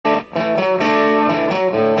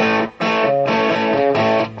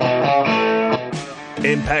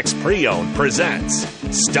Impex Pre-Owned presents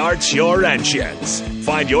Start Your Engines.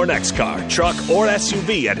 Find your next car, truck, or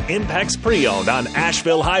SUV at Impex Pre-Owned on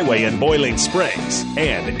Asheville Highway in Boiling Springs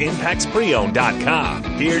and ImpexPreowned.com.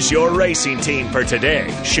 Here's your racing team for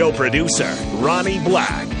today. Show producer, Ronnie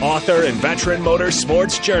Black. Author and veteran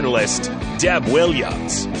motorsports journalist, Deb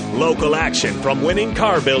Williams. Local action from winning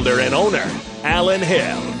car builder and owner, Alan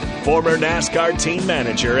Hill. Former NASCAR team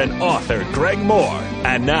manager and author Greg Moore.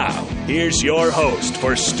 And now, here's your host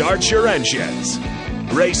for Start Your Engines,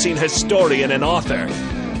 racing historian and author,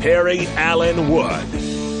 Perry Allen Wood.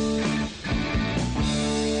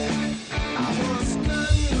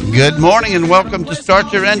 Good morning and welcome to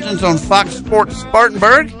Start Your Engines on Fox Sports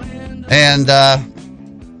Spartanburg. And,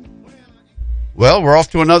 well, we're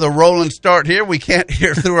off to another rolling start here. We can't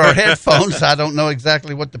hear through our headphones. I don't know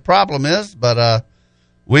exactly what the problem is, but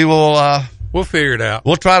we will... we'll figure it out.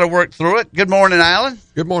 We'll try to work through it. Good morning, Alan.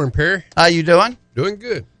 Good morning, Perry. How you doing? Doing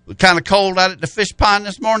good. Kind of cold out at the fish pond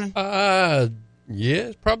this morning? Yeah,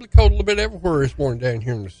 it's probably cold a little bit everywhere this morning down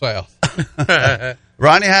here in the south.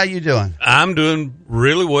 Ronnie, how you doing? I'm doing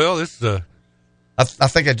really well. This is I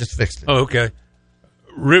think I just fixed it. Oh, okay.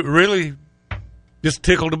 Really just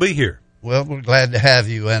tickled to be here. Well, we're glad to have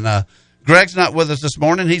you. And Greg's not with us this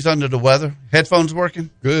morning. He's under the weather. Headphones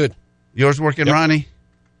working? Good. Yours working, yep. Ronnie?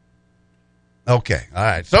 Okay. All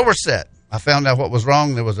right. So we're set. I found out what was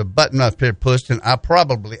wrong. There was a button up here pushed, and I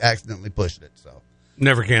probably accidentally pushed it. So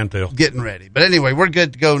never can tell. Getting ready. But anyway, we're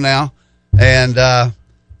good to go now. And,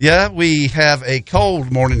 yeah, we have a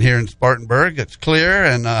cold morning here in Spartanburg. It's clear.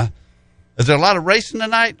 And is there a lot of racing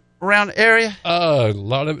tonight around the area? A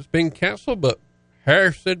lot of it's been canceled, but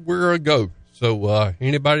Harris said we're a go. So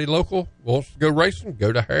anybody local wants to go racing,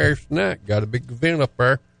 go to Harris tonight. Got a big event up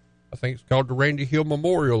there. I think it's called the Randy Hill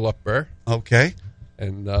Memorial up there. Okay.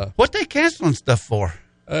 And what they canceling stuff for?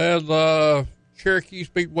 The Cherokee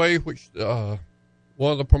Speedway, which one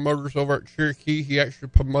of the promoters over at Cherokee, he actually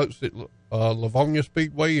promotes it, Livonia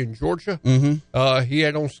Speedway in Georgia. Mm-hmm. He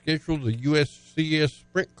had on schedule the USCS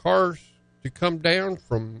sprint cars to come down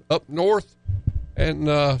from up north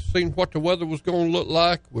and seeing what the weather was going to look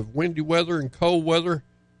like with windy weather and cold weather.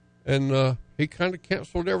 And he kind of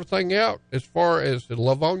canceled everything out as far as the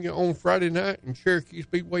Livonia on Friday night and Cherokee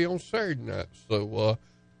Speedway on Saturday night. So,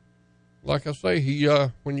 like I say, he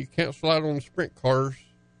when you cancel out on the sprint cars,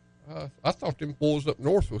 I thought them boys up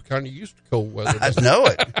north was kind of used to cold weather. I know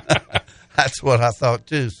it. That's what I thought,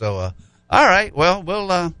 too. So, all right. Well,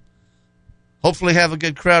 we'll hopefully have a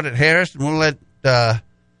good crowd at Harris, and we'll let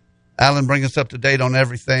Alan bring us up to date on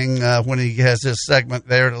everything when he has his segment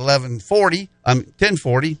there at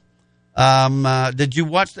 10:40. Did you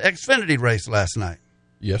watch the Xfinity race last night?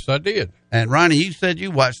 Yes, I did. And Ronnie, you said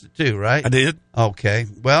you watched it too, right? I did. Okay.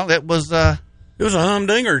 Well, it was a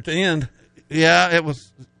humdinger at the end. Yeah, it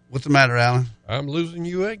was. What's the matter, Alan? I'm losing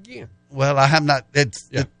you again. Well, I have not. I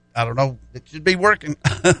don't know. It should be working.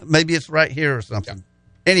 Maybe it's right here or something.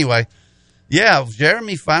 Yeah. Anyway, yeah,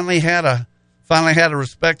 Jeremy finally had a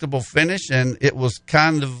respectable finish, and it was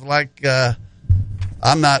kind of like.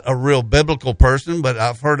 I'm not a real biblical person, but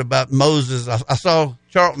I've heard about Moses. I saw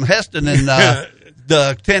Charlton Heston in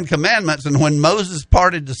the Ten Commandments, and when Moses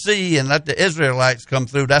parted the sea and let the Israelites come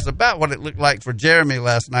through, that's about what it looked like for Jeremy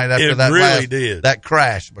last night after that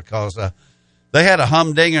crash, because they had a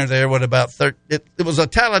humdinger there with about 30. It was a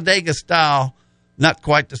Talladega style, not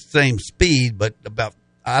quite the same speed, but about,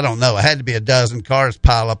 I don't know, it had to be a dozen cars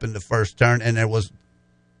pile up in the first turn, and there was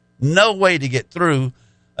no way to get through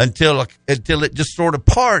until it just sort of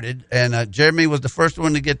parted, and Jeremy was the first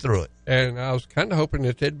one to get through it. And I was kind of hoping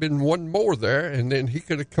that there'd been one more there, and then he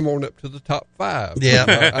could have come on up to the top 5.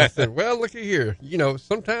 Yeah. I said, well, look at here. You know,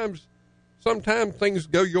 sometimes things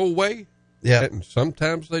go your way, yeah, and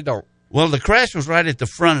sometimes they don't. Well, the crash was right at the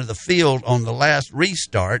front of the field on the last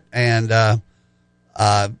restart, and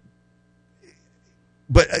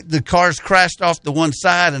but the cars crashed off the one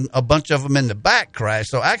side, and a bunch of them in the back crashed.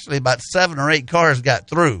 So actually about 7 or 8 cars got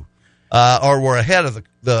through or were ahead of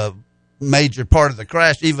the major part of the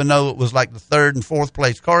crash, even though it was like the 3rd and 4th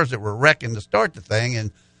place cars that were wrecking to start the thing.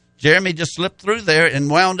 And Jeremy just slipped through there and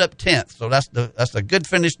wound up 10th. So that's a good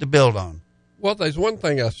finish to build on. Well, there's one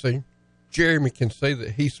thing I see. Jeremy can say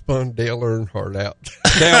that he spun Dale Earnhardt out.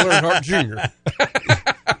 Dale Earnhardt Jr.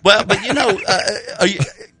 Well, but you know,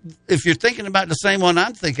 if you're thinking about the same one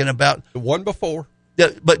I'm thinking about. The one before.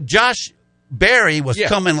 But Josh Berry was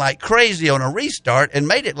coming like crazy on a restart and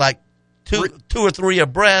made it like two or three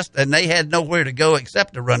abreast, and they had nowhere to go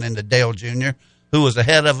except to run into Dale Jr., who was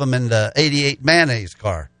ahead of him in the 88 Mayonnaise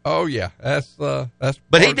car. Oh, yeah. That's.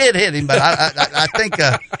 But he did hit him, but I think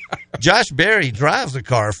Josh Berry drives a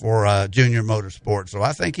car for Junior Motorsports, so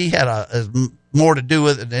I think he had more to do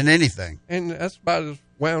with it than anything. And that's about as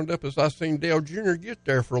wound up as I seen Dale Jr. get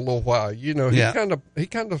there for a little while. You know, he kind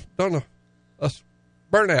of done a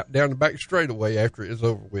burnout down the back straightaway after it is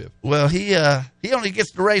over with. Well, he only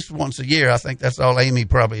gets to race once a year. I think that's all Amy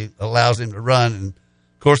probably allows him to run, and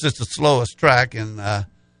of course it's the slowest track. And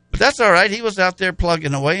but that's all right. He was out there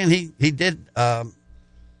plugging away, and he did.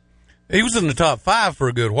 He was in the top 5 for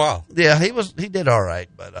a good while. Yeah, he did all right.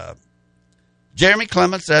 But Jeremy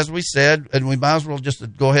Clements, as we said, and we might as well just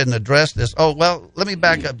go ahead and address this. Oh, well, let me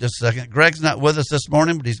back up just a second. Greg's not with us this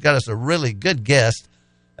morning, but he's got us a really good guest.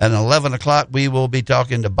 At 11 o'clock, we will be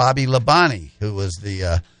talking to Bobby Labonte, who was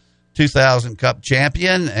the 2000 Cup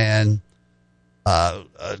champion and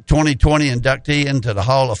 2020 inductee into the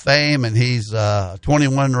Hall of Fame, and he's a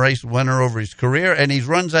 21 race winner over his career, and he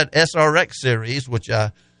runs that SRX series, which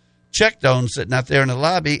I checked on sitting out there in the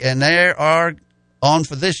lobby, and they are on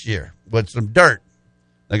for this year with some dirt.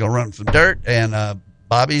 They're going to run some dirt, and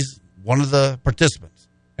Bobby's one of the participants.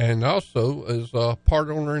 And also is a part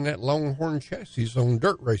owner in that Longhorn chassis on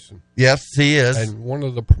dirt racing. Yes, he is. And one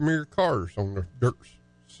of the premier cars on the dirt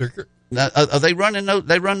circuit. Now, are they running those?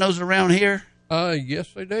 They run those around here? Yes,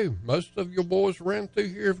 they do. Most of your boys ran through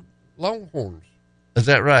here Longhorns. Is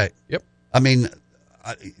that right? Yep. I mean,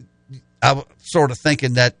 I was sort of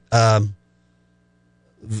thinking that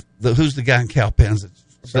who's the guy in Cowpens?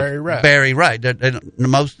 Barry Wright. Barry Wright.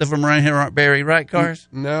 Most of them around here aren't Barry Wright cars?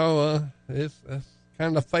 No, it's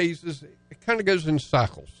kind of phases. It kind of goes in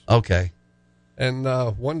cycles. Okay. And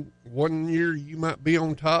one year you might be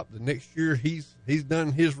on top. The next year he's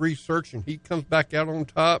done his research and he comes back out on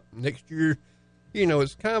top. Next year, you know,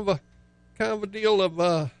 it's kind of a deal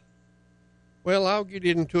of well, I'll get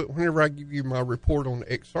into it whenever I give you my report on the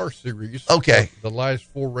XR series. Okay. The last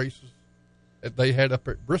 4 races that they had up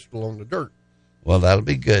at Bristol on the dirt. Well, that'll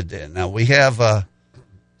be good then. Now we have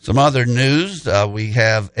some other news. We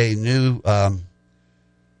have a new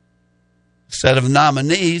set of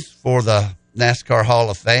nominees for the NASCAR Hall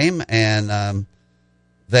of Fame, and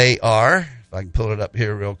they are, if I can pull it up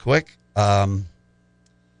here real quick.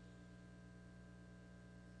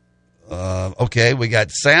 Okay, we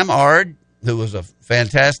got Sam Ard, who was a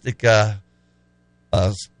fantastic Busch.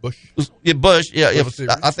 Yeah, Busch. Yeah,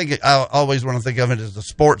 I think I always want to think of it as a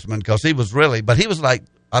sportsman because he was really, but he was like,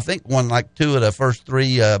 I think won like 2 of the first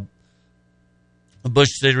 3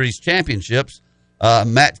 Busch Series championships.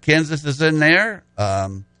 Matt Kenseth is in there.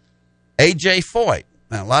 AJ Foyt.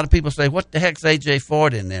 Now, a lot of people say, what the heck's AJ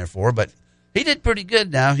Foyt in there for? But he did pretty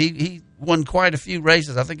good now. He won quite a few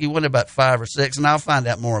races. I think he won about 5 or 6, and I'll find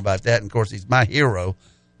out more about that. And, of course, he's my hero.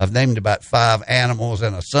 I've named about 5 animals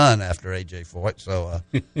and a son after AJ Foyt, so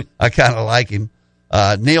I kind of like him.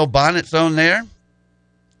 Neil Bonnet's on there.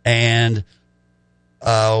 And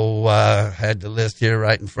I had the list here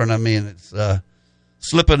right in front of me, and it's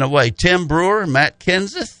slipping away. Tim Brewer, Matt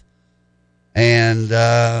Kenseth, and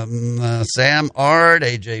Sam Ard,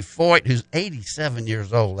 AJ Foyt, who's 87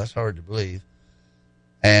 years old. That's hard to believe.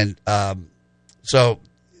 And so,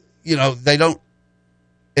 you know, they don't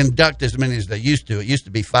induct as many as they used to. It used to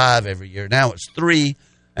be 5 every year. Now it's 3,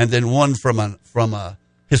 and then 1 from a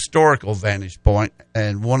historical vantage point.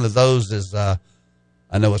 And one of those is, I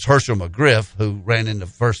know it's Herschel McGriff, who ran in the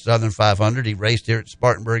first Southern 500. He raced here at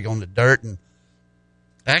Spartanburg on the dirt, and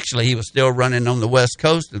actually, he was still running on the West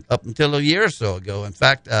Coast up until a year or so ago. In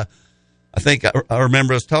fact, I think I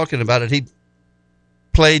remember us talking about it. He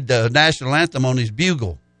played the national anthem on his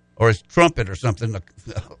bugle or his trumpet or something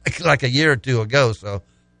like a year or 2 ago. So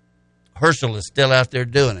Herschel is still out there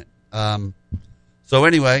doing it. So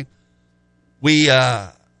anyway, we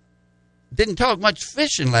didn't talk much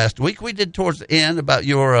fishing last week. We did towards the end about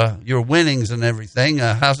your winnings and everything.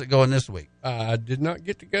 How's it going this week? I did not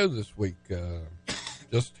get to go this week.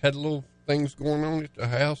 Just had little things going on at the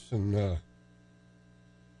house and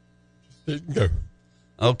just didn't go.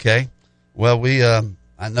 Okay. Well, we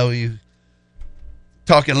I know you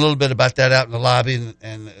talking a little bit about that out in the lobby,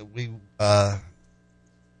 and we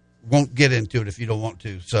won't get into it if you don't want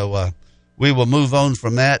to. So we will move on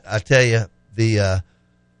from that. I tell you, the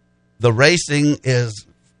racing is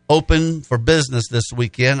open for business this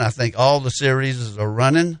weekend. I think all the series are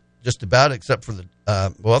running just about, except for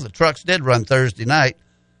the trucks did run Thursday night.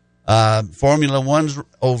 Formula One's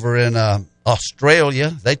over in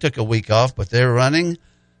Australia. They took a week off, but they're running.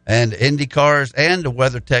 And IndyCars and the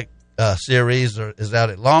WeatherTech series is out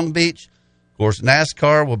at Long Beach. Of course,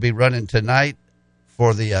 NASCAR will be running tonight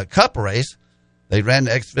for the Cup race. They ran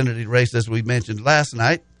the Xfinity race, as we mentioned last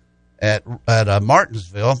night, at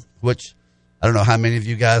Martinsville, which I don't know how many of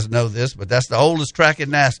you guys know this, but that's the oldest track in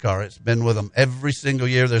NASCAR. It's been with them every single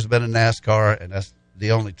year there's been a NASCAR, and that's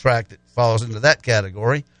the only track that falls into that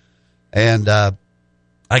category. And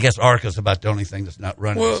I guess ARCA's about the only thing that's not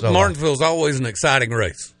running. Well, so Martinsville's always an exciting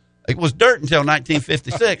race. it was dirt until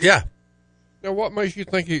 1956. Yeah. Now, what makes you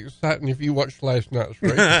think it's exciting if you watched last night's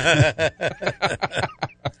race?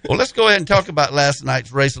 Well, let's go ahead and talk about last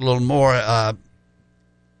night's race a little more.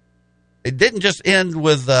 It didn't just end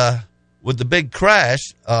with the big crash.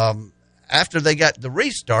 After they got the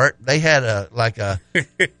restart, they had a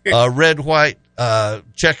red-white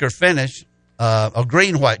checker finish, a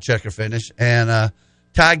green-white checker finish, and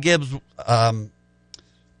Ty Gibbs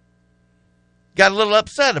got a little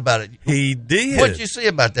upset about it. He did. What did you see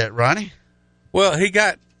about that, Ronnie? Well,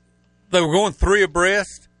 they were going 3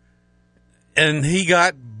 abreast, and he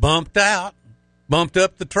got bumped up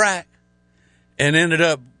the track, and ended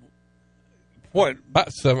up,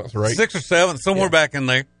 About 7th or 8th. 6th or 7th, somewhere back in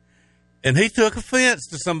there. And he took offense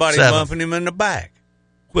to somebody 7th. bumping him in the back.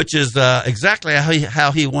 Which is exactly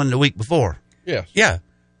how he won the week before. Yes. Yeah.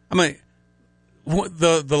 I mean,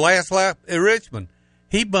 the last lap at Richmond,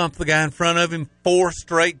 he bumped the guy in front of him 4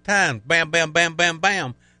 straight times. Bam, bam, bam, bam,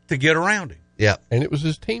 bam, to get around him. Yeah. And it was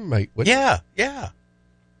his teammate. Wasn't it? Yeah.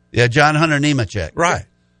 John Hunter Nemechek. Right.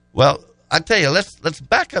 Well, I tell you, let's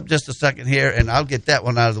back up just a second here, and I'll get that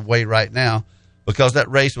one out of the way right now, because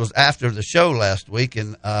that race was after the show last week,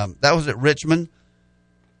 and that was at Richmond.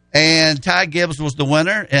 And Ty Gibbs was the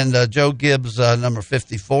winner, and Joe Gibbs, number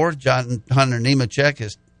 54. John Hunter Nemechek,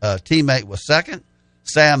 his teammate, was second.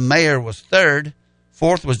 Sam Mayer was third.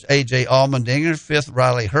 Fourth was A.J. Allmendinger. Fifth,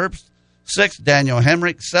 Riley Herbst. Sixth, Daniel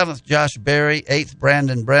Hemrick. Seventh, Josh Berry. Eighth,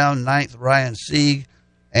 Brandon Brown. Ninth, Ryan Sieg.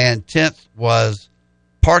 And 10th was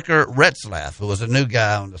Parker Retzlaff, who was a new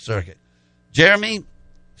guy on the circuit. Jeremy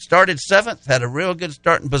started 7th, had a real good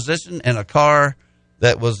starting position in a car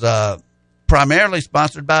that was primarily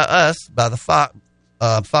sponsored by us, by the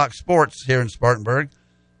Fox Sports here in Spartanburg.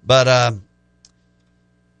 But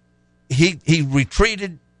he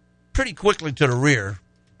retreated pretty quickly to the rear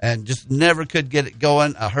and just never could get it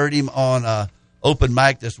going. I heard him on open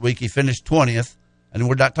mic this week. He finished 20th. And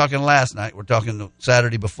we're not talking last night. We're talking the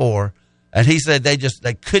Saturday before. And he said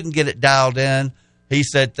they couldn't get it dialed in. He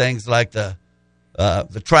said things like the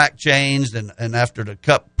track changed, and after the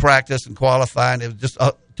cup practice and qualifying, it was just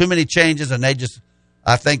too many changes, and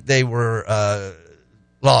I think they were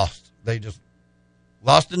lost. They just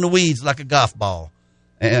lost in the weeds like a golf ball.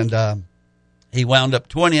 And he wound up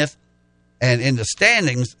 20th. And in the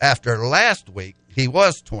standings after last week, he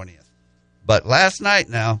was 20th. But last night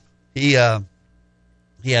now, he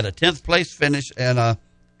had a 10th place finish, and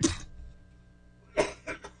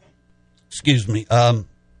excuse me,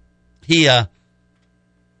 he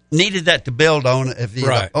needed that to build on. If he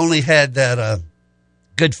only had that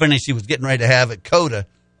good finish he was getting ready to have at COTA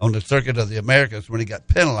on the Circuit of the Americas when he got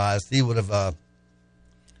penalized, he would have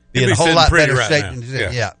been in a whole lot better shape than he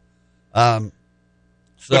did. Yeah.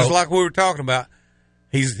 So it's like we were talking about.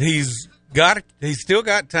 He's still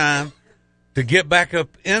got time to get back up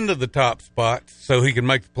into the top spots so he can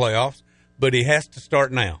make the playoffs, but he has to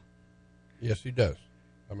start now. Yes, he does.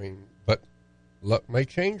 I mean, but luck may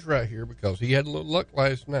change right here because he had a little luck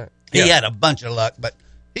last night. He had a bunch of luck, but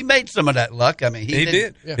he made some of that luck. I mean, he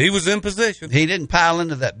did. Yeah. He was in position. He didn't pile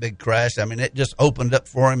into that big crash. I mean, it just opened up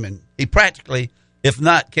for him, and he practically, if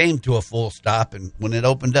not, came to a full stop. And when it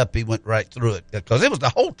opened up, he went right through it because the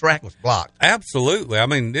whole track was blocked. Absolutely. I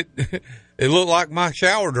mean, it looked like my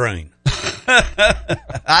shower drain.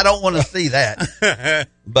 I don't want to see that.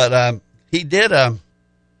 But he did.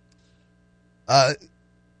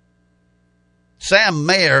 Sam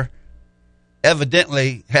Mayer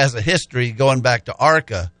evidently has a history going back to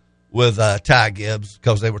ARCA with Ty Gibbs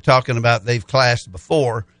because they were talking about they've clashed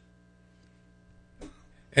before.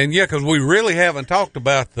 And, yeah, because we really haven't talked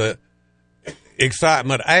about the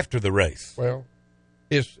excitement after the race. Well,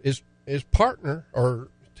 his partner or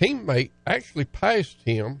teammate actually passed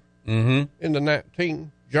him in the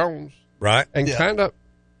 19, Jones. Right. And kind of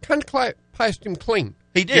passed him clean.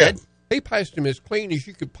 He did. Yeah. He passed him as clean as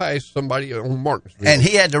you could pass somebody on Martinsville. And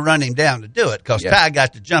he had to run him down to do it because Ty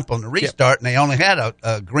got to jump on the restart, and they only had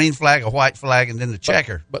a green flag, a white flag, and then the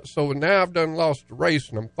checker. But so now I've done lost the race,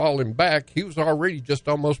 and I'm falling back. He was already just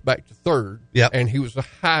almost back to third. Yep. And he was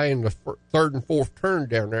high in the third and fourth turn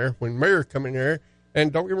down there when Mayer come in there.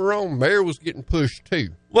 And don't get me wrong, Mayer was getting pushed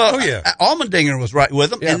too. Well, Allmendinger was right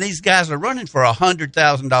with him, and these guys are running for a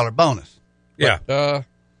 $100,000 bonus. But,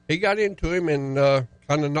 he got into him and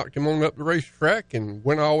kind of knocked him on up the racetrack and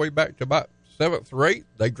went all the way back to about 7th or 8th,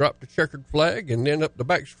 they dropped the checkered flag, and then up the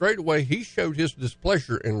back straightaway, he showed his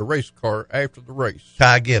displeasure in the race car after the race.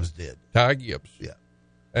 Ty Gibbs did. Ty Gibbs. Yeah.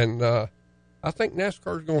 And I think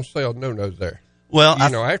NASCAR's going to sell no-nos there. Well,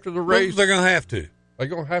 after the race. They're going to have to. They're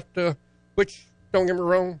going to have to, which, don't get me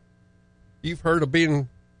wrong, you've heard of being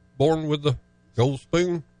born with the gold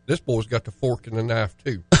spoon. This boy's got the fork and the knife,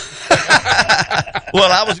 too. Well,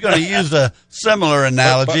 I was going to use a similar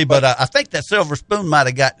analogy, but I think that silver spoon might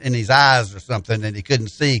have got in his eyes or something and he couldn't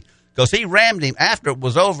see because he rammed him after it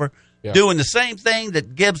was over, doing the same thing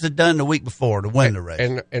that Gibbs had done the week before to win the race.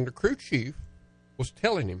 And the crew chief was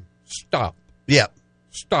telling him, stop. Yeah.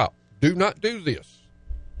 Stop. Do not do this.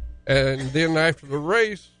 And then after the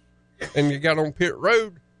race, and you got on pit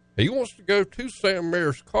road, he wants to go to Sam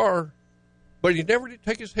Mayer's car, but he never did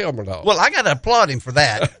take his helmet off. Well, I got to applaud him for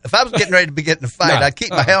that. If I was getting ready to be getting a fight, I'd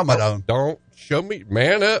keep my helmet on. Don't show me.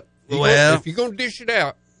 Man up. If you're going to dish it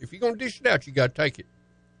out, you got to take it.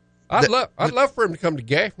 I'd love for him to come to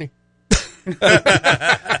Gaffney. He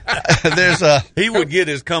would get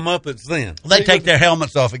his comeuppance then. They take their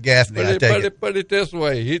helmets off at Gaffney. Put it this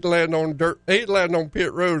way: he'd land on dirt. He'd land on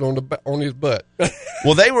pit road on his butt.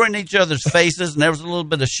 Well, they were in each other's faces, and there was a little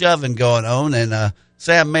bit of shoving going on. And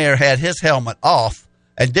Sam Mayer had his helmet off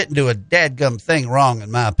and didn't do a dadgum thing wrong, in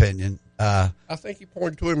my opinion. I think he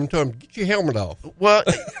pointed to him and told him, "Get your helmet off." Well,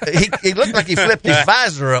 he looked like he flipped his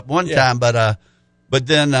visor up one time, but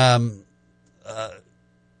then.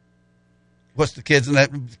 What's the kid's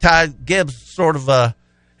name? Ty Gibbs sort of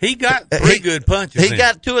he got three good punches. He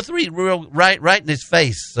got 2 or 3 real right in his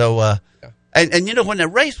face. So and you know, when the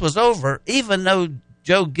race was over, even though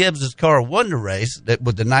Joe Gibbs's car won the race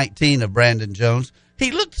with the 19 of Brandon Jones,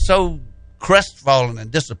 he looked so crestfallen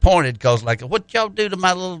and disappointed because like, what y'all do to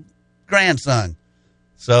my little grandson?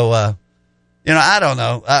 So I don't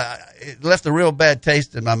know. It left a real bad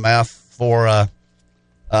taste in my mouth for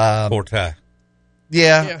poor Ty.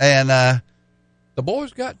 Yeah, and the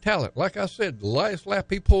boy's got talent. Like I said, the last lap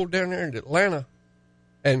he pulled down there in Atlanta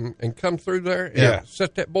and come through there and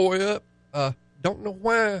set that boy up. Don't know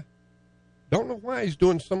why he's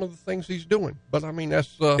doing some of the things he's doing. But, I mean,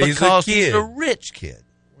 that's... because he's a rich kid.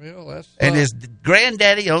 Well, that's... and his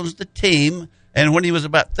granddaddy owns the team. And when he was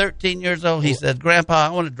about 13 years old, he said, "Grandpa, I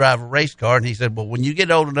want to drive a race car." And he said, "Well, when you get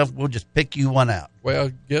old enough, we'll just pick you one out." Well,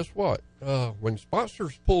 guess what? When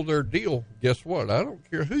sponsors pull their deal, guess what? I don't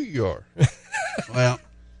care who you are. Well,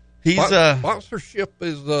 he's sponsorship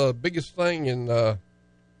is the biggest thing, and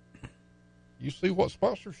you see what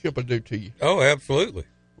sponsorship will do to you. Oh, absolutely.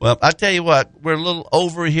 Well, I tell you what, we're a little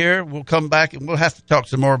over here. We'll come back and we'll have to talk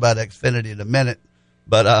some more about Xfinity in a minute.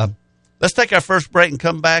 But let's take our first break and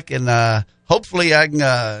come back, and hopefully I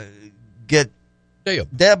can get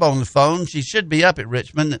Deb on the phone. She should be up at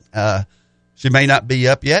Richmond. She may not be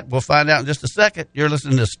up yet. We'll find out in just a second. You're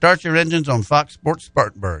listening to Start Your Engines on Fox Sports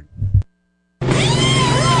Spartanburg.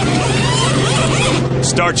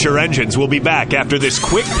 Start Your Engines will be back after this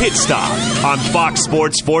quick pit stop on Fox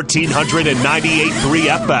Sports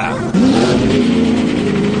 1498.3 FM.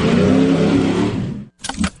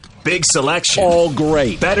 Big selection. All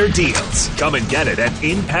great. Better deals. Come and get it at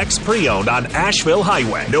Impex Pre-Owned on Asheville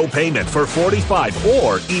Highway. No payment for 45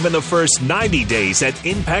 or even the first 90 days at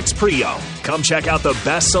Impex Pre-Owned. Come check out the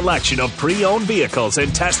best selection of pre-owned vehicles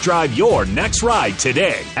and test drive your next ride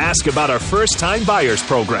today. Ask about our first-time buyers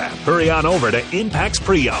program. Hurry on over to Impex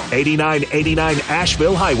Pre-Owned, 8989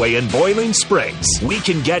 Asheville Highway in Boiling Springs. We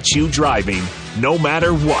can get you driving no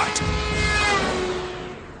matter what.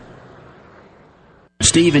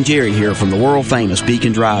 Steve and Jerry here from the world-famous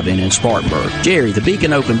Beacon Drive-In in Spartanburg. Jerry, the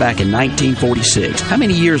Beacon opened back in 1946. How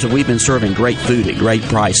many years have we been serving great food at great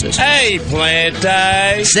prices? Hey,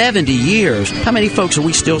 Plante! 70 years. How many folks are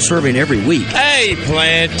we still serving every week? Hey,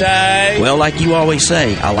 Plante! Well, like you always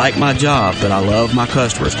say, I like my job, but I love my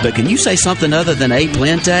customers. But can you say something other than A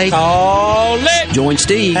Plante? Call it! Join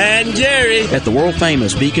Steve and Jerry at the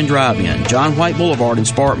world-famous Beacon Drive-In, John White Boulevard in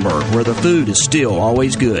Spartanburg, where the food is still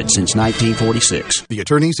always good since 1946. The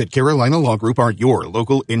attorneys at Carolina Law Group are your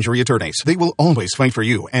local injury attorneys. They will always fight for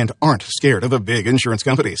you and aren't scared of the big insurance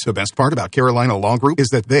companies. The best part about Carolina Law Group is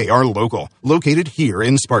that they are local, located here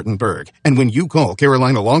in Spartanburg. And when you call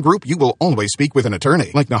Carolina Law Group, you will always speak with an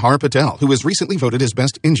attorney like Nahar Patel, who was recently voted as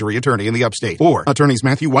best injury attorney in the upstate, or attorneys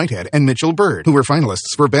Matthew Whitehead and Mitchell Bird, who were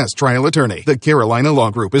finalists for best trial attorney. The Carolina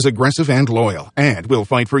Law Group is aggressive and loyal and will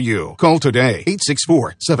fight for you. Call today,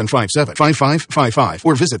 864-757-5555,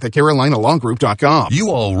 or visit thecarolinalawgroup.com. You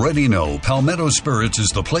already know Palmetto Spirits is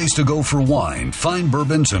the place to go for wine, fine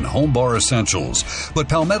bourbons, and home bar essentials. But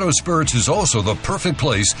Palmetto Spirits is also the perfect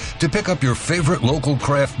place to pick up your favorite local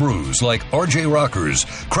craft brews like R.J. Rockers,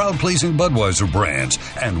 crowd-pleasing Budweiser brands,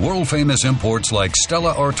 and world-famous imports like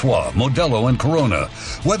Stella Artois, Modelo, and Corona.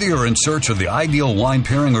 Whether you're in search of the ideal wine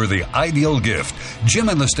pairing or the ideal gift, Jim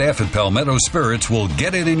and the staff at Palmetto Spirits will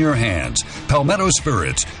get it in your hands. Palmetto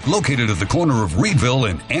Spirits, located at the corner of Reedville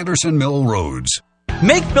and Anderson Mill Roads.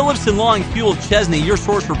 Make Phillips & Long Fuel Chesney your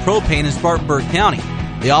source for propane in Spartanburg County.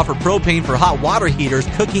 They offer propane for hot water heaters,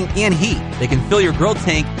 cooking, and heat. They can fill your grill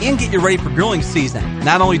tank and get you ready for grilling season.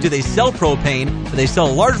 Not only do they sell propane, but they sell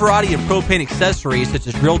a large variety of propane accessories such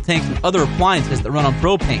as grill tanks and other appliances that run on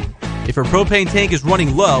propane. If your propane tank is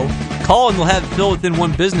running low, call and they'll have it filled within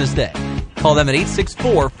one business day. Call them at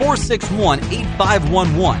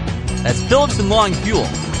 864-461-8511. That's Phillips & Long Fuel,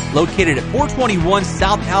 located at 421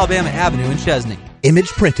 South Alabama Avenue in Chesney. Image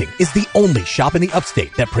Printing is the only shop in the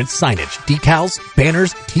upstate that prints signage, decals,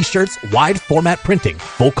 banners, t-shirts, wide format printing,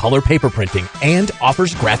 full color paper printing, and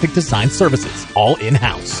offers graphic design services, all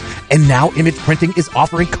in-house. And now Image Printing is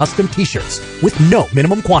offering custom t-shirts with no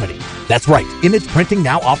minimum quantity. That's right, Image Printing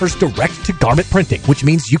now offers direct-to-garment printing, which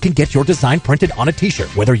means you can get your design printed on a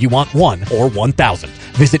t-shirt, whether you want 1 or 1,000.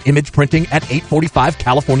 Visit Image Printing at 845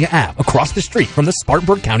 California Ave, across the street from the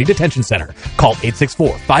Spartanburg County Detention Center. Call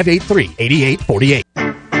 864-583-8848.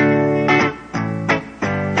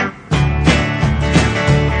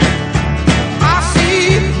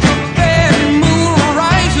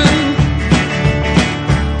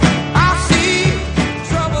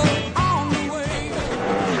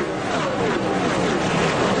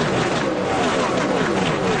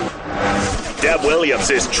 Deb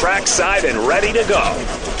Williams is trackside and ready to go.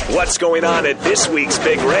 What's going on at this week's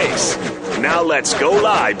big race? Now let's go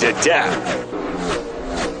live to Deb.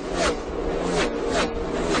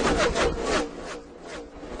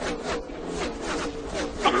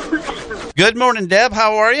 Good morning, Deb.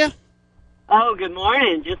 How are you? Oh, good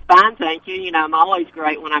morning. Just fine, thank you. You know, I'm always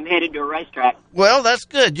great when I'm headed to a racetrack. Well, that's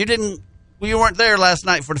good. You weren't there last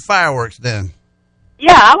night for the fireworks then?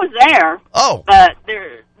 Yeah, I was there. Oh. But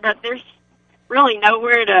there's really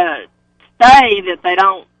nowhere to stay that they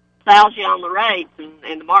don't souse you on the rates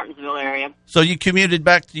in the Martinsville area. So you commuted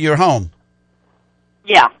back to your home?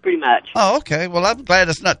 Yeah, pretty much. Oh, okay. Well, I'm glad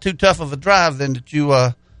it's not too tough of a drive then that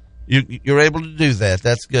you're able to do that.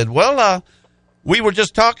 That's good. Well, we were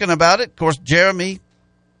just talking about it. Of course, Jeremy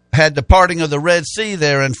had the parting of the Red Sea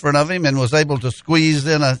there in front of him and was able to squeeze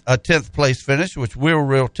in a 10th place finish, which we were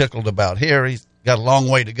real tickled about here. He's got a long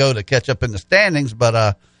way to go to catch up in the standings,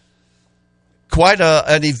 but quite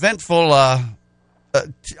an eventful,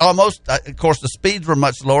 almost, of course, the speeds were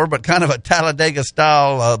much lower, but kind of a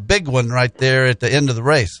Talladega-style big one right there at the end of the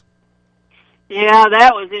race. Yeah,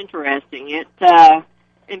 that was interesting.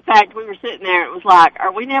 In fact, we were sitting there, it was like,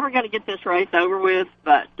 are we never going to get this race over with?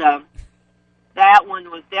 But that one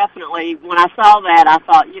was definitely, when I saw that, I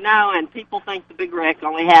thought, and people think the big wreck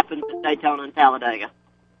only happens at Daytona and Talladega.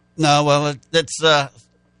 No, well,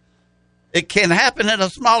 it can happen at a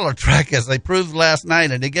smaller track, as they proved last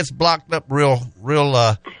night, and it gets blocked up real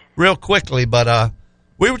quickly. But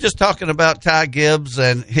we were just talking about Ty Gibbs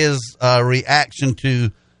and his reaction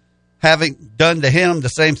to having done to him the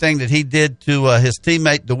same thing that he did to his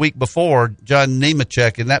teammate the week before, John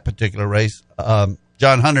Nemechek, in that particular race, John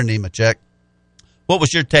Hunter Nemechek. What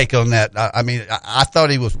was your take on that? I mean, I thought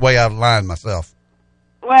he was way out of line myself.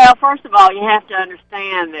 Well, first of all, you have to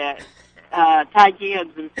understand that Ty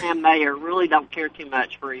Gibbs and Sam Mayer really don't care too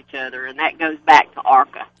much for each other, and that goes back to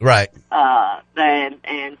ARCA. Right.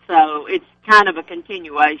 And so it's kind of a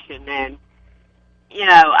continuation, and,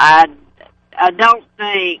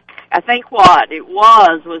 I think what it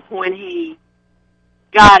was when he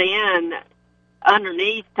got in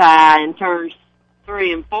underneath Ty in turns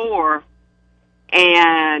 3 and 4,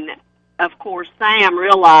 and of course Sam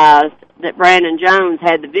realized that Brandon Jones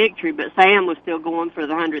had the victory, but Sam was still going for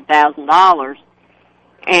the $100,000.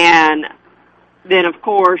 And then of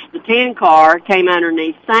course the 10 car came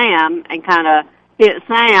underneath Sam and kind of hit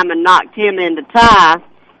Sam and knocked him into Ty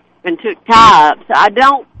and took Ty up. So I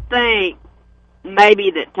don't think maybe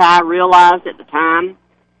that Ty realized at the time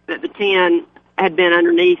that the 10 had been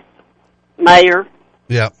underneath Mayer.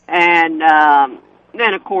 Yeah. And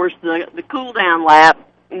then, of course, the cool-down lap,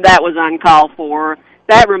 that was uncalled for.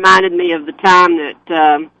 That reminded me of the time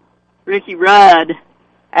that Ricky Rudd,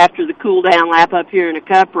 after the cool-down lap up here in a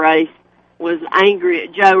Cup race, was angry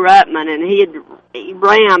at Joe Ruttman, and he'd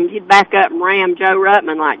back up and ram Joe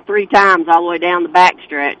Ruttman like 3 times all the way down the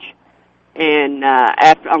backstretch. And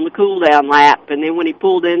after on the cool down lap, and then when he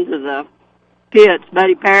pulled into Pitts.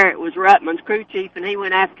 Buddy Parrott was Ruttman's crew chief, and he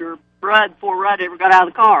went after Rudd before Rudd ever got out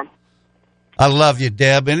of the car. I love you,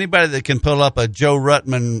 Deb. Anybody that can pull up a Joe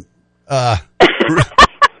Ruttman,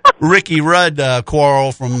 Ricky Rudd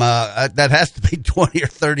quarrel from that has to be 20 or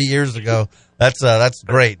 30 years ago. That's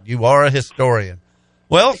great. You are a historian.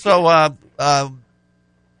 Well, so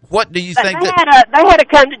what do you think? They had a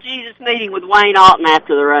come to Jesus meeting with Wayne Alton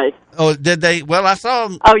after the race. Oh, did they? Well, I saw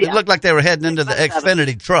them. Oh, yeah. It looked like they were heading into the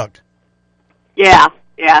Xfinity truck. Yeah.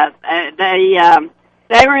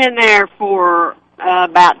 They were in there for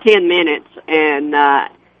about 10 minutes, and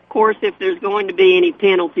of course, if there's going to be any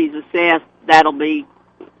penalties assessed, that'll be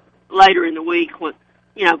later in the week. When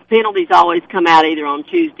penalties always come out either on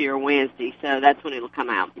Tuesday or Wednesday, so that's when it'll come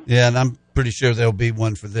out. Yeah, and I'm pretty sure there'll be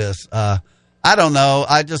one for this. I don't know.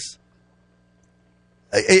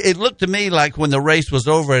 It looked to me like when the race was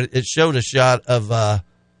over, it showed a shot of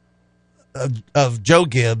Joe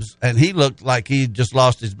Gibbs, and he looked like he just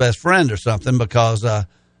lost his best friend or something because of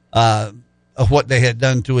what they had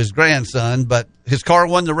done to his grandson. But his car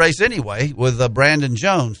won the race anyway with Brandon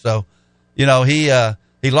Jones. So, he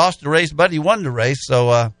lost the race, but he won the race. So,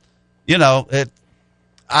 I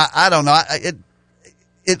don't know.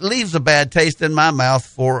 It leaves a bad taste in my mouth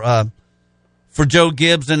for Joe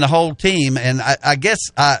Gibbs and the whole team. And I guess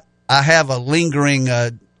I have a lingering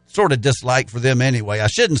sort of dislike for them anyway. I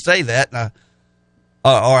shouldn't say that, or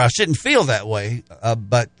I shouldn't feel that way.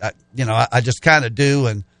 But I just kind of do.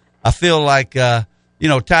 And I feel like, Ty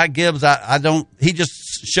Gibbs, he just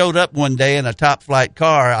showed up one day in a top flight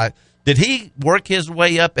car. Did he work his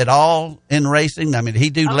way up at all in racing? I mean, did he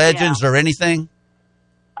do Legends or anything?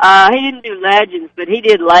 He didn't do Legends, but he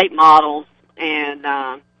did late models,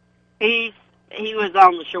 and he was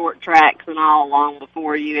on the short tracks and all long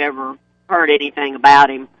before you ever heard anything about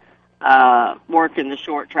him working the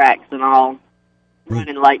short tracks and all,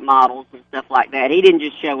 running late models and stuff like that. He didn't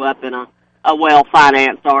just show up in a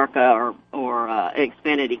well-financed ARCA or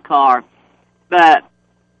Xfinity car. But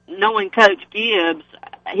knowing Coach Gibbs,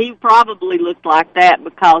 he probably looked like that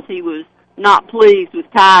because he was not pleased with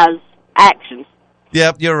Ty's actions.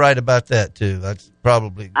 Yep, you're right about that too. That's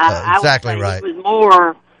probably exactly right. He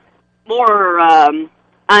was more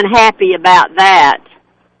unhappy about that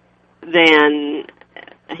than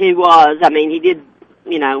he was. I mean, he did,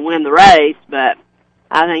 win the race, but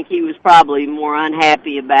I think he was probably more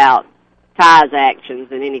unhappy about Ty's actions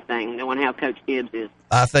than anything, knowing how Coach Gibbs is.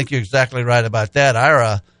 I think you're exactly right about that.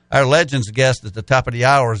 Our Legends guest at the top of the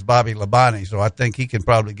hour is Bobby Labonte, so I think he can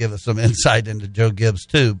probably give us some insight into Joe Gibbs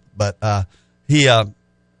too. But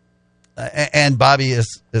and Bobby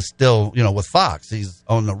is still, with Fox. He's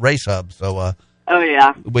on the Race Hub, so oh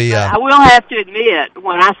yeah. I will have to admit,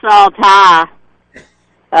 when I saw Ty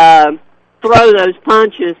throw those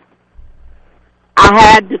punches, I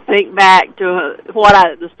had to think back to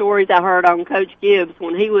the stories I heard on Coach Gibbs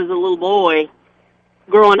when he was a little boy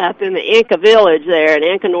growing up in the Inca village there in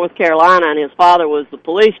Inca, North Carolina, and his father was the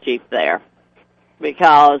police chief there,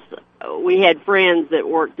 because we had friends that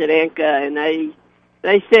worked at Inca, and they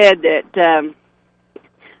said that,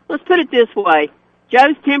 let's put it this way,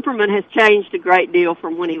 Joe's temperament has changed a great deal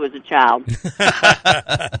from when he was a child.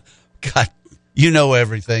 God, you know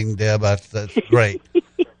everything, Deb. That's great.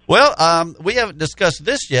 Well, we haven't discussed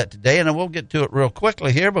this yet today, and we'll get to it real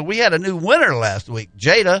quickly here, but we had a new winner last week.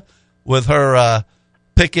 Jada, with her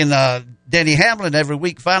picking Denny Hamlin every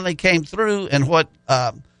week, finally came through in what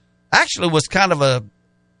actually was kind of a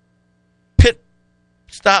pit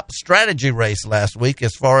stop strategy race last week,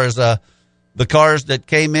 as far as the cars that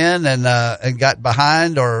came in and got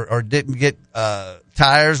behind or didn't get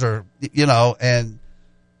tires, or and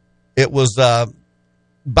it was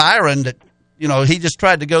Byron that he just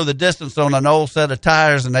tried to go the distance on an old set of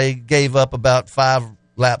tires, and they gave up about 5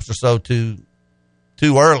 laps or so too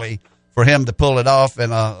early for him to pull it off,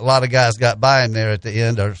 and a lot of guys got by him there at the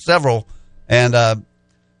end, or several, and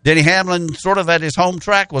Denny Hamlin, sort of at his home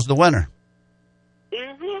track, was the winner.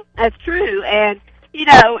 Mm-hmm. That's true, and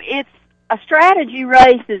it's a strategy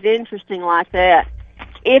race is interesting like that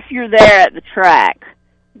if you're there at the track,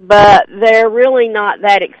 but they're really not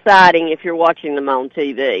that exciting if you're watching them on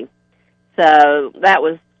TV. So but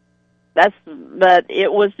it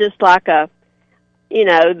was just like the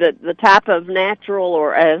type of natural,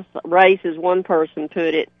 or as race, as one person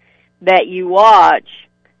put it, that you watch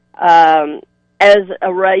as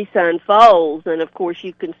a race unfolds, and of course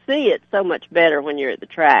you can see it so much better when you're at the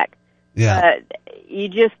track. Yeah. You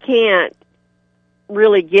just can't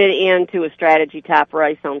really get into a strategy type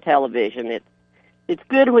race on television. It's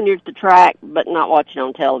good when you're at the track, but not watching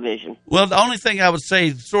on television. Well, the only thing I would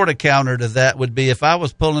say sort of counter to that would be if I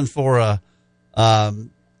was pulling for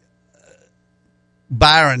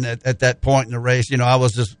Byron at that point in the race. You know, I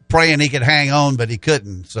was just praying he could hang on, but he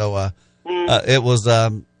couldn't. So it was,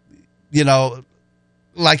 you know,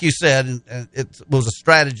 like you said, it was a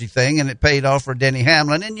strategy thing, and it paid off for Denny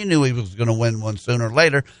Hamlin, and you knew he was going to win one sooner or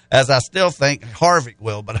later, as I still think Harvick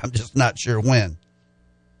will, but I'm just not sure when.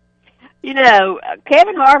 You know,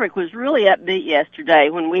 Kevin Harvick was really upbeat yesterday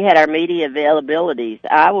when we had our media availabilities.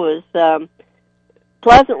 I was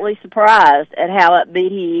pleasantly surprised at how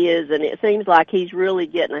upbeat he is, and it seems like he's really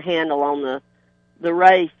getting a handle on the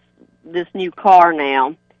race, this new car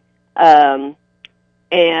now.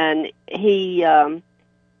 And he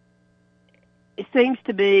it seems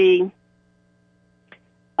to be,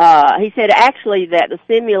 he said actually that the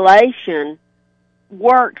simulation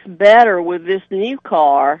works better with this new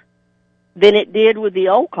car than it did with the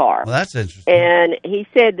old car. Well, that's interesting. And he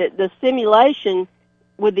said that the simulation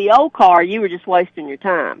with the old car, you were just wasting your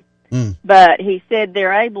time. But he said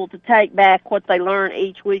they're able to take back what they learn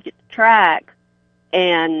each week at the track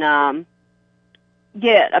and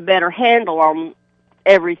get a better handle on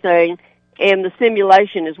everything, and the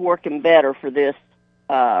simulation is working better for this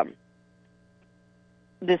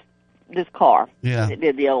this car than it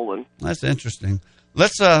did the old one. That's interesting.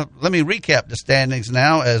 Let me recap the standings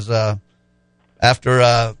now as after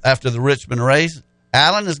the Richmond race.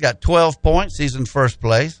 Alan has got 12 points. He's in first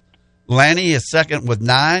place. Lanny is second with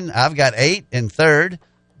 9. I've got 8 in third.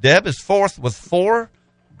 Deb is fourth with 4.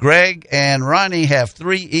 Greg and Ronnie have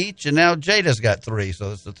 3 each, and now Jada's got 3.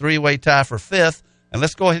 So it's a 3-way tie for fifth. And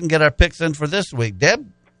let's go ahead and get our picks in for this week. Deb,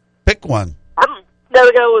 pick one. I'm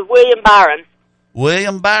going to go with William Byron.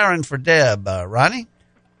 William Byron for Deb. Ronnie?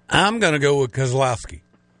 I'm going to go with Keselowski.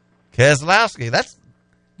 Keselowski. That's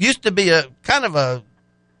used to be a kind of a,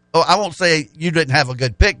 I won't say you didn't have a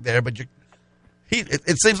good pick there, but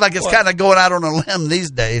it seems like it's kind of going out on a limb these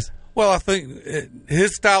days. Well, I think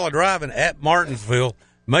his style of driving at Martinsville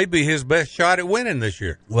may be his best shot at winning this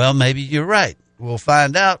year. Well, maybe you're right. We'll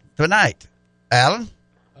find out tonight. Alan?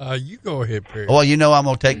 You go ahead, Perry. Well, you know I'm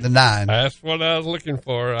going to take the 9. That's what I was looking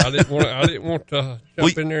for. I didn't want to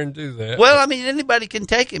jump in there and do that. Well, I mean, anybody can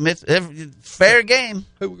take him. It's fair game.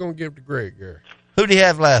 Who we going to give to Greg here? Who did he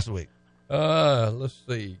have last week? Let's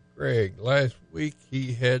see. Greg, last week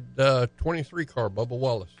he had 23 car, Bubba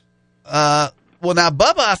Wallace. Well, now,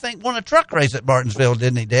 Bubba, I think, won a truck race at Martinsville,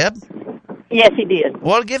 didn't he, Deb? Yes, he did.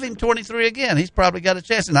 Well, give him 23 again. He's probably got a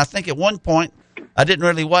chance. And I think at one point, I didn't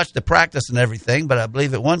really watch the practice and everything, but I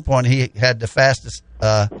believe at one point he had the fastest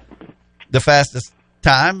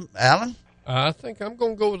time. Alan? I think I'm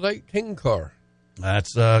going to go with 18 car.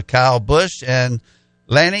 That's Kyle Busch. And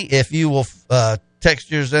Lanny, if you will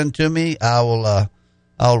text yours in to me, I'll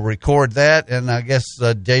record that. And I guess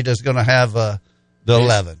Jada's going to have the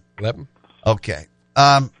 11. 11. Okay.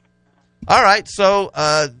 All right. So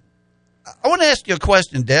I want to ask you a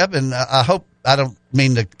question, Deb, and I hope I don't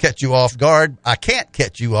mean to catch you off guard. I can't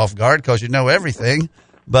catch you off guard because you know everything.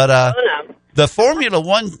 But the Formula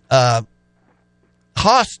One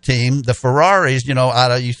Haas team, the Ferraris, you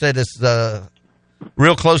know, you said it's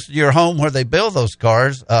real close to your home where they build those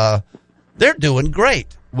cars. They're doing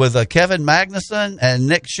great with Kevin Magnussen and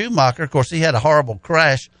Nick Schumacher. Of course, he had a horrible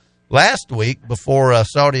crash last week before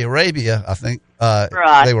Saudi Arabia, I think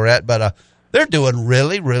they were at. But they're doing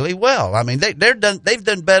really, really well. I mean, they've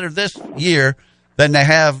done better this year than they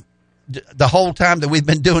have the whole time that we've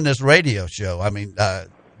been doing this radio show. I mean,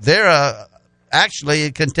 they're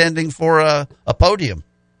actually contending for a podium.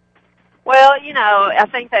 Well, you know, I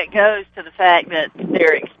think that goes to the fact that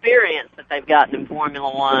their experience that they've gotten in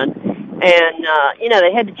Formula One. And, you know,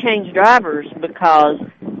 they had to change drivers because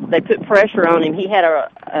they put pressure on him. He had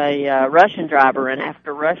a Russian driver, and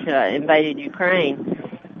after Russia invaded Ukraine,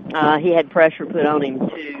 he had pressure put on him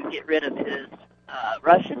to get rid of his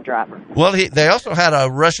Russian driver. Well, they also had a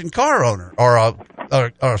Russian car owner or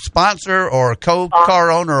a sponsor or a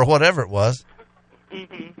co-car owner or whatever it was.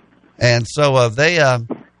 Mm-hmm. And so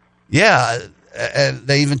and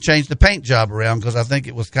they even changed the paint job around because I think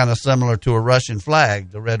it was kind of similar to a Russian flag,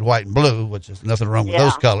 the red, white, and blue, which is nothing wrong with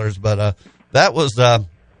those colors. But that was,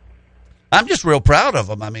 I'm just real proud of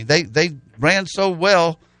them. I mean, they ran so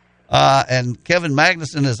well, and Kevin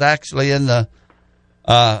Magnussen is actually in the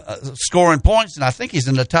scoring points, and I think he's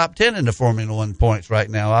in the top 10 in the Formula One points right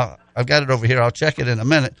now. I've got it over here. I'll check it in a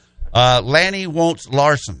minute. Lanny wants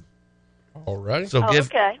Larson. All right. So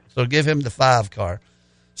give him the 5 car.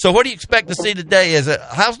 So what do you expect to see today?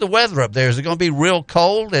 How's the weather up there? Is it going to be real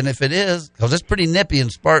cold? And if it is, because it's pretty nippy in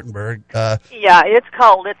Spartanburg. Yeah, it's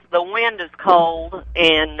cold. The wind is cold,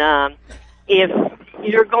 and if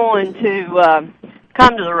you're going to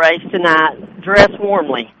come to the race tonight, dress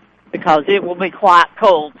warmly because it will be quite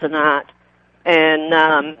cold tonight.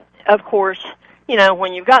 And, of course, you know,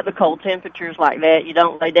 when you've got the cold temperatures like that, you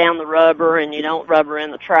don't lay down the rubber and you don't rubber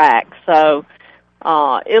in the track. So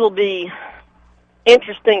it'll be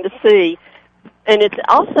interesting to see. And it's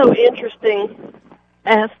also interesting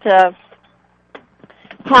as to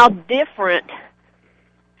how different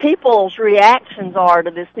people's reactions are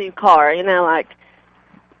to this new car. You know, like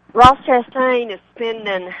Ross Chastain is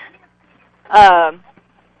spending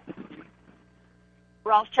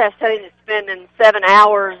 7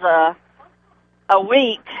 hours a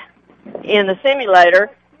week in the simulator,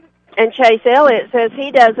 and Chase Elliott says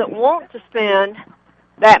he doesn't want to spend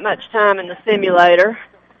that much time in the simulator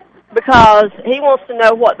because he wants to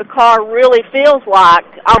know what the car really feels like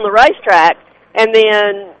on the racetrack and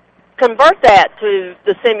then convert that to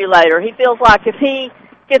the simulator. He feels like if he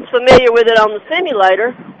gets familiar with it on the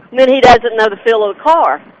simulator, then he doesn't know the feel of the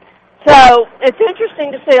car. So it's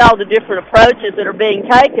interesting to see all the different approaches that are being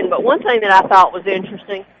taken, but one thing that I thought was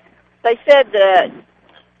interesting, they said that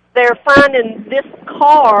they're finding this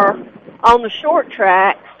car on the short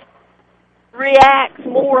tracks reacts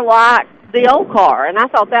more like the old car, and I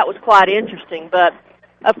thought that was quite interesting. But,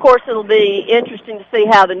 of course, it'll be interesting to see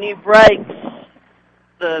how the new brakes,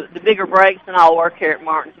 the bigger brakes and all work here at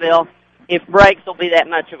Martinsville, if brakes will be that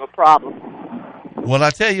much of a problem. Well, I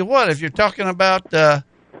tell you what, if you're talking about,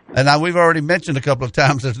 we've already mentioned a couple of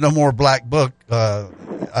times there's no more black book,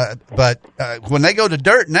 but when they go to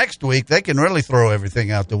dirt next week, they can really throw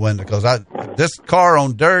everything out the window because this car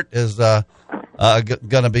on dirt is going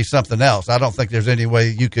to be something else. I don't think there's any way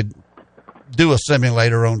you could do a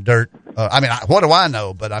simulator on dirt. What do I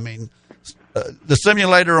know? But, the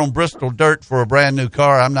simulator on Bristol dirt for a brand new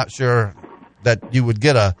car, I'm not sure that you would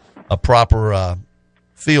get a proper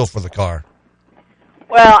feel for the car.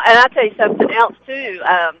 Well, and I'll tell you something else, too,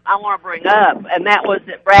 I want to bring up, and that was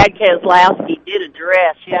that Brad Keselowski did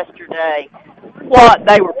address yesterday what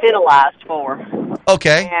they were penalized for.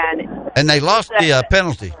 Okay. And they lost the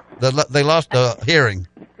penalty. They lost the hearing.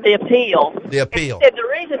 The appeal. The appeal. And the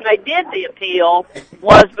reason they did the appeal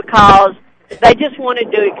was because they just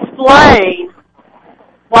wanted to explain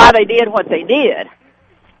why they did what they did.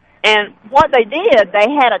 And what they did,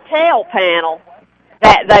 they had a tail panel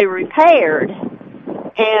that they repaired,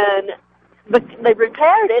 and they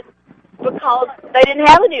repaired it because they didn't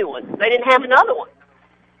have a new one. They didn't have another one.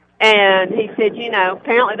 And he said,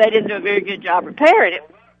 apparently they didn't do a very good job repairing it.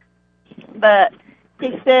 But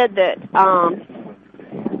he said that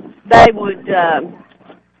they would,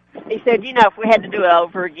 he said, if we had to do it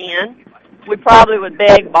over again, we probably would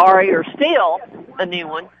beg, borrow, or steal a new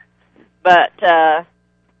one. But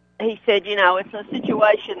he said, it's a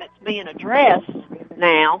situation that's being addressed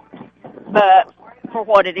now, but for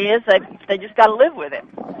what it is, they just got to live with it.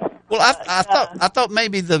 Well, I thought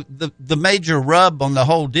maybe the major rub on the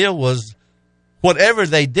whole deal was whatever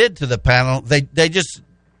they did to the panel, they just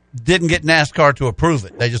didn't get NASCAR to approve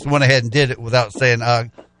it. They just went ahead and did it without saying,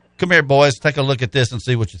 come here, boys, take a look at this and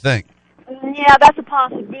see what you think. Yeah, that's a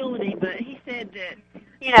possibility, but he said that,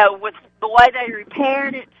 with the way they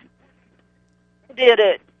repaired it,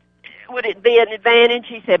 would it be an advantage?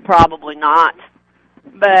 He said probably not.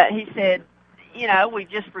 But he said, we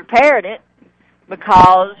just repaired it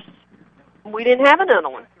because we didn't have another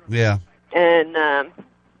one. Yeah. And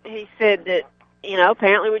he said that,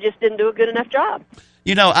 apparently we just didn't do a good enough job.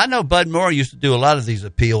 I know Bud Moore used to do a lot of these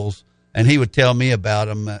appeals, and he would tell me about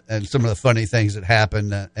them and some of the funny things that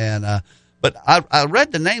happened. But I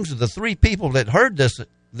read the names of the three people that heard this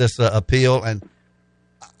appeal, and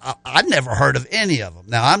I'd never heard of any of them.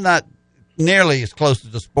 Now, I'm not nearly as close to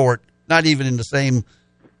the sport, not even in the same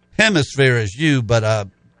hemisphere as you, but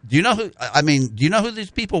do you know who these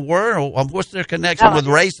people were, or what's their connection with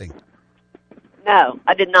racing? No,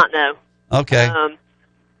 I did not know. Okay.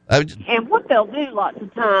 And what they'll do lots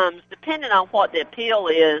of times, depending on what the appeal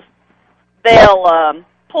is, they'll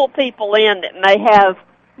pull people in that may have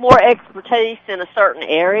more expertise in a certain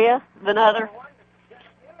area than others.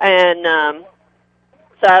 And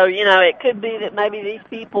so, it could be that maybe these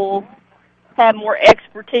people have more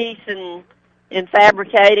expertise in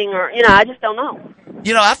fabricating, or I just don't know.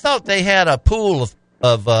 I thought they had a pool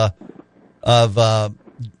of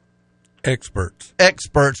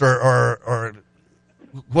experts or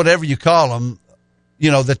whatever you call them.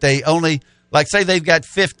 That they only, like, say they've got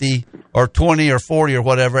 50 or 20 or 40 or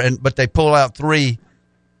whatever, but they pull out 3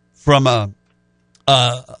 from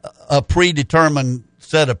a predetermined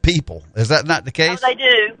set of people. Is that not the case? Oh, they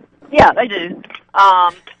do. Yeah, they do.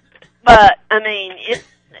 But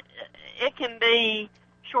it can be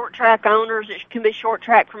short track owners. It can be short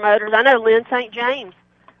track promoters. I know Lynn St. James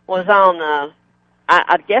was on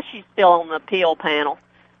I guess she's still on the appeal panel.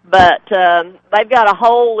 But they've got a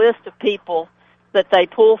whole list of people that they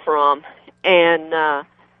pull from, and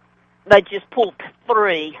they just pulled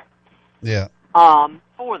 3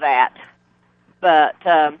 for that. But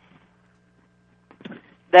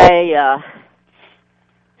they,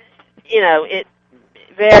 it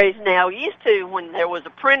varies now. Used to, when there was a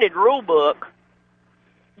printed rule book,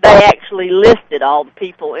 they actually listed all the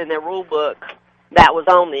people in their rule book that was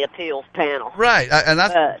on the appeals panel. Right, and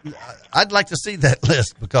I'd like to see that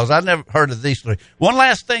list because I've never heard of these 3. One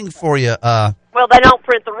last thing for you. Well, they don't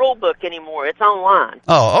print the rule book anymore. It's online.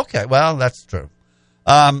 Oh, okay. Well, that's true.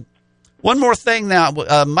 One more thing now.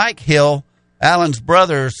 Mike Hill, Alan's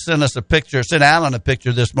brother, sent Alan a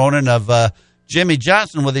picture this morning of Jimmy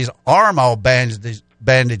Johnson with his arm all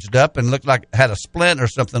bandaged up and looked like it had a splint or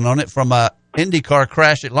something on it from a IndyCar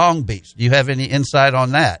crash at Long Beach. Do you have any insight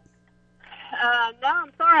on that? No,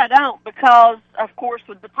 I'm sorry I don't, because, of course,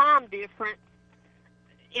 with the time difference,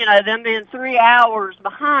 them being 3 hours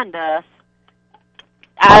behind us,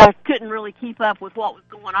 I couldn't really keep up with what was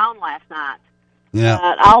going on last night. Yeah.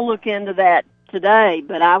 I'll look into that today,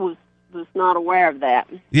 but I was not aware of that.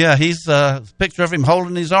 Yeah, he's a picture of him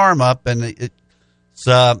holding his arm up, and it's.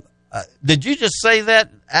 Did you just say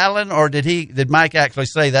that, Alan, or did Mike actually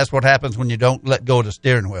say that's what happens when you don't let go of the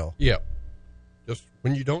steering wheel? Yeah. Just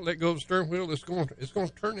when you don't let go of the steering wheel, it's going to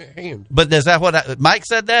turn that hand. But is that what Mike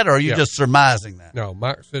said that, or are you just surmising that? No,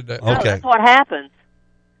 Mike said that. No, that's what happens.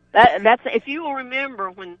 That's if you will remember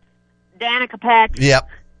when Danica Patrick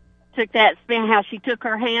took that spin, how she took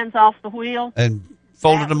her hands off the wheel and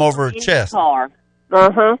folded them over her chest.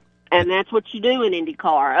 And that's what you do in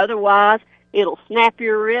IndyCar. Otherwise, it'll snap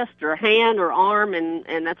your wrist or hand or arm,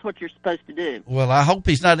 and that's what you're supposed to do. Well, I hope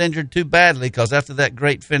he's not injured too badly, because after that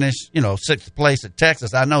great finish, 6th place at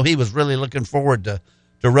Texas, I know he was really looking forward to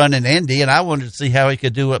running Indy, and I wanted to see how he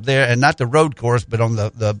could do up there, and not the road course, but on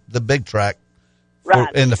the big track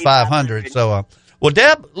in the 500. So, well,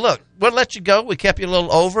 Deb, look, we'll let you go. We kept you a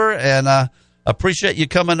little over, and appreciate you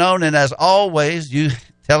coming on, and as always, you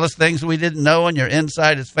tell us things we didn't know, and your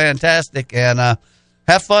insight is fantastic, and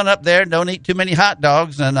have fun up there. Don't eat too many hot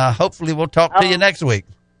dogs, and hopefully we'll talk to you next week.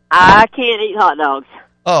 I can't eat hot dogs.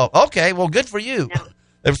 Oh, okay. Well, good for you. No.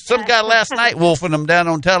 There was some guy last night wolfing them down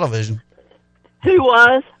on television. Who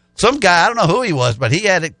was? Some guy. I don't know who he was, but he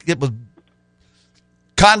had it. It was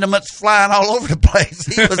condiments flying all over the place.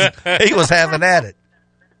 He was having at it.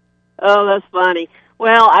 Oh, that's funny.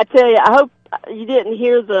 Well, I tell you, I hope you didn't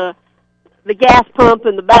hear the gas pump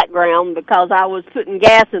in the background, because I was putting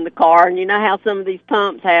gas in the car, and you know how some of these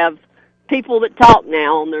pumps have people that talk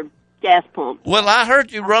now on their gas pump. Well, I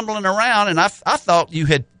heard you rumbling around, and I thought you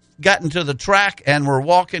had gotten to the track and were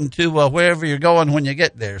walking to wherever you're going when you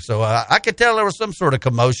get there. So I could tell there was some sort of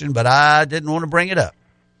commotion, but I didn't want to bring it up.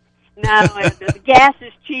 No, the gas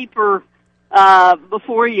is cheaper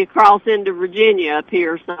before you cross into Virginia up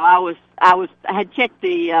here. So I had checked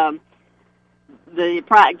the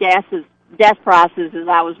gas prices as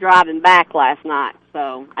I was driving back last night,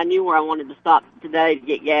 so I knew where I wanted to stop today to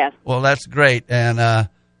get gas. Well, that's great, and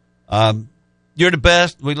you're the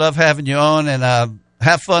best. We love having you on, and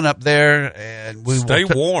have fun up there, and we stay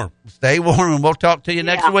warm. Stay warm, and we'll talk to you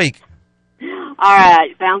next week. All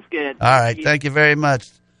right, sounds good. All right, thank you very much.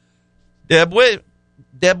 Deb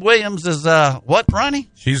Williams is what, Ronnie?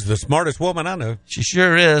 She's the smartest woman I know. She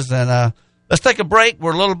sure is, and let's take a break.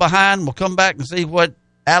 We're a little behind. We'll come back and see what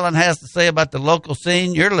Alan has to say about the local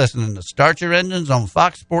scene. You're listening to Start Your Engines on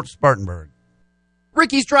Fox Sports Spartanburg.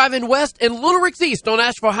 Ricky's Drive-In West and Little Rick's East on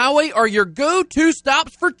Asheville Highway are your go-to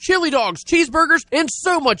stops for chili dogs, cheeseburgers, and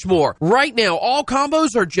so much more. Right now, all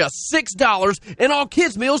combos are just $6, and all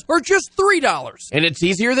kids' meals are just $3. And it's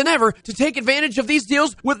easier than ever to take advantage of these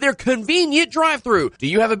deals with their convenient drive-thru. Do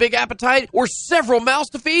you have a big appetite or several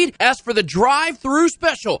mouths to feed? Ask for the drive-thru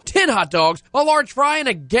special. 10 hot dogs, a large fry, and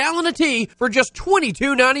a gallon of tea for just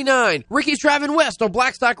 $22.99. Ricky's Drive-In West on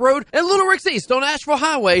Blackstock Road and Little Rick's East on Asheville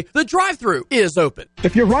Highway. The drive-thru is open.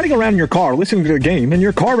 If you're riding around in your car listening to the game and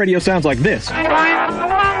your car radio sounds like this,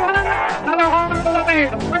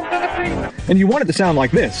 and you want it to sound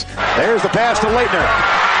like this, there's the pass to Leitner.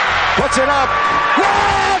 Puts it up.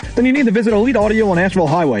 Then you need to visit Elite Audio on Asheville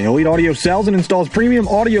Highway. Elite Audio sells and installs premium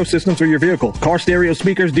audio systems for your vehicle. Car stereo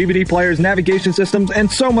speakers, DVD players, navigation systems,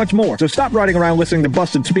 and so much more. So stop riding around listening to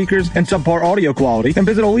busted speakers and subpar audio quality and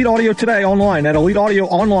visit Elite Audio today online at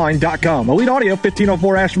EliteAudioOnline.com. Elite Audio,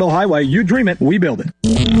 1504 Asheville Highway. You dream it, we build it.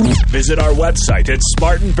 Visit our website at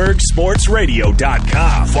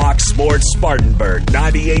SpartanburgSportsRadio.com. Fox Sports Spartanburg,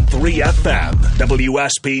 98.3 FM,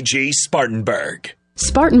 WSPG Spartanburg.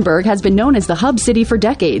 Spartanburg has been known as the hub city for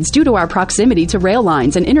decades due to our proximity to rail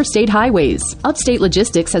lines and interstate highways. Upstate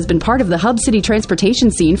Logistics has been part of the hub city transportation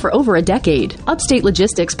scene for over a decade. Upstate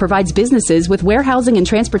Logistics provides businesses with warehousing and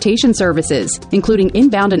transportation services, including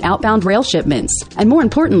inbound and outbound rail shipments. And more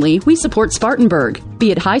importantly, we support Spartanburg. Be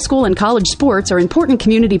it high school and college sports or important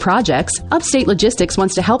community projects, Upstate Logistics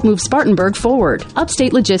wants to help move Spartanburg forward.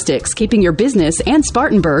 Upstate Logistics, keeping your business and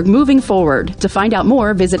Spartanburg moving forward. To find out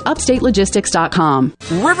more, visit upstatelogistics.com.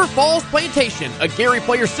 River Falls Plantation, a Gary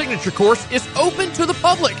Player signature course, is open to the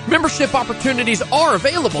public. Membership opportunities are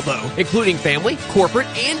available, though, including family, corporate,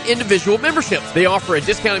 and individual memberships. They offer a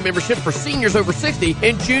discounted membership for seniors over 60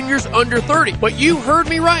 and juniors under 30. But you heard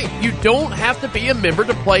me right. You don't have to be a member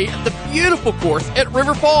to play at the beautiful course at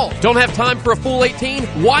River Falls. Don't have time for a full 18?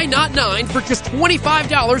 Why not 9 for just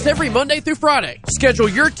 $25 every Monday through Friday? Schedule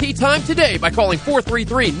your tee time today by calling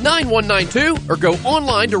 433-9192 or go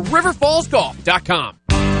online to riverfallsgolf.com.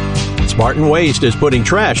 Spartan Waste is putting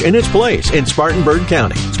trash in its place in Spartanburg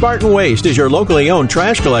County. Spartan Waste is your locally owned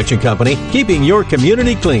trash collection company, keeping your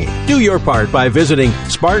community clean. Do your part by visiting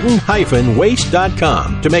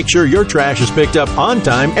Spartan-Waste.com to make sure your trash is picked up on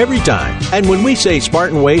time every time. And when we say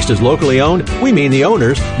Spartan Waste is locally owned, we mean the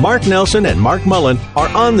owners, Mark Nelson and Mark Mullen, are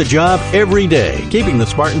on the job every day, keeping the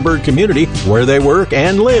Spartanburg community, where they work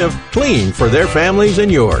and live, clean for their families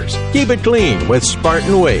and yours. Keep it clean with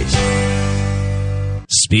Spartan Waste.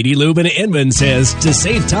 Speedy Lube in Inman says to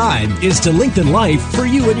save time is to lengthen life for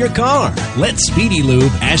you and your car. Let Speedy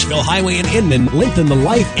Lube, Asheville Highway in Inman, lengthen the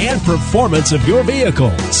life and performance of your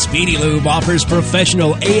vehicle. Speedy Lube offers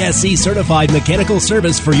professional ASE certified mechanical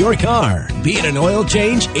service for your car. Be it an oil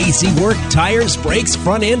change, AC work, tires, brakes,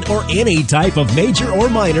 front end, or any type of major or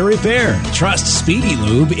minor repair. Trust Speedy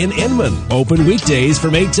Lube in Inman. Open weekdays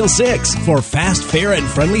from 8 till 6. For fast, fair, and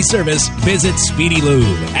friendly service, visit Speedy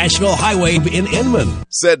Lube, Asheville Highway in Inman.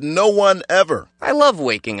 Said no one ever. I love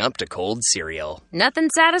waking up to cold cereal. Nothing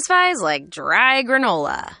satisfies like dry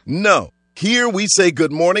granola. No. Here we say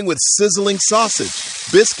good morning with sizzling sausage,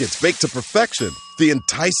 biscuits baked to perfection, the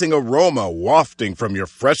enticing aroma wafting from your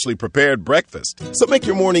freshly prepared breakfast. So make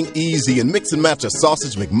your morning easy and mix and match a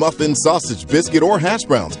sausage McMuffin, sausage biscuit, or hash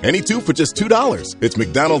browns. Any two for just $2. It's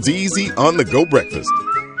McDonald's Easy on-the-go breakfast.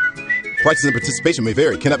 Prices and participation may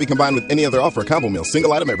vary. Cannot be combined with any other offer or combo meal.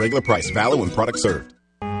 Single item at regular price. Valid when product served.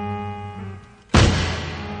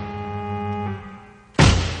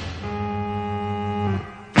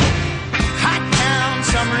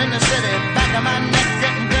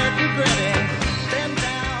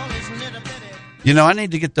 You know, I need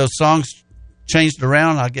to get those songs changed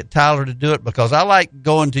around. I'll get Tyler to do it because I like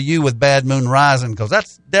going to you with Bad Moon Rising because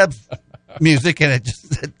that's Deb's music and it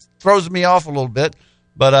throws me off a little bit.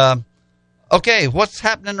 But, okay, what's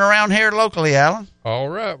happening around here locally, Alan? All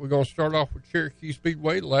right, we're going to start off with Cherokee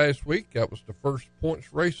Speedway last week. That was the first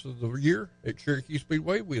points race of the year at Cherokee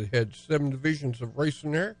Speedway. We had 7 divisions of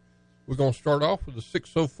racing there. We're going to start off with the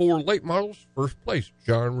 604 late models. First place,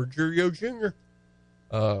 John Ruggiero Jr.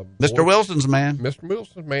 Mr. Wilson's man. Mr.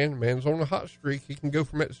 Wilson's man. Man's on a hot streak. He can go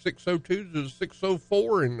from that 602 to the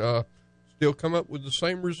 604 and still come up with the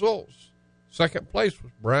same results. Second place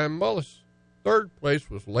was Brian Mullis. Third place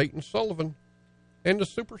was Leighton Sullivan. And the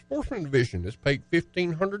Super Sportsman Division is paid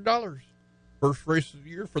 $1,500. First race of the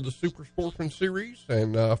year for the Super Sportsman Series.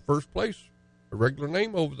 And first place, a regular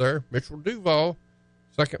name over there, Mitchell Duval.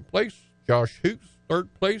 Second place, Josh Hoots.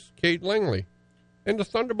 Third place, Cade Langley. In the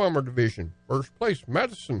Thunder Bomber Division, first place,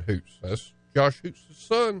 Madison Hoots. That's Josh Hoots'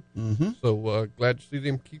 son. Mm-hmm. So glad to see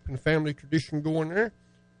them keeping the family tradition going there.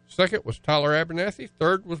 Second was Tyler Abernathy.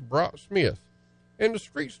 Third was Brock Smith. In the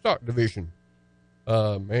Street Stock Division,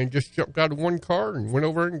 man just jumped out of one car and went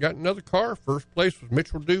over and got another car. First place was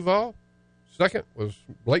Mitchell Duval. Second was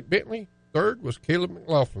Blake Bentley. Third was Caleb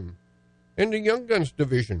McLaughlin. In the Young Guns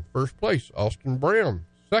Division, first place, Austin Brown.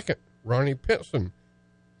 Second, Ronnie Pinson.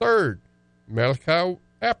 Third, Malachi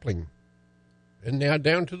Appling. And now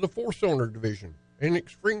down to the 4-cylinder division. In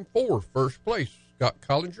Extreme 4, first place, Scott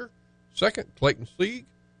Collinger. Second, Clayton Sieg.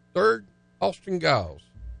 Third, Austin Giles.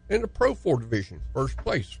 In the Pro 4 division, first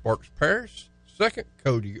place, Sparks Paris. Second,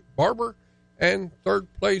 Cody Barber. And third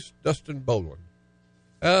place, Dustin Boland.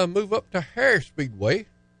 Move up to Harris Speedway.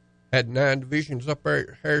 Had 9 divisions up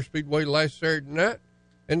there at Harris Speedway last Saturday night.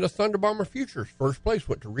 And the Thunder Bomber Futures, first place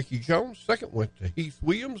went to Ricky Jones. Second went to Heath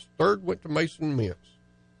Williams. Third went to Mason Mintz.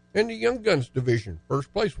 In the Young Guns division,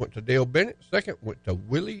 first place went to Dale Bennett. Second went to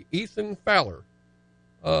Willie Ethan Fowler.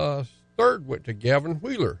 Third went to Gavin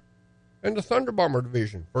Wheeler. In the Thunder Bomber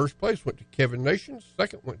division, first place went to Kevin Nations.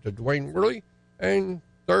 Second went to Dwayne Worley. And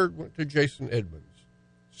third went to Jason Edmonds.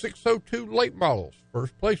 602 late models,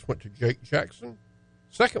 first place went to Jake Jackson.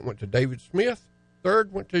 Second went to David Smith.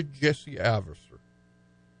 Third went to Jesse Iverson.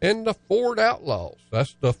 And the Ford Outlaws.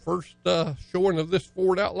 That's the first showing of this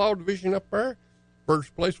Ford Outlaw division up there.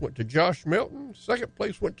 First place went to Josh Melton. Second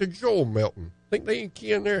place went to Joel Melton. Think they ain't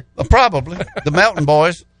key in there? Probably. The Melton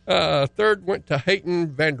boys. Third went to Hayton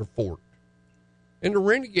Vanderfort. In the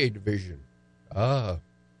Renegade division,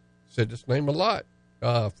 said this name a lot.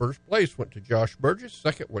 First place went to Josh Burgess.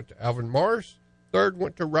 Second went to Alvin Morris. Third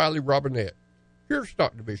went to Riley Robinette. Pure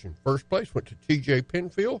Stock division. First place went to T.J.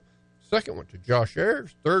 Penfield. Second went to Josh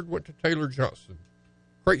Ayers. Third went to Taylor Johnson.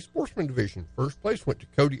 Crate Sportsman division. First place went to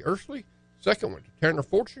Cody Ursley. Second went to Tanner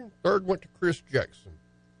Fortune. Third went to Chris Jackson.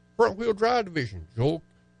 Front Wheel Drive division.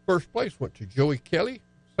 First place went to Joey Kelly.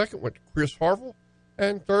 Second went to Chris Harville.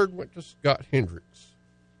 And third went to Scott Hendricks.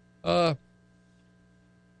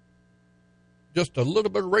 Just a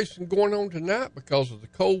little bit of racing going on tonight because of the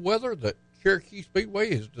cold weather that Cherokee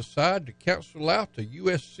Speedway has decided to cancel out the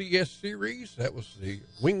USCS Series. That was the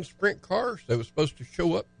wing sprint cars. They were supposed to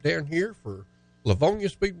show up down here for Livonia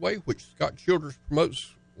Speedway, which Scott Childers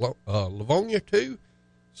promotes Livonia too.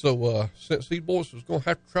 So since these boys was going to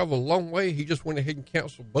have to travel a long way, he just went ahead and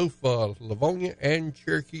canceled both Livonia and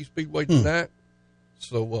Cherokee Speedway tonight.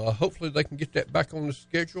 So hopefully they can get that back on the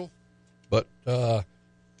schedule. But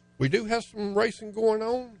we do have some racing going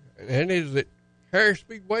on, and it is at Harris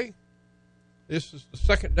Speedway. This is the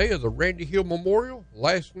second day of the Randy Hill Memorial.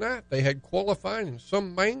 Last night they had qualifying in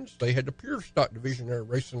some mains. They had the Pure Stock division there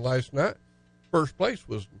racing last night. First place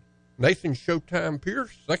was Nathan Showtime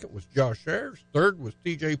Pierce. Second was Josh Ayers. Third was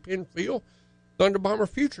T.J. Penfield. Thunder Bomber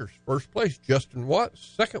Futures. First place, Justin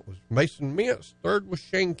Watts. Second was Mason Mintz. Third was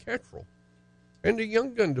Shane Cantrell. And the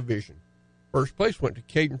Young Gun division. First place went to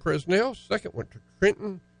Caden Presnell. Second went to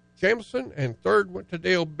Trenton Jamison. And third went to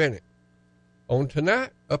Dale Bennett. On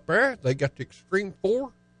tonight, up there, they got the Extreme 4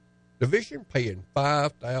 division paying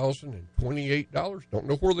 $5,028. Don't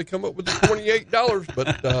know where they come up with the $28,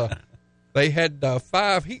 but they had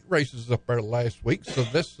 5 heat races up there last week, so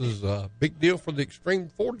this is a big deal for the Extreme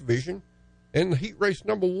 4 division. In the heat race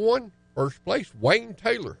number 1, first place, Wayne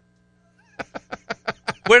Taylor.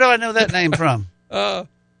 Where do I know that name from?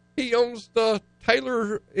 He owns the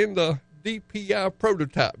Taylor in the DPI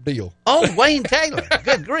prototype deal. Oh, Wayne Taylor.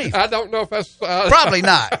 Good grief. I don't know if that's... Probably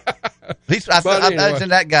not. I imagine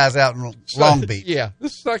that guy's out in Long Beach. Yeah. The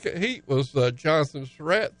second heat was Jonathan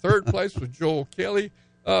Surratt. Third place was Joel Kelly.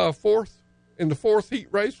 Fourth in the fourth heat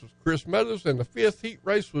race was Chris Meadows. And the fifth heat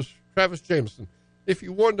race was Travis Jameson. If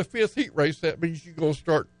you won the fifth heat race, that means you're going to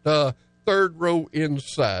start third row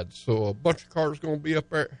inside. So a bunch of cars going to be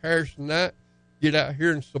up there at Harris tonight. Get out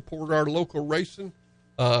here and support our local racing.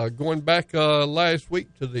 Going back last week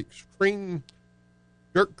to the Extreme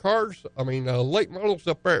Dirt Cars, late models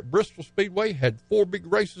up there at Bristol Speedway had 4 big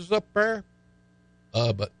races up there.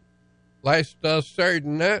 But last Saturday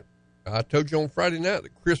night, I told you on Friday night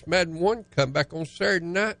that Chris Madden won. Come back on Saturday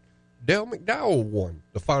night, Dale McDowell won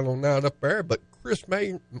the final night up there. But Chris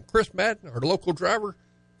Madden, our local driver,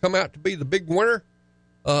 come out to be the big winner.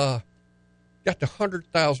 Got the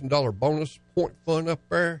 $100,000 bonus point fund up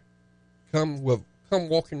there. Come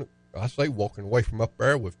walking away from up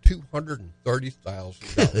there with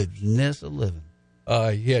 $230,000. Goodness of living.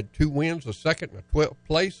 He had 2 wins, a second and a 12th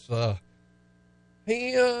place.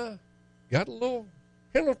 He got a little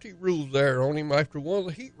penalty rules there on him after one of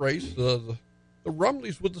the heat race. The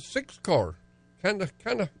Rumleys with the 6 car. Kind of,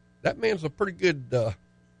 that man's a pretty good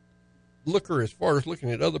looker as far as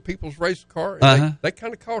looking at other people's race car. And they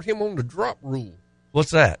kind of caught him on the drop rule.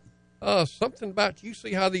 What's that? Something about, you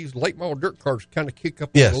see how these late model dirt cars kind of kick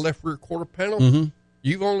up Yes. on the left rear quarter panel? Mm-hmm.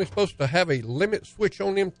 You're only supposed to have a limit switch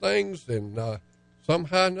on them things, and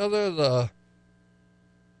somehow or another,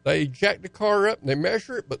 they jack the car up and they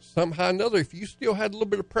measure it, but somehow or another, if you still had a little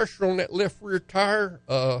bit of pressure on that left rear tire,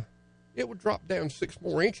 it would drop down 6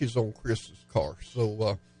 more inches on Chris's car.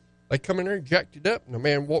 So they come in there and jacked it up, and the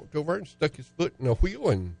man walked over and stuck his foot in the wheel,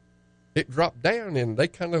 and it dropped down, and they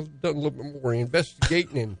kind of done a little bit more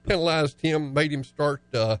investigating and penalized him, made him start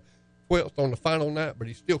 12th on the final night, but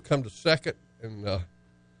he still come to second, and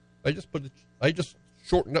they just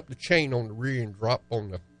shortened up the chain on the rear and drop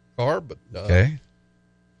on the car. But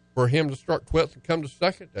for him to start 12th and come to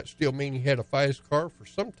second, that still means he had a fast car. For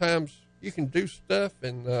sometimes you can do stuff,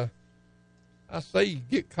 and I say you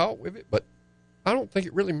get caught with it, but I don't think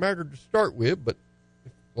it really mattered to start with. But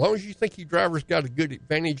as long as you think your driver's got a good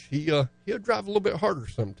advantage, he'll drive a little bit harder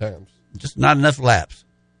sometimes. Just not enough laps.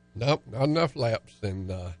 Nope, not enough laps.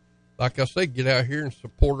 And like I say, get out here and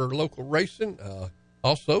support our local racing.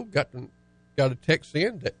 Also, got a text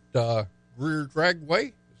in that Greer Dragway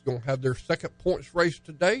is going to have their second points race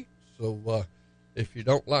today. So if you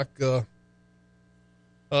don't like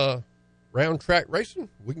round track racing,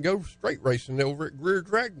 we can go straight racing over at Greer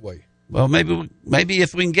Dragway. Well, maybe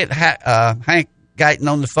if we can get Hank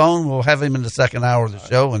Guyton on the phone, we'll have him in the second hour of the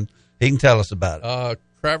show, and he can tell us about it.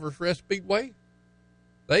 Traverse Rest Speedway,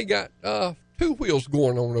 they got 2 wheels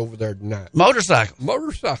going on over there tonight.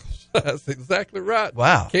 Motorcycles. That's exactly right.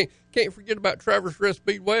 Wow. Can't forget about Traverse Rest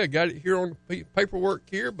Speedway. I got it here on the paperwork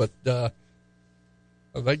here, but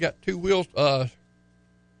they got 2 wheels.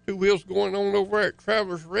 2 wheels going on over at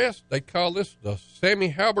Travelers Rest. They call this the Sammy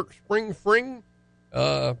Halbert Spring Fring.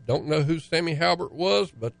 Don't know who Sammy Halbert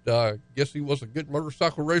was, but guess he was a good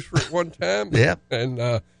motorcycle racer at one time. Yeah.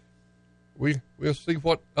 And we'll see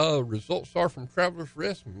what results are from Travelers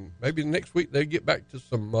Rest. And maybe next week they get back to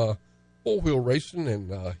some 4-wheel racing. And,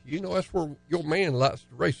 that's where your man likes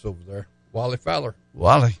to race over there, Wally Fowler.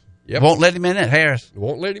 Wally. Yep. Won't let him in at Harris.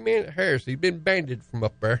 Won't let him in at Harris. He's been banded from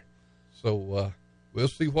up there. So, we'll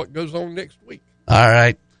see what goes on next week. All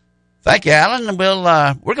right. Thank you, Alan. And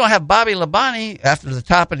we're going to have Bobby Labonte after the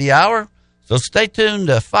top of the hour. So stay tuned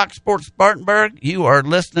to Fox Sports Spartanburg. You are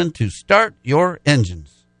listening to Start Your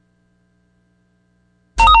Engines.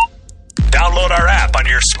 Download our app on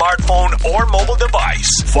your smartphone or mobile device.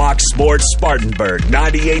 Fox Sports Spartanburg,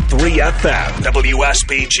 98.3 FM,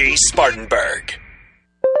 WSPG Spartanburg.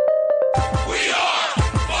 We are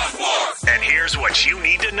Fox Sports. And here's what you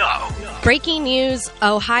need to know. Breaking news,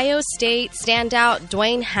 Ohio State standout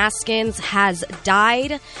Dwayne Haskins has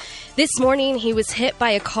died. This morning, he was hit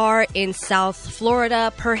by a car in South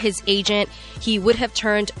Florida. Per his agent, he would have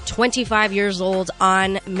turned 25 years old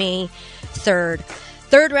on May 3rd.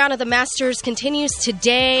 Third round of the Masters continues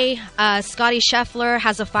today. Scottie Scheffler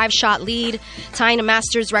has a 5-shot lead, tying a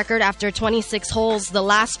Masters record after 26 holes. The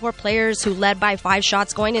last 4 players who led by 5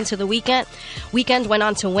 shots going into the weekend went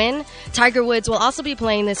on to win. Tiger Woods will also be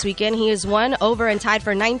playing this weekend. He is 1 over and tied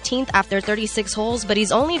for 19th after 36 holes, but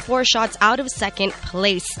he's only 4 shots out of second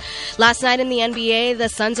place. Last night in the NBA, the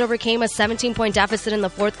Suns overcame a 17-point deficit in the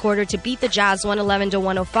fourth quarter to beat the Jazz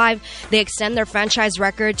 111-105. They extend their franchise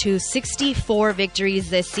record to 64 victories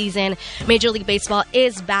this season. Major League Baseball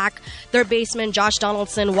is back. Third baseman Josh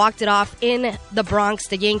Donaldson walked it off in the Bronx.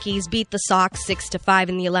 The Yankees beat the Sox 6-5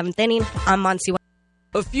 in the 11th inning. I'm Monty.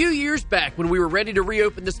 A few years back, when we were ready to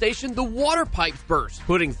reopen the station, the water pipes burst,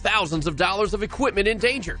 putting thousands of dollars of equipment in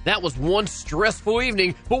danger. That was one stressful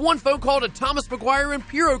evening, but one phone call to Thomas McGuire and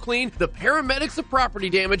PuroClean, the paramedics of property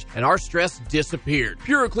damage, and our stress disappeared.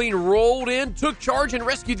 PuroClean rolled in, took charge, and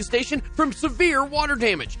rescued the station from severe water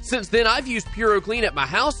damage. Since then, I've used PuroClean at my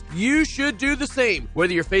house. You should do the same.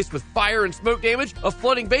 Whether you're faced with fire and smoke damage, a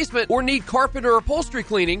flooding basement, or need carpet or upholstery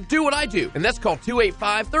cleaning, do what I do, and that's called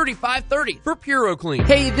 285-3530 for PuroClean.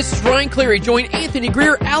 Hey, this is Ryan Cleary. Join Anthony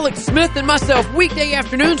Greer, Alex Smith, and myself weekday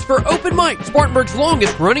afternoons for Open Mic, Spartanburg's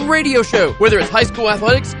longest-running radio show. Whether it's high school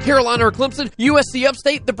athletics, Carolina or Clemson, USC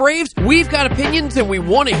Upstate, the Braves, we've got opinions and we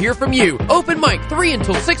want to hear from you. Open Mic, 3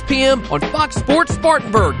 until 6 p.m. on Fox Sports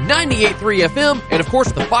Spartanburg, 98.3 FM, and of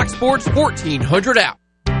course the Fox Sports 1400 app.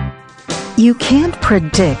 You can't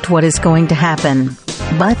predict what is going to happen,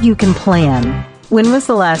 but you can plan. When was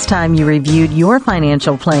the last time you reviewed your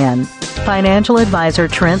financial plan? Financial advisor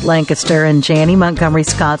Trent Lancaster and Janney Montgomery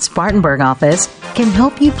Scott's Spartanburg office can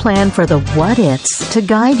help you plan for the what-ifs to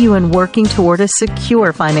guide you in working toward a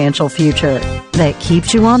secure financial future that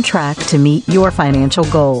keeps you on track to meet your financial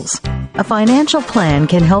goals. A financial plan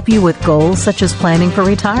can help you with goals such as planning for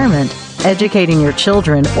retirement, educating your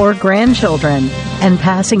children or grandchildren, and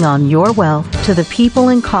passing on your wealth to the people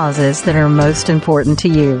and causes that are most important to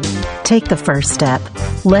you. Take the first step.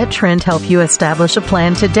 Let Trent help you establish a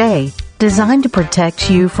plan today designed to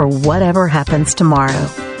protect you for whatever happens tomorrow.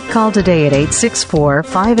 Call today at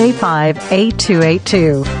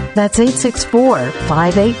 864-585-8282. That's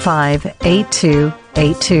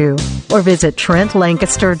 864-585-8282. Or visit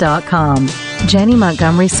TrentLancaster.com. Janney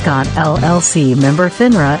Montgomery Scott, LLC, member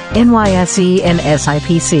FINRA, NYSE, and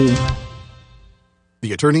SIPC.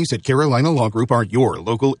 The attorneys at Carolina Law Group are your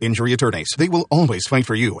local injury attorneys. They will always fight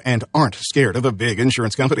for you and aren't scared of the big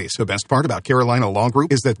insurance companies. The best part about Carolina Law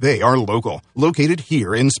Group is that they are local, located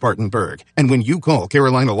here in Spartanburg. And when you call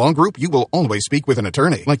Carolina Law Group, you will always speak with an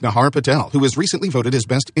attorney like Nahar Patel, who was recently voted as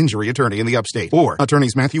best injury attorney in the upstate, or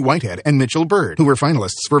attorneys Matthew Whitehead and Mitchell Bird, who were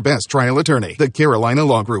finalists for best trial attorney. The Carolina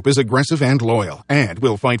Law Group is aggressive and loyal and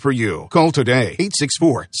will fight for you. Call today,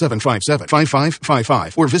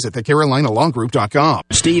 864-757-5555, or visit thecarolinalawgroup.com. SpartanBurg.com.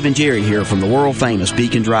 Steve and Jerry here from the world-famous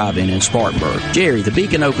Beacon Drive-In in Spartanburg. Jerry, the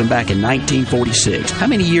Beacon opened back in 1946. How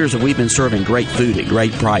many years have we been serving great food at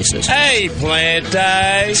great prices? Hey,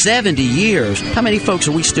 Plante! 70 years. How many folks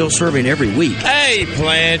are we still serving every week? Hey,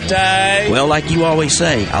 Plante! Well, like you always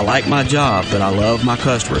say, I like my job, but I love my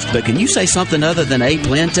customers. But can you say something other than A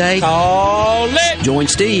Plante? Call it! Join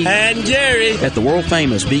Steve and Jerry at the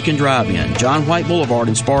world-famous Beacon Drive-In, John White Boulevard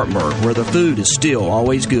in Spartanburg, where the food is still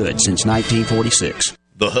always good since 1946.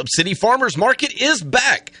 The Hub City Farmers Market is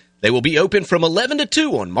back. They will be open from 11 to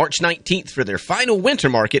 2 on March 19th for their final winter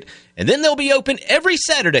market, and then they'll be open every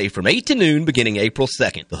Saturday from 8 to noon beginning April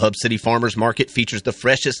 2nd. The Hub City Farmers Market features the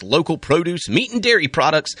freshest local produce, meat, and dairy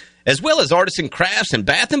products, as well as artisan crafts and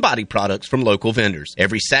bath and body products from local vendors.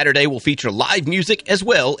 Every Saturday will feature live music as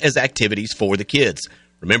well as activities for the kids.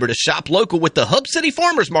 Remember to shop local with the Hub City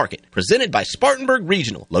Farmers Market, presented by Spartanburg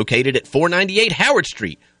Regional, located at 498 Howard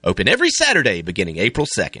Street. Open every Saturday beginning April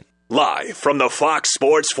 2nd. Live from the Fox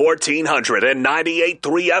Sports 1400 and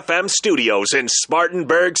 98.3 FM studios in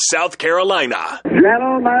Spartanburg, South Carolina.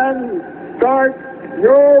 Gentlemen, start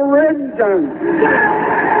your engines.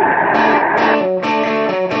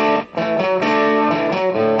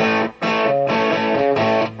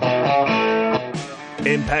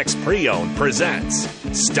 Impex Pre-Owned presents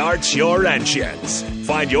Start Your Engines.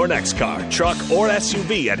 Find your next car, truck, or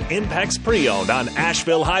SUV at Impex Pre-Owned on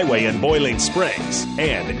Asheville Highway in Boiling Springs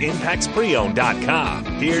and ImpexPreowned.com.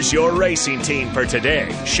 Here's your racing team for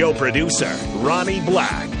today. Show producer Ronnie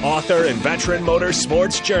Black, author and veteran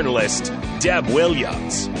motorsports journalist Deb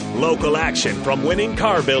Williams. Local action from winning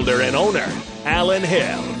car builder and owner Alan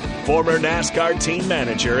Hill. Former NASCAR team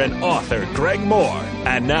manager and author Greg Moore.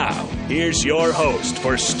 And now, here's your host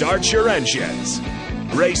for Start Your Engines,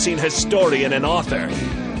 racing historian and author,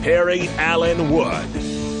 Perry Allen Wood.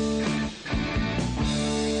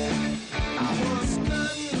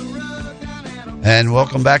 And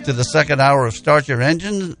welcome back to the second hour of Start Your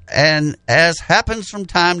Engines. And as happens from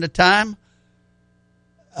time to time,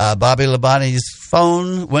 Bobby Labonte's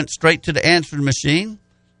phone went straight to the answering machine.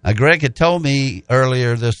 Greg had told me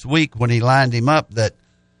earlier this week when he lined him up that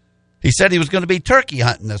he said he was going to be turkey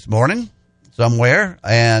hunting this morning somewhere.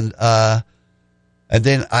 And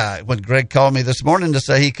then when Greg called me this morning to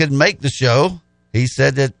say he couldn't make the show, he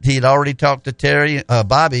said that he'd already talked to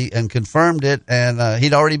Bobby and confirmed it, and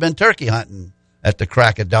he'd already been turkey hunting at the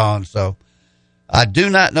crack of dawn. So I do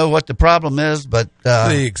not know what the problem is, but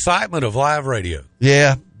the excitement of live radio.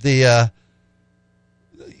 Yeah,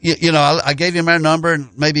 I gave him our number,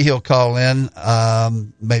 and maybe he'll call in.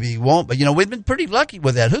 Maybe he won't. But, we've been pretty lucky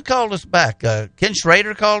with that. Who called us back? Ken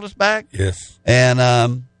Schrader called us back? Yes. And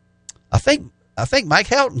I think Mike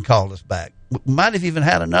Helton called us back. We might have even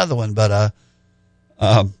had another one, but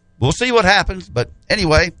we'll see what happens. But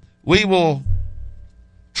anyway, we will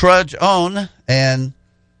trudge on and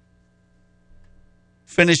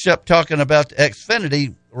finish up talking about the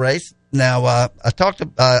Xfinity race. Now, I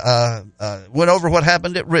went over what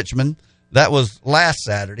happened at Richmond. That was last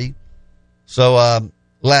Saturday. So,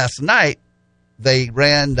 last night they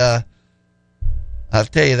ran, I'll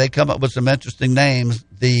tell you, they come up with some interesting names.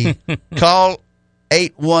 The Call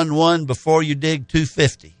 811 Before You Dig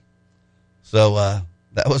 250. So,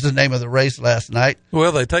 that was the name of the race last night.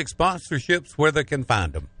 Well, they take sponsorships where they can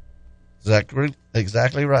find them.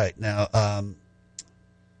 Exactly right. Now,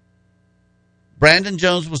 Brandon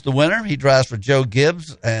Jones was the winner. He drives for Joe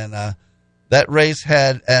Gibbs, and that race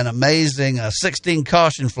had an amazing 16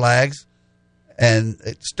 caution flags, and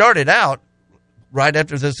it started out right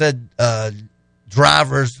after they said,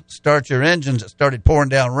 drivers, start your engines. It started pouring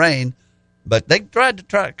down rain, but they tried to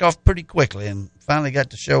track off pretty quickly and finally got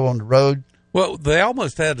the show on the road. Well, they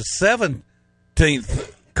almost had a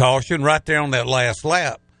 17th caution right there on that last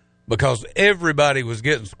lap because everybody was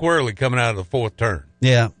getting squirrely coming out of the fourth turn.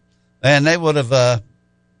 Yeah. And they would have,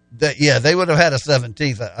 they would have had a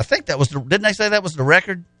 17th. I think that was, didn't they say that was the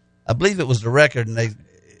record? I believe it was the record. And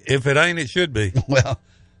if it ain't, it should be. Well,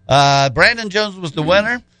 Brandon Jones was the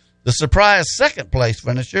winner. The surprise second place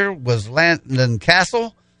finisher was Landon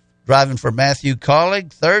Castle, driving for Matthew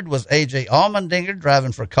Collig. Third was A.J. Allmendinger,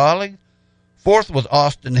 driving for Collig. Fourth was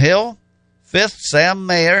Austin Hill. Fifth, Sam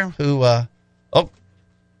Mayer, who,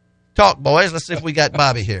 talk, boys. Let's see if we got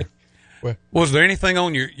Bobby here. Was there anything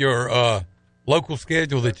on your local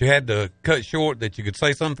schedule that you had to cut short that you could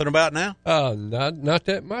say something about now? Not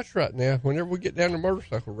that much right now. Whenever we get down to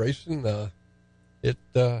motorcycle racing, that's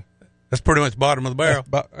pretty much bottom of the barrel.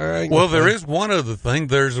 Well, there is one other thing.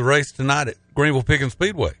 There's a race tonight at Greenville Pickens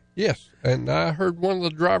Speedway. Yes, and I heard one of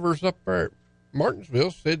the drivers up there at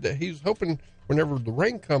Martinsville said that he's hoping, whenever the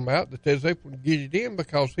rain come out that they was able to get it in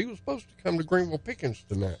because he was supposed to come to Greenville Pickens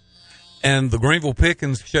tonight. And the Greenville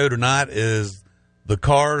Pickens show tonight is the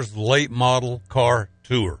Cars Late Model Car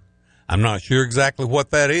Tour. I'm not sure exactly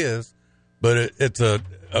what that is, but it's a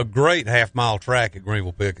great half-mile track at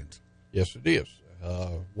Greenville Pickens. Yes, it is.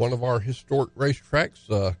 One of our historic racetracks.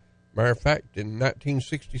 Matter of fact, in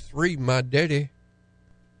 1963, my daddy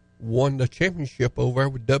won the championship over there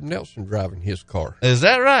with Dub Nelson driving his car. Is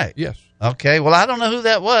that right? Yes. Okay. Well, I don't know who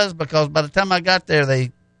that was because by the time I got there,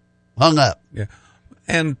 they hung up. Yeah.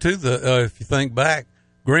 And to the, if you think back,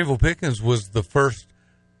 Greenville Pickens was the first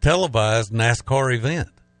televised NASCAR event.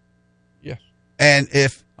 Yes. And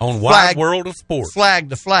if on Wide World of Sports,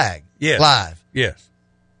 flag to flag, yes, live. Yes.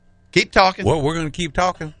 Keep talking. Well, we're going to keep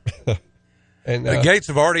talking. And the gates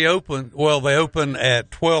have already opened. Well, they open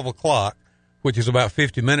at 12 o'clock, which is about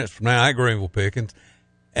 50 minutes from now at Greenville Pickens.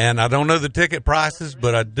 And I don't know the ticket prices,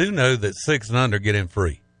 but I do know that 6 and under get in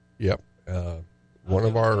free. Yep. One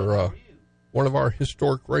of our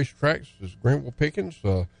historic racetracks is Greenville Pickens.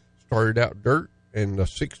 Started out dirt in the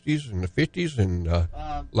 60s and the 50s, and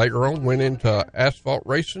later on went into asphalt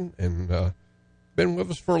racing, and been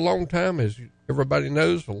with us for a long time. As everybody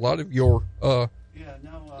knows, a lot of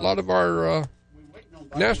our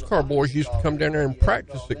NASCAR boys used to come down there and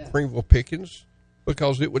practice at Greenville Pickens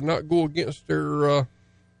because it would not go against their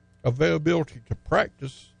availability to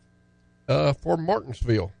practice for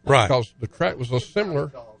Martinsville. Right. Because the track was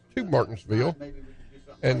similar to Martinsville.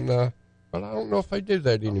 And but I don't know if they do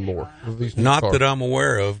that anymore with these new Not cars. that I'm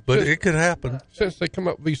aware of, but it could happen. Since they come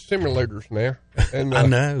up with these simulators now. And, I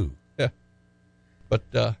know. Yeah. But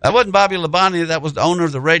that wasn't Bobby Labonte. That was the owner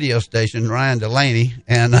of the radio station, Ryan Delaney.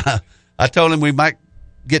 And I told him we might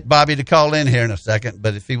get Bobby to call in here in a second.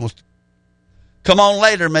 But if he wants to come on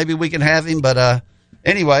later, maybe we can have him. But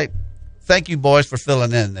anyway, thank you, boys, for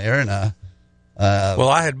filling in there. And well,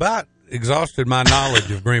 I had about exhausted my knowledge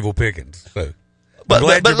of Greenville Pickens. So, but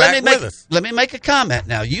glad you're back with us. Let me make a comment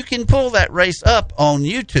now. You can pull that race up on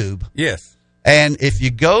YouTube. Yes. And if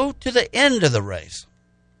you go to the end of the race,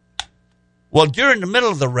 well, during the middle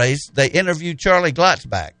of the race, they interviewed Charlie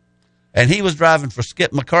Glotzback, and he was driving for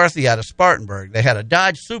Skip McCarthy out of Spartanburg. They had a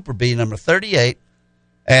Dodge Super Bee number 38,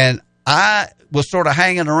 and I was sort of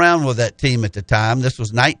hanging around with that team at the time. This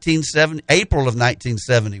was April of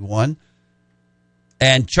 1971,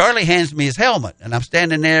 and Charlie hands me his helmet, and I'm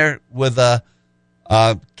standing there with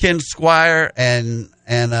Ken Squire and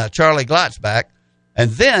Charlie Glotzback,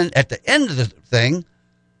 and then at the end of the thing,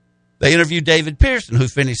 they interviewed David Pearson, who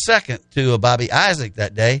finished second to Bobby Isaac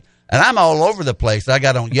that day. And I'm all over the place. I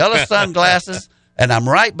got on yellow sunglasses, and I'm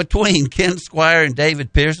right between Ken Squire and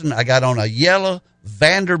David Pearson. I got on a yellow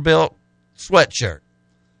Vanderbilt sweatshirt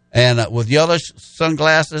and with yellow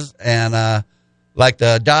sunglasses and like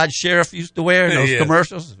the Dodge Sheriff used to wear in those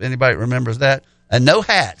commercials, if anybody remembers that, and no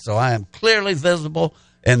hat. So I am clearly visible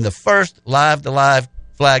in the first live-to-live,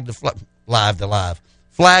 flag-to-flag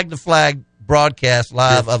broadcast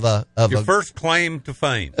live of your first claim to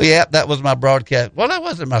fame. Yeah, that was my broadcast. Well, that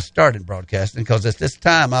wasn't my starting broadcasting because at this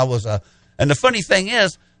time I was and the funny thing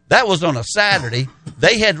is that was on a Saturday.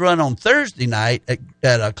 They had run on Thursday night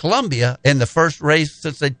at Columbia in the first race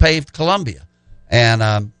since they paved Columbia, and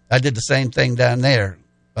I did the same thing down there,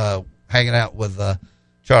 hanging out with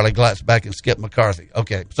Charlie Glotzback and Skip McCarthy.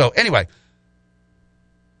 Okay, so anyway.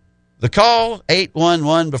 The call,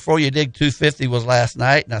 811 before you dig 250 was last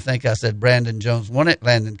night, and I think I said Brandon Jones won it.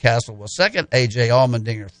 Landon Castle was second. A.J.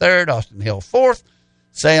 Allmendinger third. Austin Hill fourth.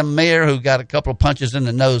 Sam Mayer, who got a couple of punches in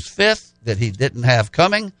the nose, fifth that he didn't have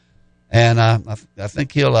coming. And I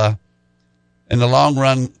think he'll, in the long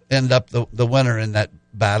run, end up the winner in that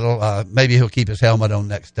battle. Maybe he'll keep his helmet on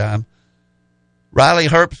next time. Riley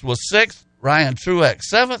Herbst was sixth. Ryan Truex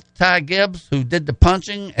seventh. Ty Gibbs, who did the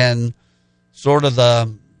punching and sort of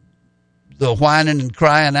the whining and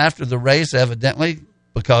crying after the race, evidently,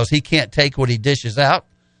 because he can't take what he dishes out,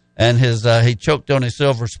 and he choked on his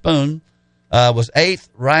silver spoon, was eighth.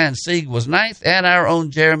 Ryan Sieg was ninth, and our own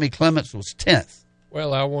Jeremy Clements was 10th.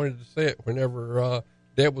 Well, I wanted to say it whenever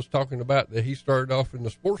Deb was talking about that he started off in the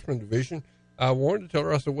sportsman division. I wanted to tell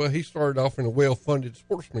her, I said, well, he started off in a well-funded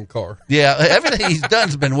sportsman car. Yeah, everything he's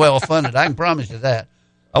done's been well-funded. I can promise you that.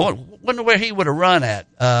 I wonder where he would have run at.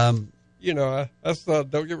 You know, that's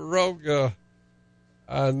don't get me wrong.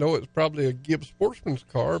 I know it's probably a Gibbs Sportsman's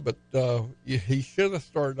car, but he should have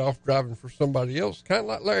started off driving for somebody else, kind of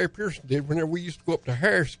like Larry Pearson did whenever we used to go up to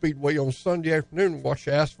Harris Speedway on Sunday afternoon and watch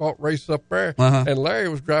the asphalt race up there. Uh-huh. And Larry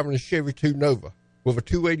was driving a Chevy 2 Nova with a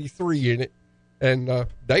 283 in it, and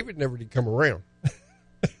David never did come around.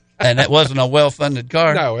 And it wasn't a well-funded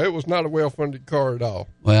car? No, it was not a well-funded car at all.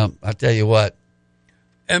 Well, I tell you what,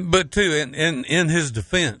 But too, in his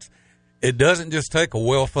defense, it doesn't just take a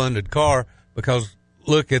well-funded car, because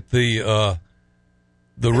look at the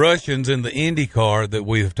Russians in the Indy car that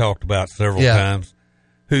we have talked about several times,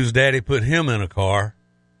 whose daddy put him in a car.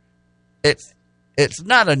 It's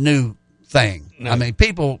not a new thing. No. I mean,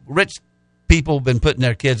 rich people have been putting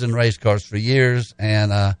their kids in race cars for years,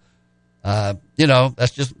 and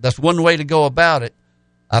that's one way to go about it.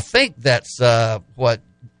 I think that's what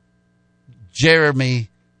Jeremy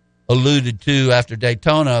alluded to after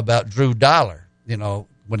Daytona about Drew Dollar.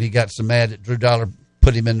 When he got so mad that Drew Dollar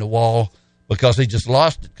put him in the wall because he just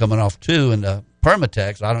lost it coming off 2 in the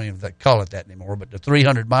Permatex. I don't even call it that anymore, but the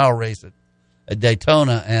 300-mile race at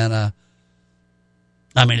Daytona. And,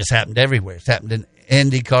 it's happened everywhere. It's happened in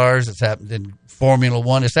Indy cars. It's happened in Formula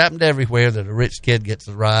One. It's happened everywhere that a rich kid gets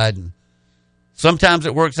a ride. And sometimes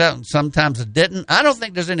it works out and sometimes it didn't. I don't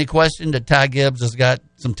think there's any question that Ty Gibbs has got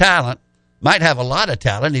some talent. Might have a lot of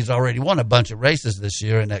talent. He's already won a bunch of races this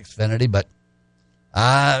year in Xfinity, but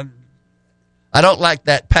I don't like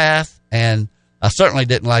that path, and I certainly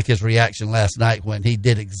didn't like his reaction last night when he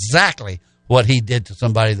did exactly what he did to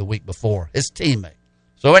somebody the week before, his teammate.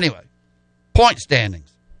 So anyway, point standings.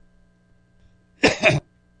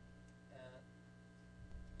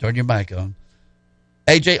 Turn your mic on.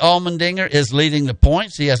 A.J. Allmendinger is leading the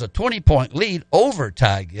points. He has a 20-point lead over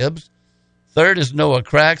Ty Gibbs. Third is Noah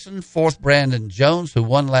Craxton. Fourth, Brandon Jones, who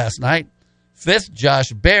won last night. Fifth, Josh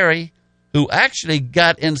Berry, who actually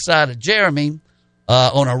got inside of Jeremy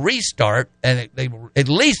on a restart, and they were at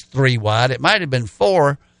least 3 wide. It might have been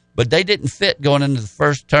 4, but they didn't fit going into the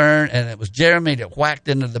first turn, and it was Jeremy that whacked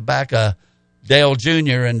into the back of Dale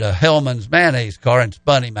Jr. into Hellman's mayonnaise car and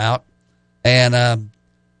spun him out. And,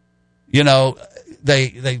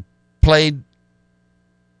 they played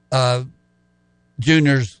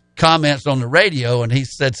Junior's comments on the radio, and he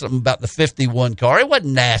said something about the 51 car. It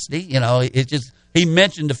wasn't nasty, it just, he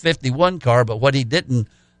mentioned the 51 car, but what he didn't,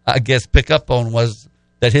 I guess, pick up on was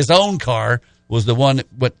that his own car was the one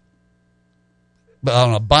that went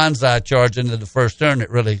on a bonsai charge into the first turn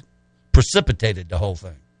that really precipitated the whole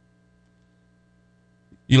thing.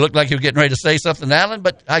 You look like you're getting ready to say something, Alan,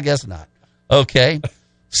 but I guess not. Okay.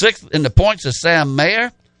 Sixth in the points is Sam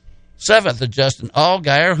Mayer. Seventh is Justin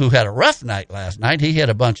Allgaier, who had a rough night last night. He hit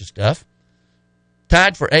a bunch of stuff.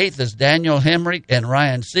 Tied for eighth is Daniel Hemrick and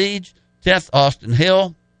Ryan Siege. 10th, Austin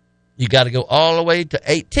Hill. You got to go all the way to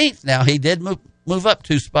 18th now. He did move up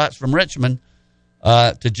 2 spots from Richmond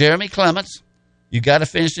to Jeremy Clements. You got to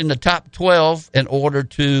finish in the top 12 in order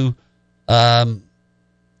to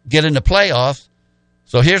get in the playoffs.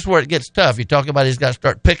 So here's where it gets tough. You talk about he's got to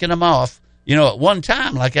start picking them off. At one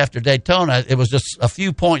time, like after Daytona, it was just a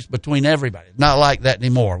few points between everybody. Not like that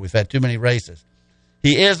anymore. We've had too many races.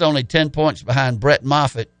 He is only 10 points behind Brett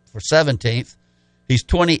Moffitt for 17th. He's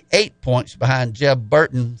 28 points behind Jeb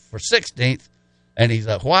Burton for 16th. And he's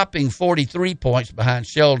a whopping 43 points behind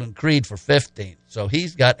Sheldon Creed for 15th. So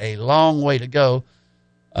he's got a long way to go.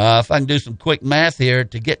 If I can do some quick math here,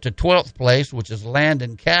 to get to 12th place, which is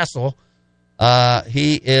Landon Castle,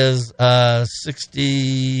 he is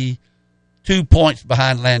 62 points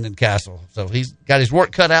behind Landon Castle. So he's got his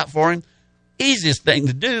work cut out for him. Easiest thing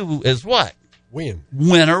to do is what? Win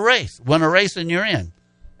a race. Win a race and you're in.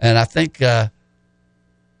 And I think that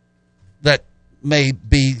may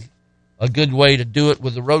be a good way to do it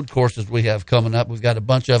with the road courses we have coming up. We've got a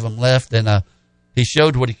bunch of them left, and he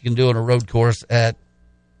showed what he can do on a road course at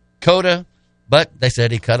COTA, but they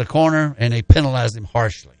said he cut a corner, and they penalized him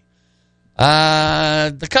harshly.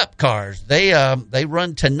 The Cup cars, they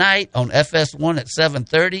run tonight on FS1 at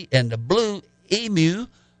 7:30, and the Blue Emu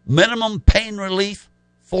Minimum Pain Relief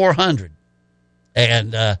 400.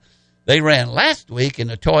 And they ran last week in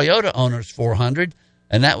the Toyota Owners 400,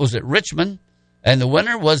 and that was at Richmond. And the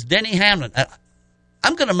winner was Denny Hamlin.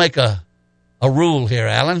 I'm going to make a rule here,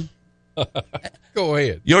 Alan. Go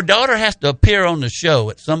ahead. Your daughter has to appear on the show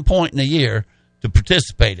at some point in the year to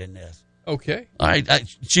participate in this. Okay. All right.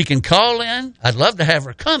 She can call in. I'd love to have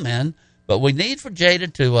her come in, but we need for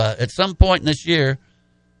Jada to, at some point in this year,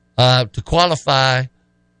 to qualify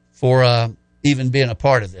for even being a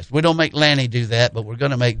part of this. We don't make Lanny do that, but we're going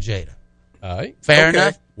to make Jada. All right. Fair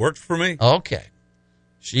enough? Works for me. Okay.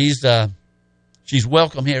 She's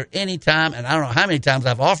welcome here anytime, and I don't know how many times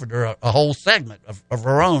I've offered her a whole segment of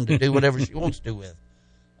her own to do whatever she wants to with.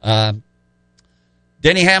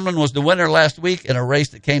 Denny Hamlin was the winner last week in a race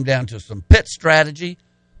that came down to some pit strategy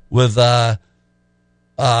with Byron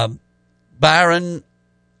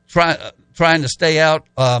trying to stay out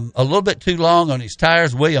a little bit too long on his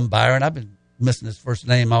tires. William Byron, I've been missing his first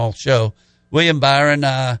name all show. William Byron,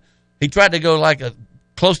 he tried to go like a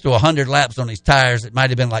close to 100 laps on his tires. It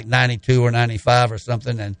might have been like 92 or 95 or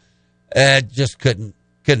something, and it just couldn't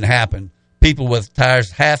happen. People with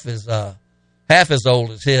tires half as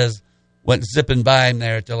old as his went zipping by him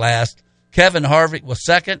there at the last. Kevin Harvick was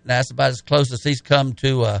second. That's about as close as he's come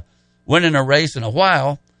to winning a race in a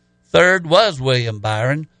while. Third was William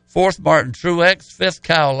Byron. Fourth, Martin Truex. Fifth,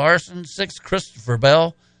 Kyle Larson. Sixth, Christopher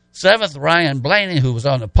Bell. Seventh, Ryan Blaney, who was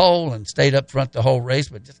on the pole and stayed up front the whole race,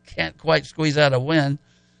 but just can't quite squeeze out a win.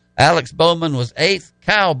 Alex Bowman was eighth.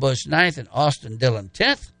 Kyle Busch ninth, and Austin Dillon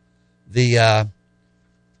 10th. The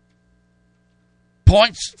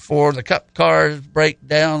points for the Cup cars break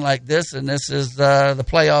down like this, and this is the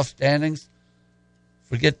playoff standings.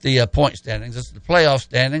 Forget the point standings. This is the playoff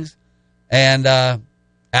standings. And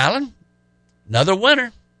Alan, another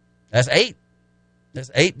winner. That's 8.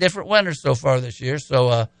 There's 8 different winners so far this year.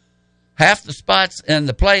 So half the spots in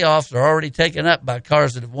the playoffs are already taken up by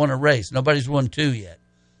cars that have won a race. Nobody's won 2 yet.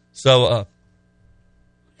 So,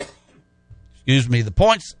 the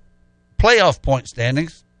playoff point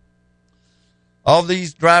standings. All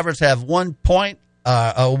these drivers have 1 point,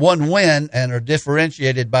 1 win, and are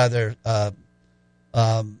differentiated by their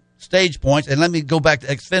stage points. And let me go back to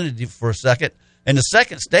Xfinity for a second. In the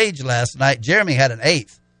second stage last night, Jeremy had an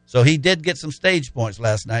 8th. So he did get some stage points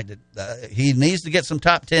last night. He needs to get some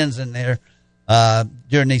top 10s in there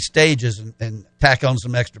during these stages and tack on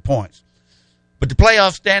some extra points. But the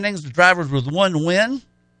playoff standings, the drivers with 1 win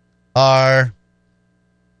are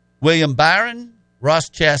William Byron, Ross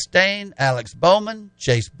Chastain, Alex Bowman,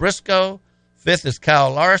 Chase Briscoe. 5th is Kyle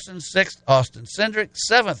Larson. 6th, Austin Cindric.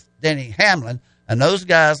 7th, Denny Hamlin. And those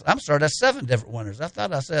guys, I'm sorry, that's 7 different winners. I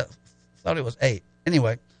thought it was 8.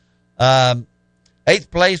 Anyway, 8th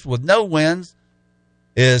place with no wins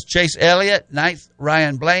is Chase Elliott. 9th,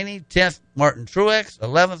 Ryan Blaney. 10th, Martin Truex.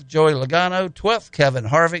 11th, Joey Logano. 12th, Kevin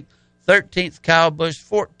Harvick. 13th, Kyle Busch.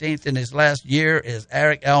 14th in his last year is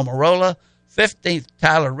Aric Almirola. 15th,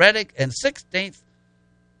 Tyler Reddick. And 16th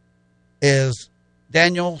is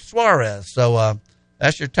Daniel Suarez. So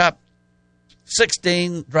that's your top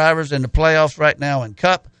 16 drivers in the playoffs right now in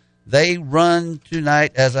Cup. They run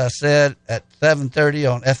tonight, as I said, at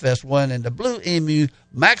 7:30 on FS1 in the Blue Emu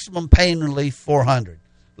Maximum Pain Relief 400.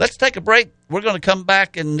 Let's take a break. We're going to come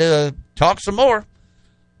back and talk some more.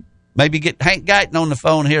 Maybe get Hank Guyton on the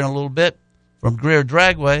phone here in a little bit from Greer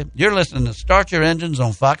Dragway. You're listening to Start Your Engines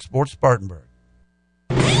on Fox Sports Spartanburg.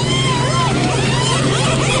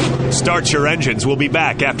 Start Your Engines will be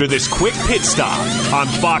back after this quick pit stop on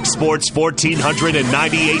Fox Sports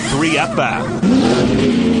 1498.3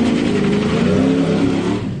 FM.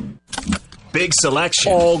 Big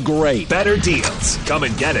selection. All great. Better deals. Come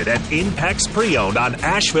and get it at Impex Pre-Owned on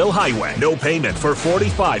Asheville Highway. No payment for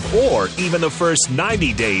 45 or even the first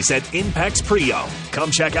 90 days at Impex Pre-Owned.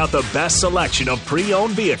 Come check out the best selection of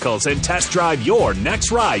pre-owned vehicles and test drive your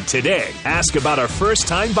next ride today. Ask about our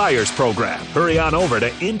first-time buyers program. Hurry on over to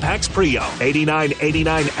Impex Pre-Owned,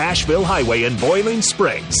 8989 Asheville Highway in Boiling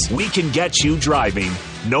Springs. We can get you driving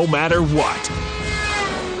no matter what.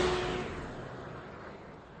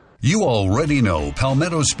 You already know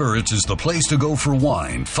Palmetto Spirits is the place to go for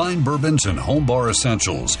wine, fine bourbons, and home bar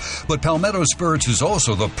essentials. But Palmetto Spirits is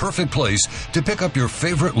also the perfect place to pick up your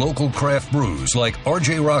favorite local craft brews like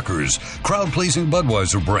RJ Rockers, crowd-pleasing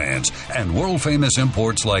Budweiser brands, and world-famous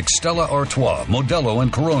imports like Stella Artois, Modelo,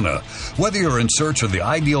 and Corona. Whether you're in search of the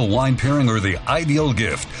ideal wine pairing or the ideal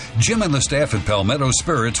gift, Jim and the staff at Palmetto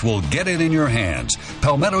Spirits will get it in your hands.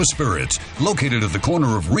 Palmetto Spirits, located at the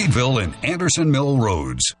corner of Reedville and Anderson Mill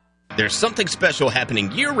Roads. There's something special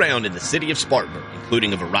happening year-round in the city of Spartanburg,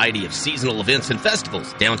 including a variety of seasonal events and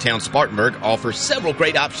festivals. Downtown Spartanburg offers several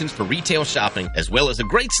great options for retail shopping, as well as a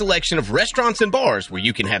great selection of restaurants and bars where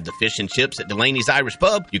you can have the fish and chips at Delaney's Irish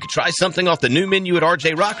Pub, you can try something off the new menu at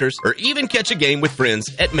RJ Rockers, or even catch a game with friends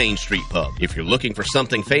at Main Street Pub. If you're looking for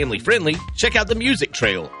something family-friendly, check out the Music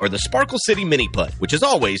Trail or the Sparkle City Mini Putt, which is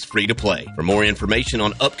always free to play. For more information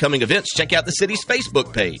on upcoming events, check out the city's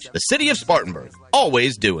Facebook page. The City of Spartanburg,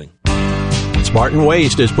 always doing. Spartan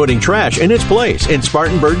Waste is putting trash in its place in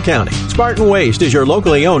Spartanburg County. Spartan Waste is your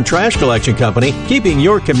locally owned trash collection company, keeping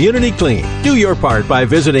your community clean. Do your part by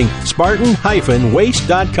visiting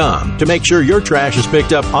Spartan-Waste.com to make sure your trash is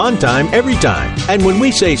picked up on time every time. And when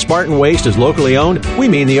we say Spartan Waste is locally owned, we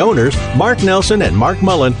mean the owners, Mark Nelson and Mark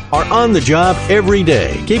Mullen, are on the job every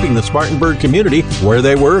day, keeping the Spartanburg community where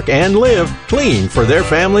they work and live clean for their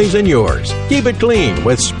families and yours. Keep it clean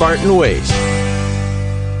with Spartan Waste.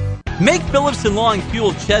 Make Phillips & Long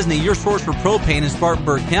Fuel Chesney your source for propane in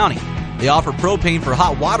Spartanburg County. They offer propane for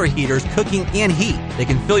hot water heaters, cooking, and heat. They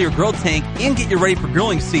can fill your grill tank and get you ready for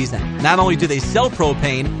grilling season. Not only do they sell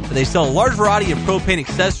propane, but they sell a large variety of propane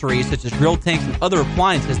accessories such as grill tanks and other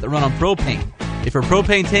appliances that run on propane. If your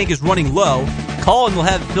propane tank is running low, call and they'll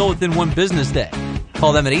have it filled within one business day.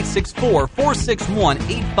 Call them at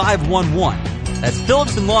 864-461-8511. That's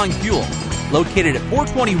Phillips and Long Fuel, located at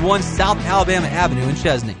 421 South Alabama Avenue in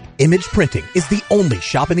Chesney. Image Printing is the only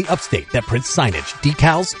shop in the upstate that prints signage,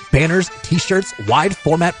 decals, banners, t-shirts, wide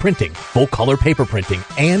format printing, full color paper printing,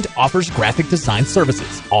 and offers graphic design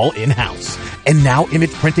services, all in-house. And now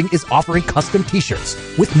Image Printing is offering custom t-shirts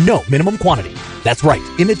with no minimum quantity. That's right,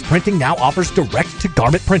 Image Printing now offers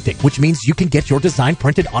direct-to-garment printing, which means you can get your design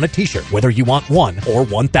printed on a t-shirt, whether you want 1 or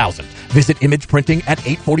 1,000. Visit Image Printing at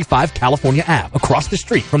 845 California Ave, across the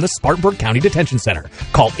street from the Spartanburg County Detention Center.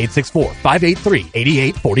 Call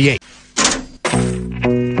 864-583-8848.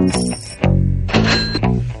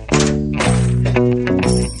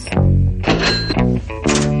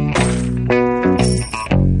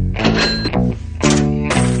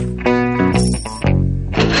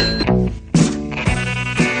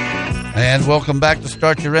 And welcome back to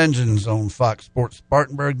Start Your Engines on Fox Sports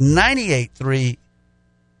Spartanburg, 98.3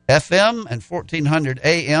 FM and 1400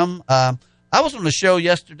 AM. I was on the show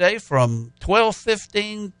yesterday from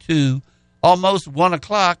 12:15 to almost 1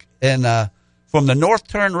 o'clock from the North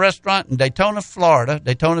Turn Restaurant in Daytona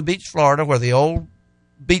Beach, Florida, where the old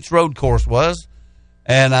Beach Road course was.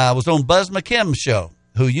 And I was on Buzz McKim's show,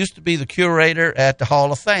 who used to be the curator at the Hall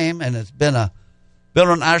of Fame and has been on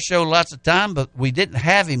our show lots of time, but we didn't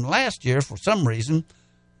have him last year for some reason.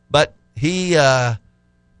 But he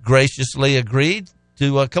graciously agreed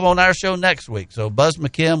to come on our show next week. So Buzz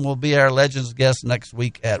McKim will be our Legends guest next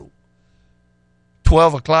week at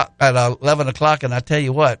 11 o'clock. And I tell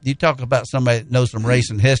you what, you talk about somebody that knows some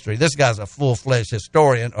racing history. This guy's a full-fledged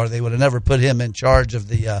historian, or they would have never put him in charge of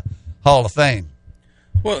the Hall of Fame.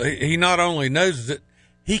 Well, he not only knows it,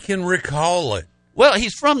 he can recall it. Well,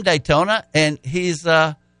 he's from Daytona, and his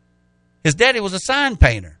daddy was a sign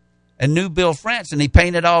painter and knew Bill France, and he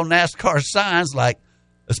painted all NASCAR signs, like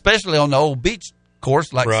especially on the old beach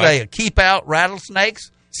course, like say keep out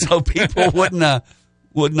rattlesnakes, so people wouldn't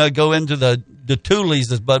go into the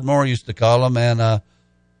toolies, as Bud Moore used to call them, and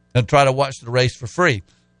try to watch the race for free.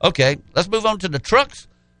 Okay, let's move on to the trucks.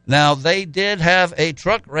 Now, they did have a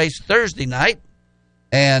truck race Thursday night,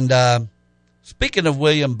 and speaking of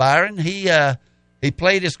William Byron, he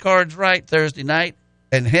played his cards right Thursday night,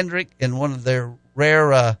 and Hendrick, in one of their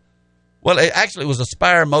rare, it was a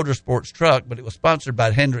Spire Motorsports truck, but it was sponsored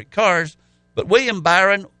by Hendrick Cars. But William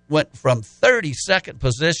Byron went from 32nd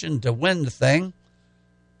position to win the thing,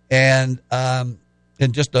 and I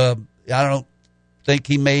don't think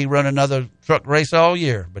he may run another truck race all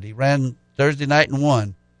year, but he ran Thursday night and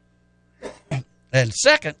won. And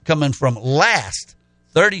second, coming from last,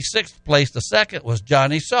 36th place to second, was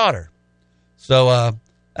Johnny Sauter. So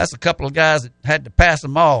that's a couple of guys that had to pass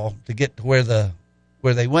them all to get to where they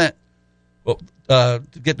went, to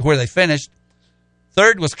get to where they finished.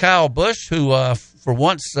 Third was Kyle Busch, who for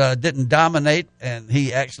once didn't dominate, and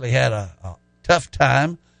he actually had a tough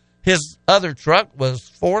time. His other truck was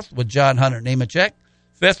fourth with John Hunter Nemechek.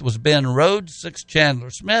 Fifth was Ben Rhodes. Sixth, Chandler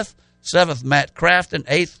Smith. Seventh, Matt Crafton.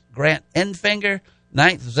 Eighth, Grant Enfinger.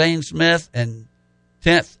 Ninth, Zane Smith. And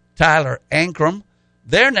 10th, Tyler Ankrum.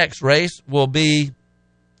 Their next race will be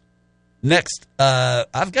next.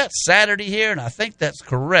 I've got Saturday here, and I think that's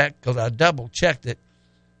correct because I double-checked it.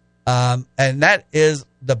 And that is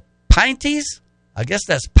the Pinties. I guess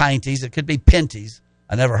that's Pinties. It could be Pinties.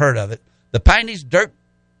 I never heard of it. The Pinties Dirt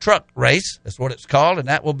Truck Race, that's what it's called, and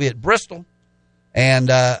that will be at Bristol. And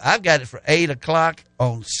I've got it for 8 o'clock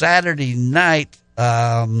on Saturday night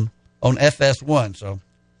on FS1, so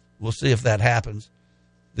we'll see if that happens.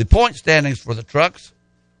 The point standings for the trucks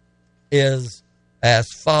is as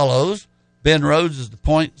follows. Ben Rhodes is the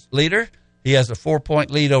points leader. He has a 4-point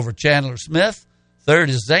lead over Chandler Smith. Third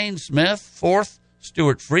is Zane Smith. Fourth,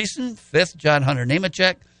 Stuart Friesen. Fifth, John Hunter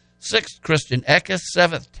Nemechek. Sixth, Christian Eckes.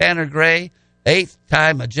 Seventh, Tanner Gray. Eighth,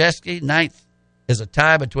 Ty Majeski. Ninth is a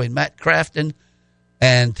tie between Matt Crafton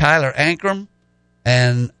and Tyler Ankrum.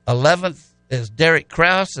 And 11th is Derek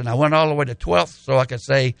Kraus. And I went all the way to 12th so I could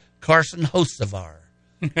say Carson Hocevar.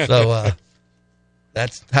 So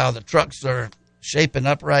that's how the trucks are shaping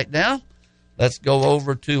up right now. Let's go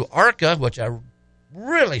over to ARCA, which I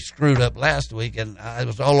really screwed up last week, and I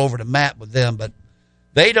was all over the map with them. But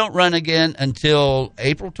they don't run again until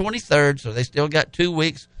April 23rd, so they still got 2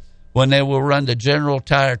 weeks when they will run the General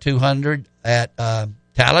Tire 200 at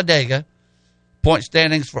Talladega. Point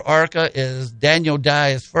standings for ARCA is Daniel Dye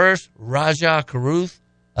is first, Rajah Caruth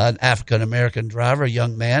an African-American driver, a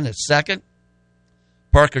young man, is second.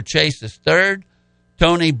 Parker Chase is third.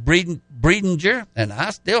 Tony Breedinger, and I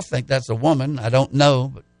still think that's a woman. I don't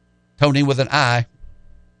know, but Tony with an I.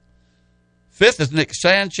 Fifth is Nick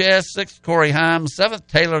Sanchez. Sixth, Corey Himes. Seventh,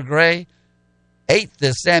 Taylor Gray. Eighth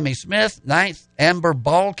is Sammy Smith. Ninth, Amber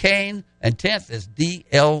Balkane. And 10th is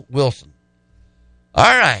D.L. Wilson.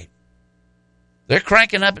 All right. They're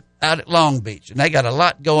cranking up out at Long Beach, and they got a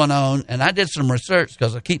lot going on. And I did some research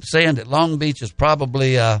because I keep saying that Long Beach is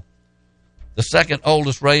probably the second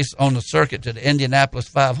oldest race on the circuit to the Indianapolis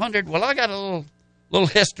 500. Well, I got a little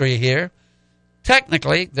history here.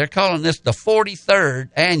 Technically, they're calling this the 43rd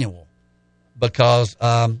annual because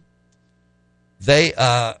the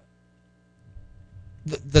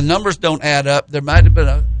numbers don't add up. There might have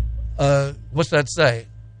been what's that say?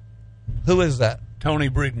 Who is that? Tony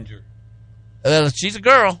Breedinger. She's a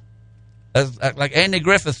girl. Like Andy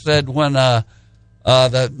Griffith said when the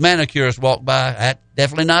manicurist walked by,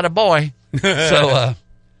 definitely not a boy. So,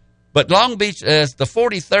 but Long Beach is the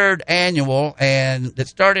 43rd annual, and it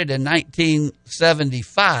started in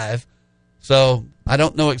 1975. So I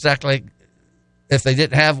don't know exactly if they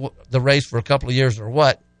didn't have the race for a couple of years or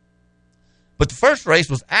what. But the first race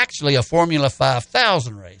was actually a Formula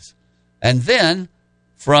 5000 race. And then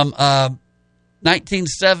from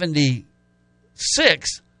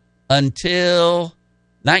 1976 until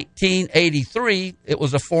 1983, it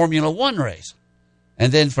was a Formula One race.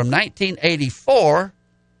 And then from 1984,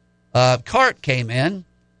 kart came in,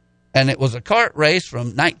 and it was a kart race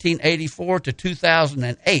from 1984 to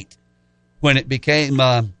 2008 when it became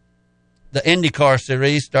the IndyCar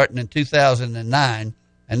Series starting in 2009.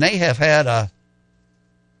 And they have had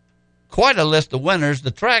quite a list of winners. The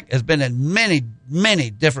track has been in many, many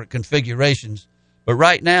different configurations. But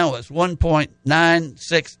right now it's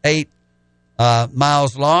 1.968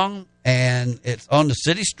 miles long, and it's on the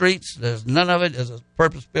city streets. There's none of it is a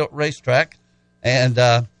purpose-built racetrack.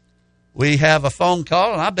 And we have a phone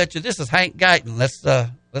call, and I bet you this is Hank Guyton. Let's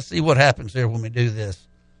see what happens here when we do this.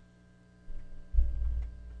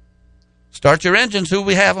 Start your engines. Who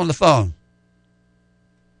we have on the phone?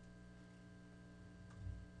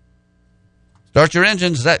 Start your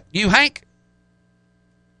engines. Is that you, Hank?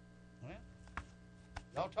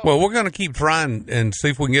 Well, we're going to keep trying and see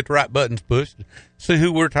if we can get the right buttons pushed. See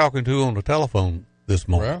who we're talking to on the telephone this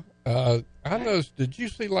morning. Well, I noticed. Did you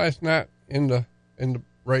see last night in the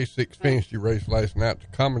race, the Xfinity race last night? The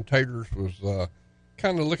commentators was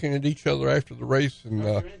kind of looking at each other after the race,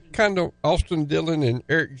 and kind of Austin Dillon and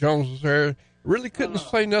Eric Jones was there. Really couldn't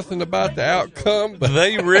say nothing about the outcome, but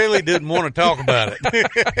they really didn't want to talk about it.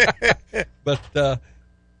 But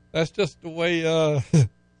that's just the way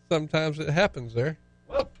sometimes it happens there.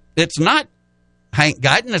 Well, it's not Hank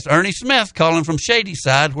Guyton. It's Ernie Smith calling from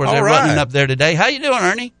Shadyside, where they're running up there today. How you doing,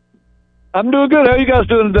 Ernie? I'm doing good. How you guys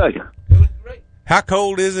doing today? Doing great. How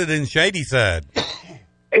cold is it in Shadyside?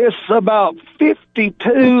 It's about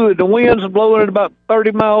 52, and the wind's blowing at about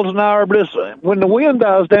 30 miles an hour. But when the wind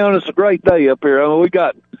dies down, it's a great day up here. I mean, we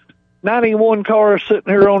got 91 cars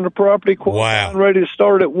sitting here on the property. Wow. Ready to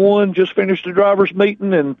start at 1. Just finished the drivers'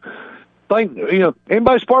 meeting, and anybody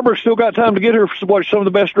in Spartanburg still got time to get here to watch some of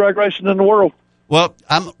the best drag racing in the world. Well,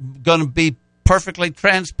 I'm going to be perfectly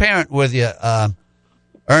transparent with you.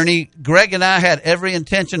 Ernie, Greg and I had every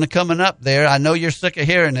intention of coming up there. I know you're sick of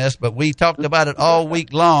hearing this, but we talked about it all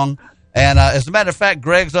week long. And as a matter of fact,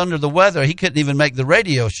 Greg's under the weather. He couldn't even make the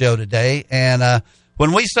radio show today. And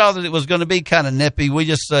when we saw that it was going to be kind of nippy, we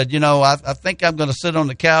just said, I think I'm going to sit on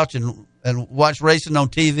the couch and watch racing on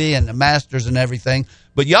TV and the Masters and everything.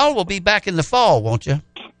 But y'all will be back in the fall, won't you?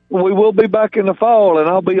 We will be back in the fall, and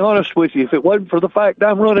I'll be honest with you. If it wasn't for the fact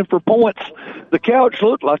I'm running for points, the couch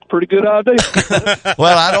looked like a pretty good idea.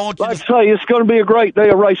 Well, I don't want you to say, it's going to be a great day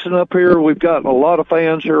of racing up here. We've got a lot of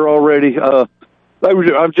fans here already. I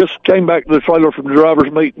just came back to the trailer from the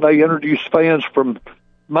drivers' meeting. They introduced fans from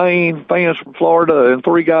Maine, fans from Florida, and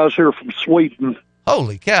 3 guys here from Sweden.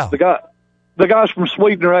 Holy cow. The guys from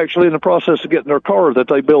Sweden are actually in the process of getting their car that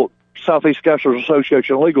they built, Southeast Casters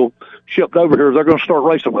Association legal, shipped over here. They're going to start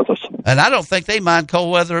racing with us. And I don't think they mind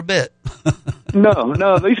cold weather a bit.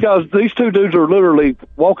 No, these 2 dudes are literally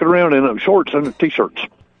walking around in shorts and T-shirts.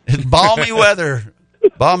 It's balmy weather.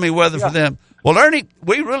 Balmy weather for them. Well, Ernie,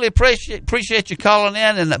 we really appreciate you calling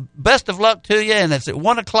in, and best of luck to you. And it's at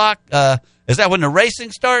 1 o'clock. Is that when the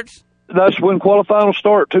racing starts? That's when qualifying will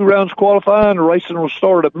start. 2 rounds qualifying. The racing will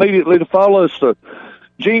start immediately to follow us.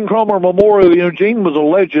 Gene Cromer Memorial. Gene was a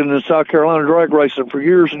legend in South Carolina drag racing for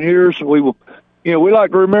years and years. And we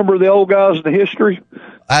like to remember the old guys in the history.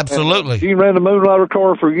 Absolutely. Gene ran the Moonlighter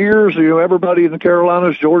car for years. Everybody in the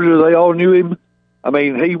Carolinas, Georgia, they all knew him. I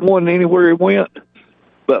mean, he won anywhere he went.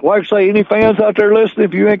 But like I say, any fans out there listening,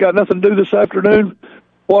 if you ain't got nothing to do this afternoon,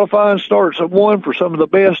 qualifying starts at 1 for some of the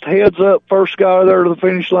best heads-up. First guy there to the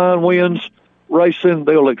finish line wins. Racing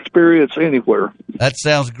they'll experience anywhere. That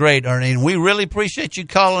sounds great, Ernie. And we really appreciate you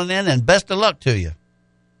calling in, and best of luck to you.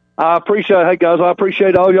 I appreciate it. Hey, guys, I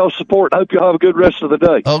appreciate all y'all's support. I hope y'all have a good rest of the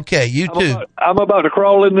day. Okay, you too. I'm about to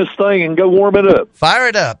crawl in this thing and go warm it up. Fire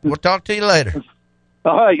it up. We'll talk to you later.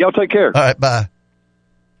 All right, y'all take care. All right, bye.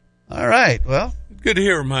 All right, well. Good to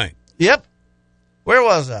hear, mate. Yep. Where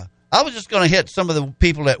was I? I was just going to hit some of the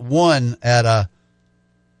people that won at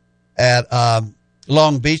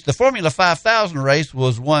Long Beach. The Formula 5000 race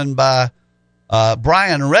was won by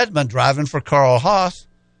Brian Redmond driving for Carl Haas.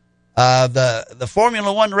 The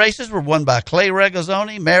Formula One races were won by Clay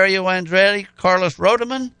Regazzoni, Mario Andretti, Carlos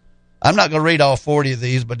Rodeman. I'm not going to read all 40 of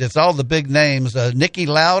these, but it's all the big names. Niki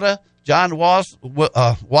Lauda, John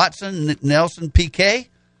Watson, Nelson Piquet,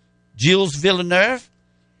 Gilles Villeneuve.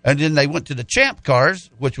 And then they went to the Champ Cars,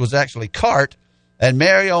 which was actually kart. And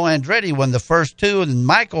Mario Andretti won the first two, and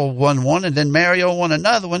Michael won one, and then Mario won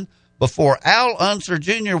another one before Al Unser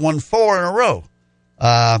Jr. won 4 in a row.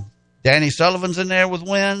 Danny Sullivan's in there with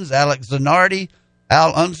wins. Alex Zanardi,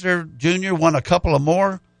 Al Unser Jr. won a couple of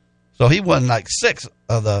more, so he won like 6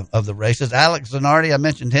 of the races. Alex Zanardi, I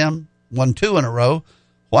mentioned him, won 2 in a row.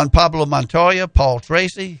 Juan Pablo Montoya, Paul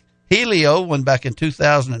Tracy, Helio won back in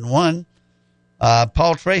 2001.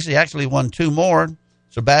 Paul Tracy actually won 2 more.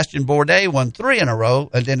 Sebastian Bourdais won 3 in a row,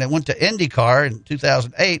 and then it went to IndyCar in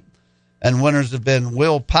 2008, and winners have been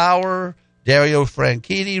Will Power, Dario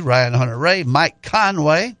Franchitti, Ryan Hunter-Reay, Mike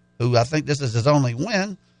Conway, who I think this is his only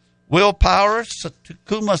win, Will Power,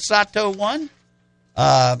 Takuma Sato won.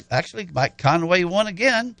 Actually, Mike Conway won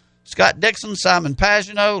again. Scott Dixon, Simon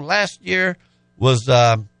Pagenaud. Last year was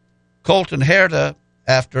Colton Herta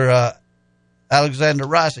after Alexander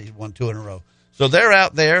Rossi won 2 in a row. So they're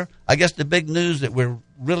out there. I guess the big news that we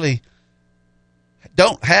really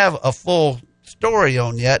don't have a full story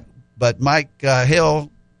on yet, but Mike Hill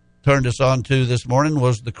turned us on to this morning,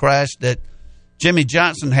 was the crash that Jimmy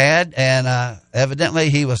Johnson had, and evidently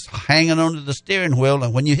he was hanging onto the steering wheel,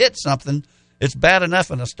 and when you hit something, it's bad enough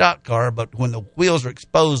in a stock car, but when the wheels are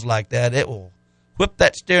exposed like that, it will whip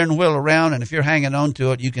that steering wheel around, and if you're hanging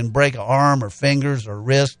onto it, you can break an arm or fingers or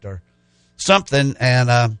wrist or something,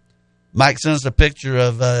 and Mike sends a picture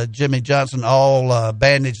of Jimmy Johnson all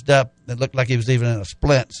bandaged up. It looked like he was even in a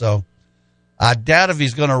splint. So I doubt if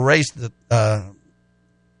he's going to race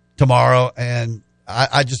tomorrow. And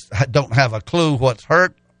I just don't have a clue what's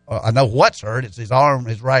hurt. I know what's hurt. It's his arm,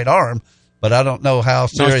 his right arm, but I don't know how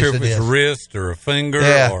serious Not sure it if is. it's a wrist or a finger.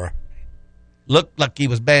 Yeah. Or Looked like he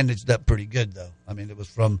was bandaged up pretty good, though. I mean, it was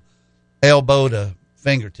from elbow to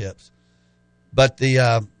fingertips. But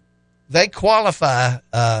they qualify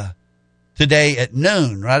today at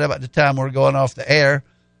noon, right about the time we're going off the air,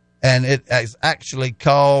 and it is actually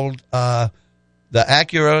called the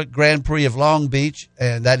Acura Grand Prix of Long Beach,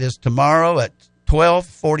 and that is tomorrow at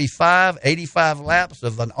 12:45, 85 laps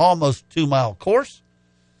of an almost 2-mile course.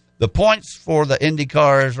 The points for the Indy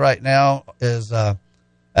cars right now is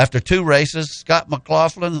after 2 races, Scott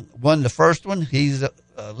McLaughlin won the first one. He's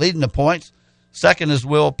leading the points. Second is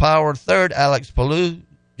Will Power. Third, Alex Palou.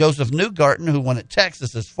 Joseph Newgarden, who won at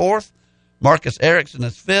Texas, is 4th. Marcus Ericsson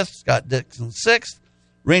is 5th. Scott Dixon 6th.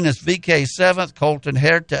 Rinus VeeKay 7th. Colton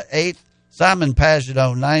Herta 8th. Simon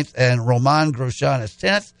Pagenaud 9th. And Romain Grosjean is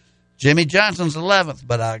 10th. Jimmy Johnson's 11th,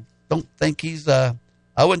 but I don't think he's I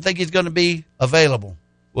wouldn't think he's going to be available.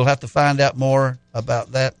 We'll have to find out more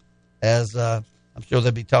about that, as I'm sure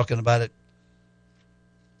they'll be talking about it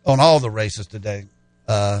on all the races today.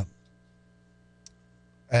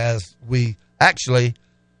 As we actually,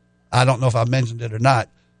 I don't know if I mentioned it or not,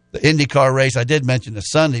 the IndyCar race, I did mention the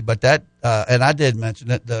Sunday, but that, and I did mention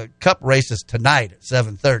it, the Cup race is tonight at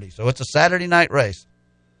 7:30. So it's a Saturday night race.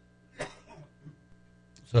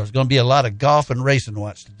 So there's going to be a lot of golf and racing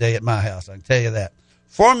watch today at my house, I can tell you that.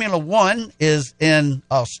 Formula One is in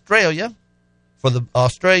Australia for the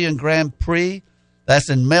Australian Grand Prix. That's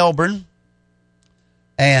in Melbourne.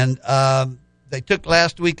 And they took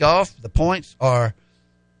last week off. The points are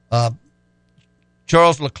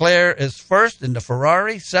Charles Leclerc is first in the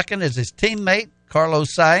Ferrari. Second is his teammate,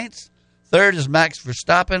 Carlos Sainz. Third is Max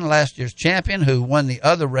Verstappen, last year's champion, who won the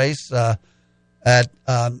other race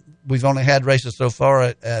we've only had races so far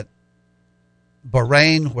at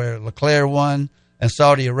Bahrain, where Leclerc won, and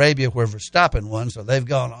Saudi Arabia, where Verstappen won. So they've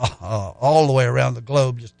gone all the way around the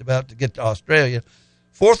globe just about to get to Australia.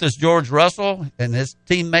 Fourth is George Russell, and his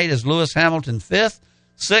teammate is Lewis Hamilton, 5th.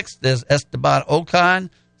 6th is Esteban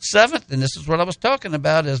Ocon. 7th, and this is what I was talking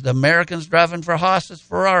about, is the Americans driving for Haas's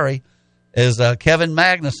Ferrari, is Kevin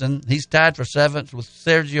Magnussen. He's tied for 7th with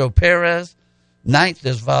Sergio Perez. 9th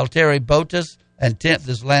is Valtteri Bottas, and 10th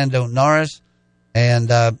is Lando Norris. And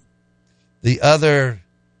the other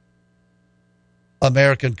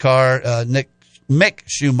American car, Mick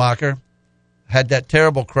Schumacher, had that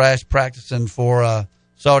terrible crash practicing for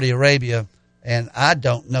Saudi Arabia, and I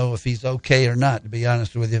don't know if he's okay or not, to be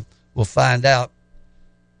honest with you. We'll find out.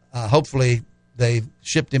 Hopefully they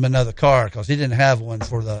shipped him another car because he didn't have one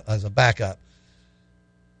as a backup.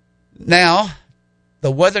 Now,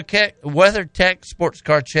 the WeatherTech Sports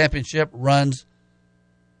Car Championship runs,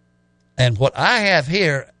 and what I have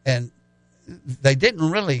here, and they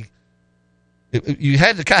didn't really, you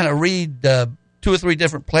had to kind of read 2 or 3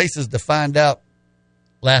 different places to find out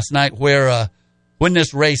last night when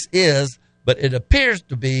this race is, but it appears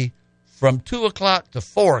to be from 2 o'clock to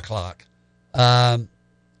 4 o'clock. And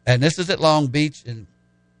this is at Long Beach, and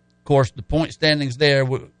of course the point standings there.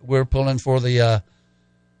 We're pulling for the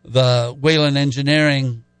Whelen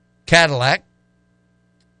Engineering Cadillac,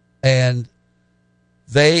 and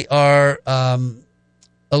they are 11th,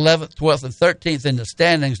 12th, and 13th in the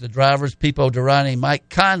standings. The drivers: Pipo Derani, Mike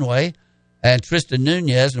Conway, and Tristan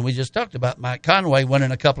Nunez. And we just talked about Mike Conway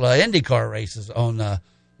winning a couple of IndyCar races on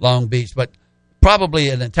Long Beach, but probably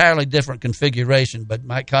an entirely different configuration. But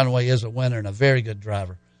Mike Conway is a winner and a very good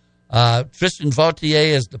driver. Tristan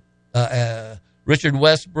Vautier is the Richard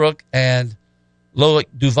Westbrook and Loic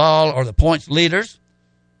Duval are the points leaders.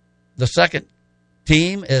 The second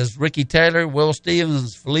team is Ricky Taylor, Will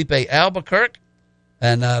Stevens, Felipe Albuquerque,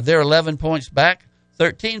 and they're 11 points back.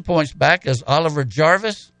 13 points back is Oliver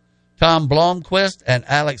Jarvis, Tom Blomqvist, and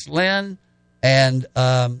Alex Lynn, and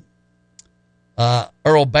Earl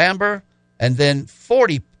Bamber. And then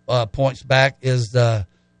 40 points back is the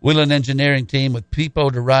Whelen Engineering team with Pipo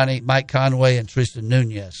Derani, Mike Conway, and Tristan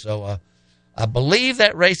Nunez. So I believe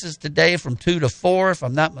that race is today from 2 to 4, if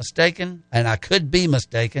I'm not mistaken, and I could be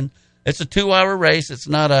mistaken. It's a 2-hour race. It's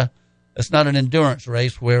not an endurance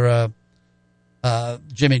race where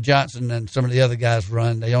Jimmy Johnson and some of the other guys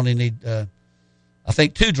run. They only need, I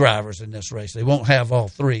think, 2 drivers in this race. They won't have all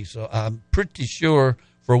 3. So I'm pretty sure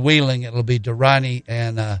for Wheeling it'll be Derani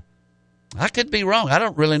and I could be wrong. I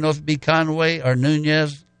don't really know if it'll be Conway or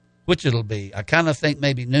Nunez, which it'll be. I kind of think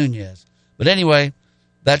maybe Nunez. But anyway,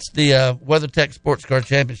 that's the WeatherTech Sports Car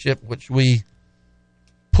Championship, which we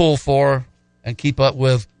pull for and keep up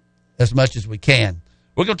with as much as we can.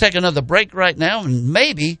 We're going to take another break right now and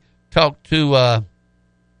maybe talk to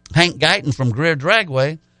Hank Guyton from Greer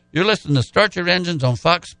Dragway. You're listening to Start Your Engines on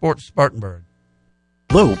Fox Sports Spartanburg.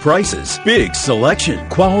 Low prices, big selection,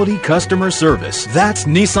 quality customer service. That's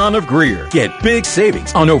Nissan of Greer. Get big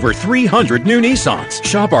savings on over 300 new Nissans.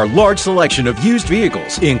 Shop our large selection of used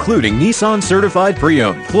vehicles, including Nissan Certified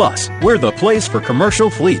Pre-Owned. Plus, we're the place for commercial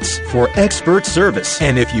fleets for expert service.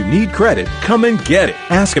 And if you need credit, come and get it.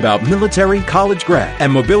 Ask about military, college grad,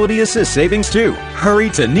 and mobility assist savings too. Hurry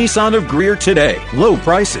to Nissan of Greer today. Low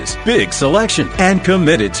prices, big selection, and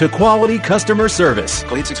committed to quality customer service.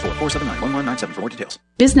 Call 864-479-1197 for more details.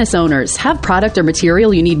 Business owners, have product or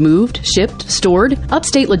material you need moved, shipped, stored?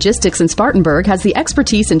 Upstate Logistics in Spartanburg has the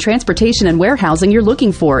expertise in transportation and warehousing you're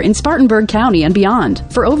looking for in Spartanburg County and beyond.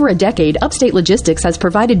 For over a decade, Upstate Logistics has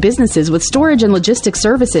provided businesses with storage and logistics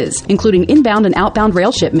services, including inbound and outbound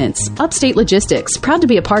rail shipments. Upstate Logistics, proud to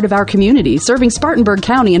be a part of our community, serving Spartanburg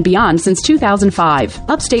County and beyond since 2005.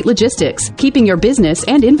 Upstate Logistics, keeping your business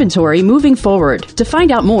and inventory moving forward. To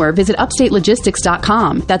find out more, visit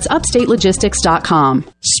upstatelogistics.com. That's upstatelogistics.com.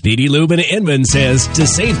 Speedy Lube in Inman says to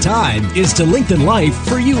save time is to lengthen life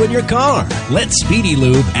for you and your car. Let Speedy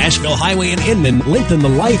Lube, Asheville Highway in Inman, lengthen the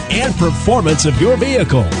life and performance of your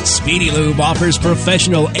vehicle. Speedy Lube offers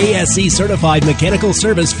professional ASC certified mechanical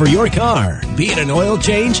service for your car. Be it an oil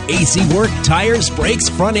change, AC work, tires, brakes,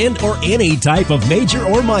 front end, or any type of major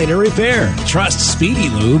or minor repair. Trust Speedy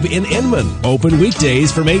Lube in Inman. Open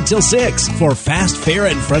weekdays from 8 till 6. For fast, fair,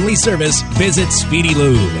 and friendly service, visit Speedy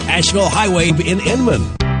Lube, Asheville Highway in Inman.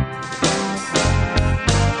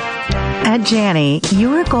 At Janney,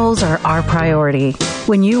 your goals are our priority.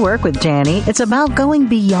 When you work with Janney, it's about going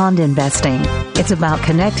beyond investing. It's about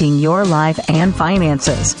connecting your life and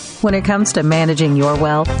finances. When it comes to managing your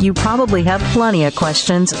wealth, you probably have plenty of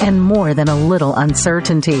questions and more than a little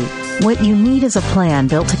uncertainty. What you need is a plan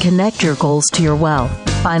built to connect your goals to your wealth.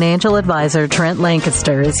 Financial advisor Trent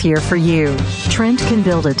Lancaster is here for you. Trent can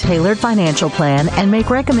build a tailored financial plan and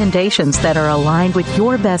make recommendations that are aligned with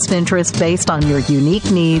your best interests based on your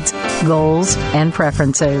unique needs, goals, and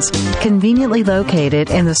preferences. Conveniently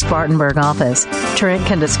located in the Spartanburg office, Trent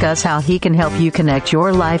can discuss how he can help you you connect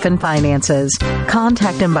your life and finances.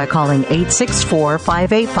 Contact him by calling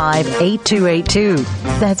 864-585-8282.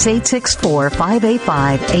 That's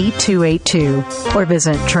 864-585-8282. Or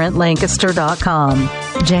visit TrentLancaster.com.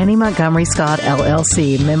 Janney Montgomery Scott,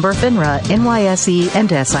 LLC, member FINRA, NYSE, and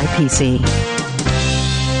SIPC.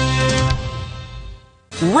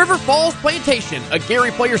 River Falls Plantation, a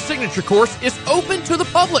Gary Player signature course, is open to the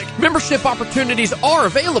public. Membership opportunities are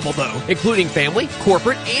available, though, including family,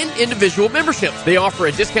 corporate, and individual memberships. They offer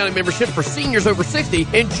a discounted membership for seniors over 60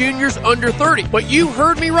 and juniors under 30. But you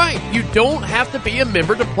heard me right. You don't have to be a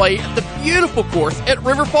member to play at the beautiful course at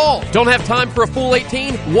River Falls. Don't have time for a full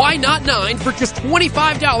 18? Why not 9 for just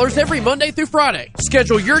 $25 every Monday through Friday?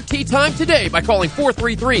 Schedule your tee time today by calling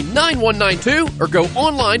 433-9192 or go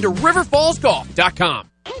online to riverfallsgolf.com.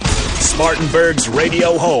 Spartanburg's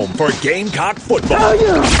radio home for Gamecock football.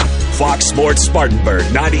 Fox Sports Spartanburg,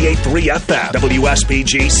 98.3 FM,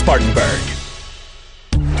 WSBG Spartanburg.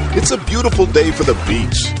 It's a beautiful day for the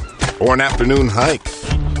beach, or an afternoon hike,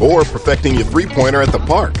 or perfecting your three-pointer at the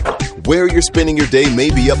park. Where you're spending your day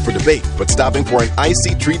may be up for debate, but stopping for an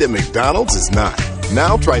icy treat at McDonald's is not.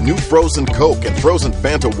 Now try new frozen Coke and frozen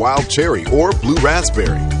Fanta Wild Cherry or Blue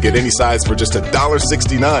Raspberry. Get any size for just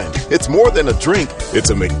 $1.69. It's more than a drink, it's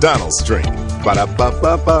a McDonald's drink.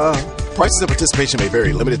 Ba-da-ba-ba-ba. Prices and participation may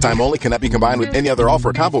vary. Limited time only. Cannot be combined with any other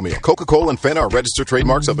offer or combo meal. Coca-Cola and Fanta are registered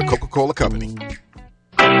trademarks of the Coca-Cola Company.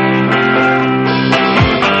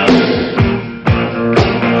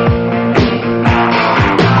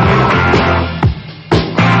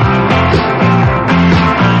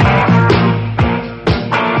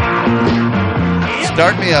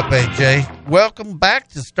 Start me up, AJ. Welcome back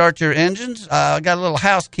to Start Your Engines. I got a little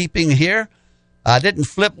housekeeping here. I didn't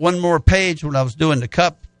flip one more page when I was doing the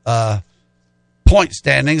Cup point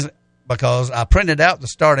standings because I printed out the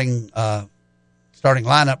starting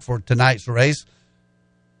lineup for tonight's race.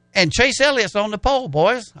 And Chase Elliott's on the pole,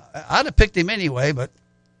 boys. I'd have picked him anyway, but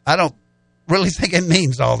I don't really think it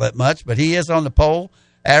means all that much. But he is on the pole.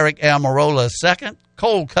 Eric Almirola is second.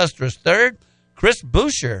 Cole Custer is third. Chris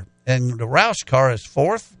Buescher and the Roush car is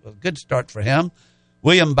fourth. A good start for him.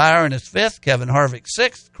 William Byron is fifth. Kevin Harvick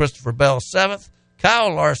sixth. Christopher Bell seventh.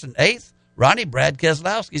 Kyle Larson eighth. Ronnie Brad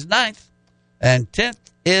Keselowski's ninth. And 10th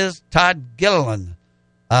is Todd Gilliland.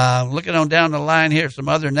 Looking on down the line here, some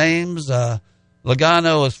other names.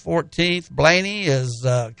 Logano is 14th. Blaney is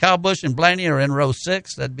Kyle Busch and Blaney are in row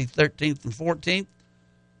 6. That'd be 13th and 14th.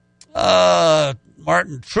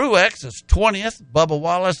 Martin Truex is 20th. Bubba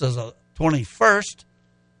Wallace is 21st.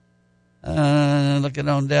 Looking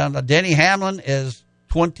on down, Denny Hamlin is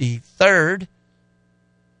 23rd.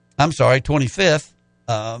 I'm sorry, 25th.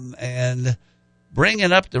 And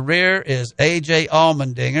bringing up the rear is A.J.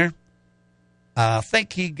 Allmendinger. I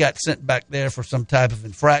think he got sent back there for some type of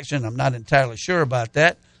infraction. I'm not entirely sure about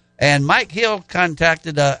that. And Mike Hill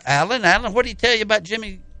contacted Alan. Alan, what did he tell you about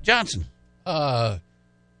Jimmy Johnson?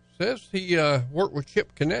 Says he worked with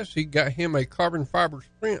Chip Ganassi, got him a carbon fiber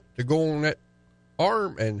splint to go on that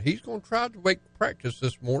arm, and he's going to try to make practice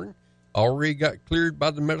this morning. Already got cleared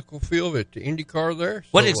by the medical field at the IndyCar there. So,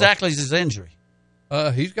 what exactly is his injury?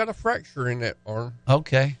 He's got a fracture in that arm.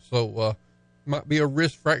 Okay. So might be a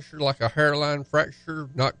wrist fracture, like a hairline fracture,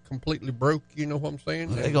 not completely broke. You know what I'm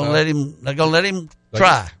saying? They're gonna let him. They're gonna let him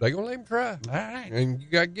try. They're gonna let him try. All right. And you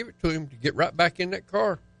got to give it to him to get right back in that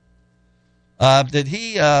car.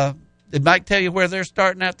 Did Mike tell you where they're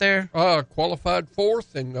starting out there? Qualified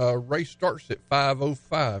fourth, and race starts at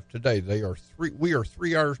 5:05 today. We are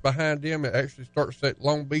 3 hours behind them. It actually starts at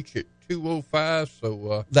Long Beach at 2:05.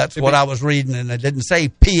 So that's what I was reading, and it didn't say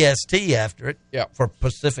PST after it. Yeah. For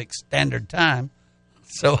Pacific Standard Time,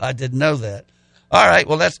 so I didn't know that. All right,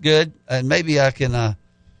 well that's good, and maybe I can. Like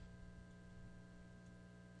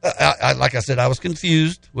I said, I was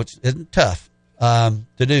confused, which isn't tough to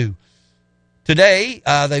do. Today,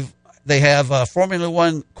 they have Formula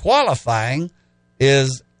One qualifying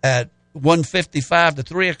is at 1:55 to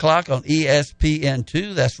 3 o'clock on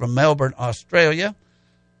ESPN2. That's from Melbourne, Australia.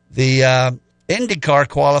 The IndyCar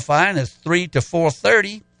qualifying is 3 to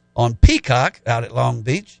 4:30 on Peacock out at Long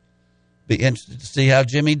Beach. Be interested to see how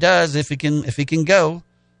Jimmy does if he can go.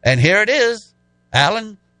 And here it is,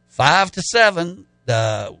 Alan, 5 to 7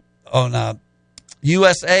 on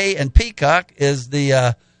USA and Peacock is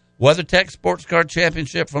the WeatherTech Sports Car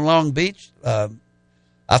Championship from Long Beach. I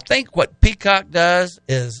think what Peacock does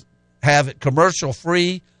is have it commercial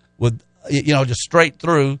free with, just straight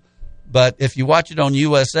through. But if you watch it on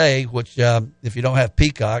USA, which if you don't have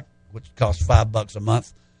Peacock, which costs $5 a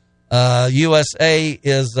month, USA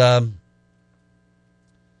is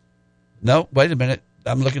no. Wait a minute.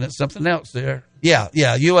 I'm looking at something else there. Yeah.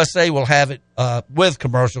 USA will have it with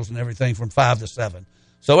commercials and everything from 5 to 7.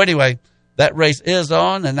 So anyway, that race is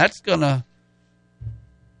on, and that's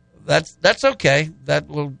okay. That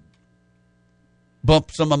will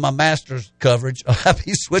bump some of my Masters coverage. I'll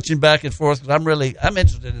be switching back and forth because I'm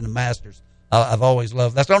interested in the Masters. I've always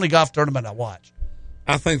loved. That's the only golf tournament I watch.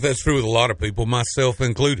 I think that's true with a lot of people, myself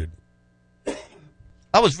included.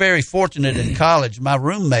 I was very fortunate in college. My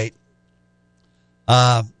roommate,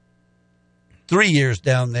 3 years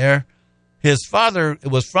down there, his father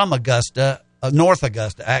was from Augusta, North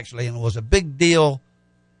Augusta actually, and was a big deal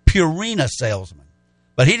Purina salesman.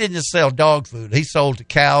 But he didn't just sell dog food. He sold to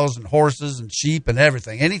cows and horses and sheep and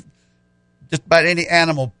everything. Just about any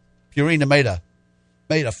animal, Purina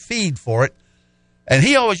made a feed for it. And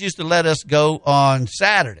he always used to let us go on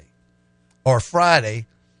Saturday or Friday.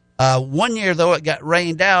 1 year, though, it got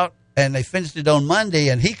rained out, and they finished it on Monday,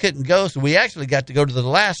 and he couldn't go. So we actually got to go to the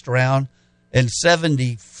last round in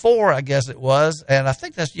 74, I guess it was. And I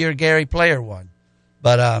think that's the year Gary Player won.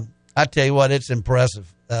 But I tell you what, it's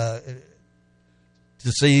impressive.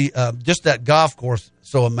 To see just that golf course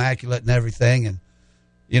so immaculate and everything. And,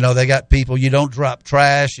 they got people, you don't drop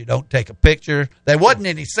trash, you don't take a picture. There wasn't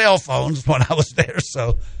any cell phones when I was there,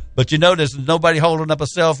 but there's nobody holding up a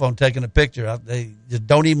cell phone taking a picture. They just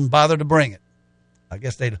don't even bother to bring it. I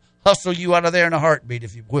guess they'd hustle you out of there in a heartbeat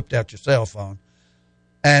if you whipped out your cell phone.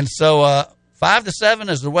 And so 5 to 7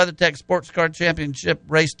 is the WeatherTech Sports Car Championship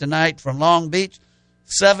race tonight from Long Beach.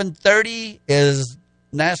 7:30 is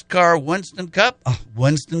NASCAR Winston Cup.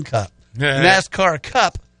 NASCAR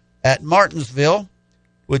Cup at Martinsville,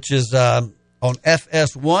 which is on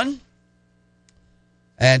FS1.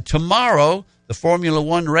 And tomorrow, the Formula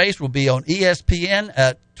One race will be on ESPN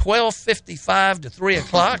at 12:55 to 3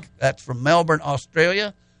 o'clock. That's from Melbourne,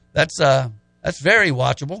 Australia. That's very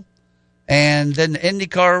watchable. And then the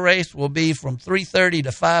IndyCar race will be from 3:30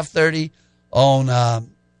 to 5:30 on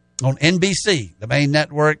NBC, the main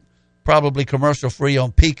network. Probably commercial free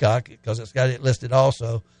on Peacock because it's got it listed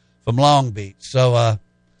also from Long Beach. So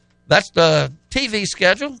that's the TV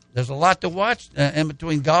schedule. There's a lot to watch in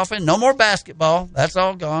between golfing. No more basketball. That's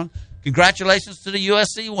all gone. Congratulations to the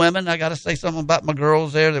USC women. I got to say something about my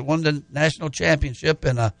girls there that won the national championship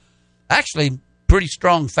in actually pretty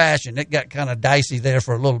strong fashion. It got kind of dicey there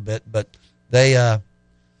for a little bit, but they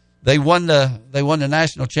won the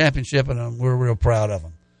national championship, and we're real proud of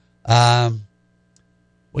them.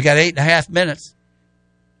 We got 8.5 minutes.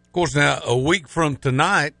 Of course, now, a week from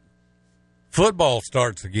tonight, football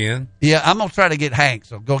starts again. Yeah, I'm going to try to get Hank,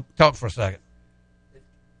 so go talk for a second.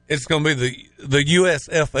 It's going to be the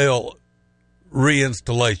USFL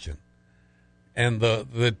reinstallation. And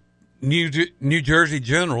the New Jersey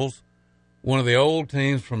Generals, one of the old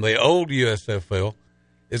teams from the old USFL,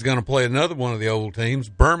 is going to play another one of the old teams,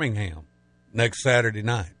 Birmingham, next Saturday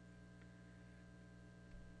night.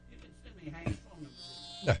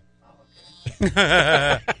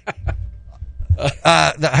 I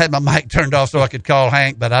had my mic turned off so I could call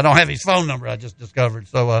Hank, but I don't have his phone number. I just discovered.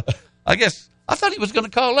 So I guess I thought he was going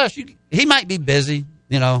to call us. He might be busy,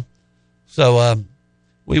 So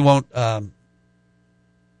we won't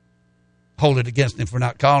hold it against him for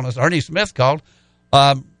not calling us. Ernie Smith called.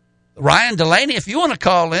 Ryan Delaney, if you want to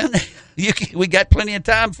call in, we got plenty of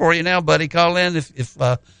time for you now, buddy. Call in if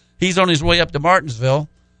he's on his way up to Martinsville.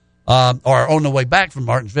 Or on the way back from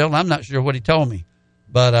Martinsville. I'm not sure what he told me.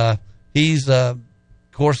 But he's, of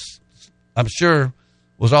course, I'm sure,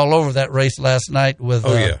 was all over that race last night with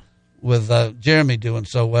Jeremy doing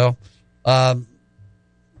so well. Let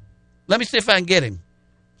me see if I can get him.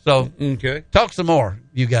 So okay. Talk some more,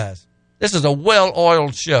 you guys. This is a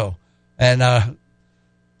well-oiled show. And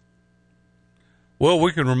well,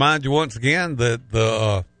 we can remind you once again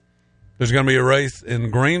that there's going to be a race in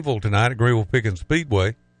Greenville tonight at Greenville Pickens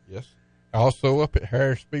Speedway. Yes. Also up at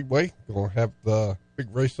Harris Speedway, going to have the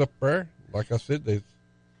big race up there. Like I said, there's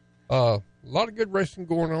a lot of good racing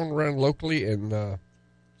going on around locally, and it's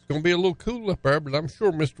going to be a little cool up there, but I'm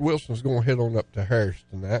sure Mr. Wilson's going to head on up to Harris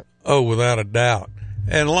tonight. Oh, without a doubt.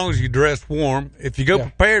 And as long as you dress warm, if you go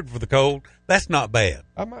prepared for the cold, that's not bad.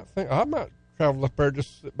 I might travel up there just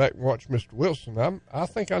to sit back and watch Mr. Wilson. I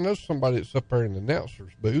think I know somebody that's up there in the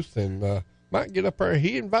announcer's booth, and might get up there.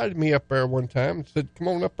 He invited me up there one time and said, come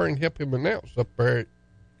on up there and help him announce up there at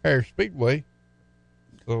Harris Speedway.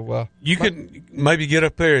 So you could maybe get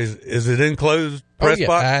up there. Is it enclosed press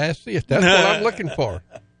box? I see it. That's what I'm looking for.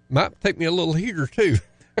 Might take me a little heater, too.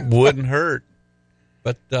 Wouldn't hurt.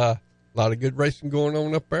 But a lot of good racing going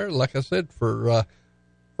on up there. Like I said, for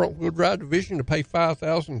front-wheel drive division to pay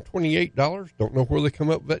 $5,028. Don't know where they come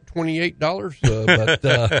up with that $28, but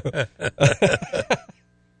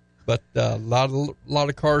But a lot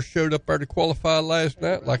of cars showed up there to qualify last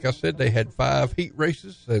night. Like I said, they had 5 heat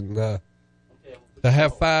races, and to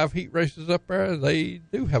have 5 heat races up there, they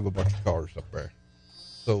do have a bunch of cars up there.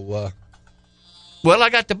 So, well, I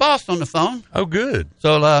got the boss on the phone. Oh, good.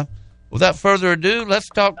 So, without further ado, let's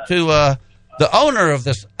talk to the owner of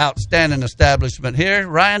this outstanding establishment here,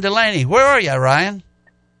 Ryan Delaney. Where are you, Ryan?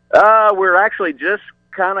 We're actually just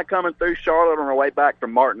kind of coming through Charlotte on our way back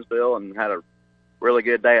from Martinsville, and had a really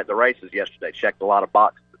good day at the races yesterday. Checked a lot of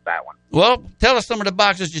boxes at that one. Well, tell us some of the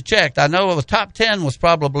boxes you checked. I know the top 10 was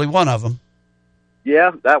probably one of them.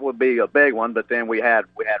 Yeah, that would be a big one. But then we had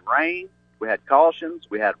rain, we had cautions,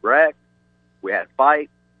 we had wreck, we had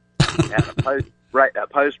fight, we had a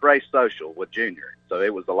post race social with Junior. So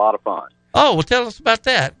it was a lot of fun. Oh, well, tell us about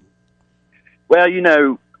that. Well,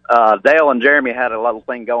 Dale and Jeremy had a little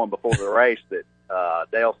thing going before the race that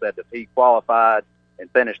Dale said that if he qualified and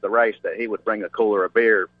finished the race, that he would bring a cooler of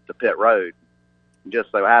beer to pit road. And just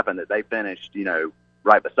so happened that they finished,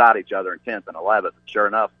 right beside each other in 10th and 11th. And sure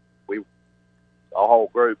enough, a whole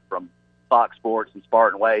group from Fox Sports and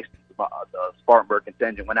Spartan Waste, the Spartanburg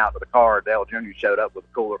contingent went out to the car. Dale Jr. showed up with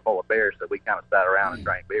a cooler full of beer, so we kind of sat around and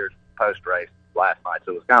drank beers post-race last night.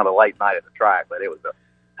 So it was kind of a late night at the track, but it was a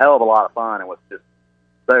hell of a lot of fun, and was just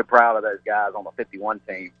so proud of those guys on the 51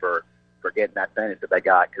 team for getting that finish that they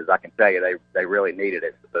got, because I can tell you they really needed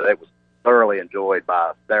it. So it was thoroughly enjoyed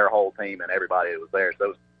by their whole team and everybody that was there. So it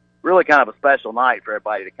was really kind of a special night for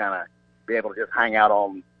everybody to kind of be able to just hang out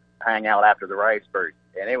after the race.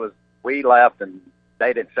 We left and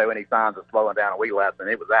they didn't show any signs of slowing down, and we left, and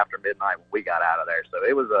it was after midnight when we got out of there. So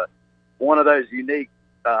it was one of those unique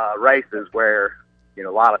races where a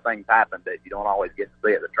lot of things happened that you don't always get to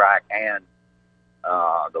see at the track, and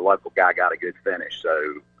the local guy got a good finish.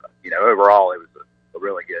 So overall it was a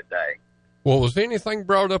really good day. Well, was anything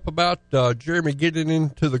brought up about Jeremy getting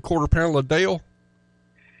into the quarter panel of Dale?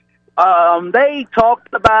 They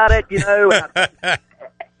talked about it,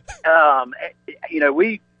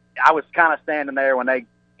 I was kind of standing there when they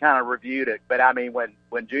kind of reviewed it, but I mean,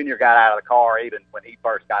 when Junior got out of the car, even when he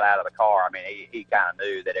first got out of the car, I mean, he kind of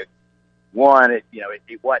knew that it wasn't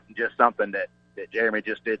just something that Jeremy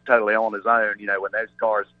just did totally on his own. When those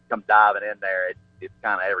cars come diving in there, it's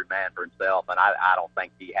kind of every man for himself, and I don't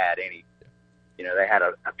think he had any. They had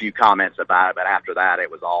a few comments about it, but after that,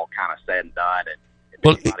 it was all kind of said and done, and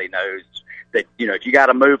everybody knows that, if you got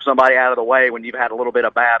to move somebody out of the way when you've had a little bit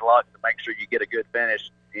of bad luck to make sure you get a good finish,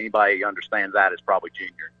 anybody who understands that is probably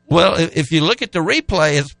Junior. Well, if you look at the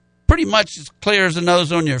replay, it's pretty much as clear as the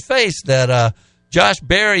nose on your face that Josh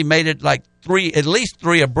Berry made it like at least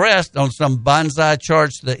three abreast on some bonsai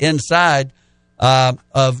charts to the inside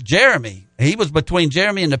of Jeremy. He was between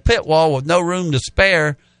Jeremy and the pit wall with no room to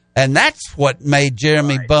spare, and that's what made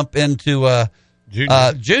Jeremy bump into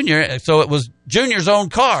Junior. So it was Junior's own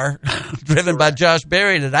car driven by Josh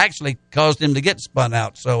Berry that actually caused him to get spun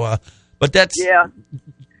out. So, but that's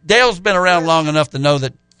Dale's been around long enough to know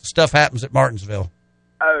that stuff happens at Martinsville.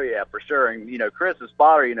 Oh yeah, for sure. And Chris's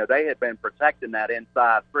spotter, they had been protecting that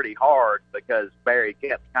inside pretty hard because Berry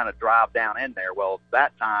kept kind of drive down in there. Well,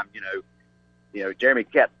 that time, Jeremy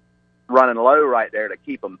kept running low right there to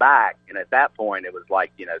keep him back, and at that point, it was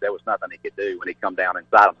like there was nothing he could do when he come down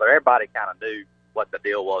inside him. So everybody kind of knew what the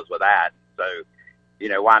deal was with that. So,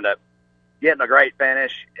 wound up getting a great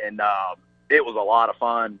finish, and it was a lot of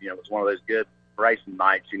fun. It was one of those good racing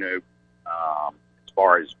nights, as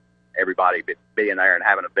far as everybody being there and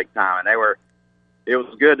having a big time. And it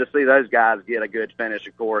was good to see those guys get a good finish.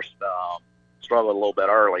 Of course, struggled a little bit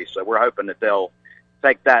early, so we're hoping that they'll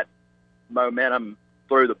take that momentum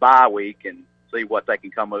through the bye week and see what they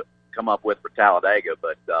can come up with for Talladega.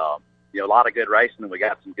 But a lot of good racing, and we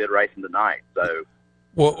got some good racing tonight. So,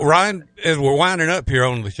 well, Ryan, as we're winding up here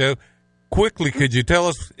on the show, quickly, could you tell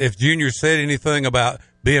us if Junior said anything about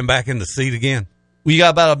being back in the seat again? We got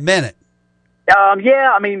about a minute.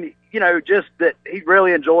 Yeah, I mean, just that he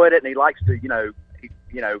really enjoyed it, and he likes to,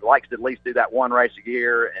 likes to at least do that one race a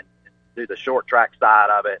year and do the short track side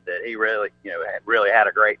of it. That he really, had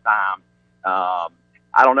a great time.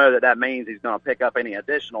 I don't know that means he's going to pick up any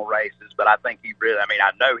additional races, but I think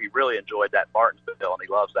I know he really enjoyed that Martinsville, and he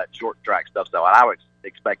loves that short track stuff. So I would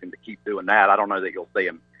expect him to keep doing that. I don't know that you'll see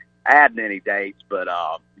him adding any dates, but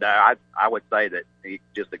no, I would say that he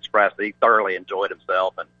just expressed that he thoroughly enjoyed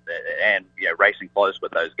himself and racing close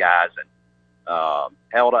with those guys, and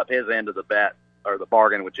held up his end of the bet or the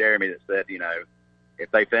bargain with Jeremy that said,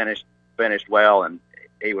 if they finished well, and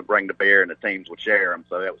he would bring the beer and the teams would share them.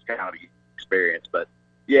 So that was kind of an experience, but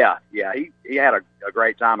yeah, he had a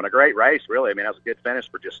great time and a great race, really. I mean, that was a good finish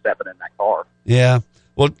for just stepping in that car. Yeah.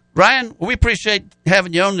 Well, Ryan, we appreciate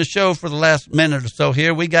having you on the show for the last minute or so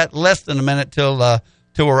here. We got less than a minute till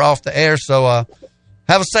we're off the air. So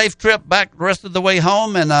have a safe trip back the rest of the way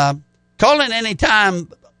home, and call in any time,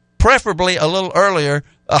 preferably a little earlier.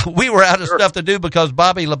 We were out of stuff to do because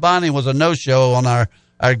Bobby Labonte was a no-show on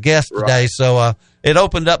our guest today, so it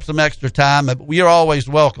opened up some extra time. You're always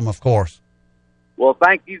welcome, of course. Well,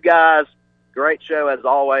 thank you, guys. Great show as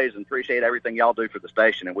always, and appreciate everything y'all do for the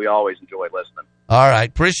station, and we always enjoy listening. All right.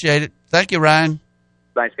 Appreciate it. Thank you, Ryan.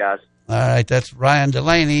 Thanks, guys. All right. That's Ryan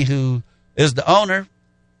Delaney, who is the owner.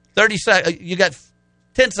 30 seconds. You got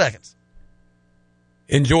 10 seconds.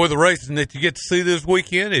 Enjoy the racing that you get to see this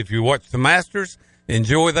weekend. If you watch the Masters,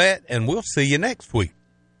 enjoy that, and we'll see you next week.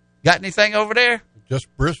 Got anything over there? Just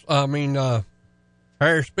Harris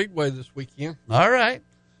Speedway this weekend. All right.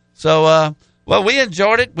 So, well, we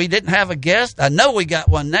enjoyed it. We didn't have a guest. I know we got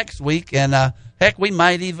one next week, and heck, we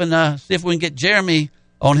might even see if we can get Jeremy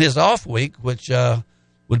on his off week, which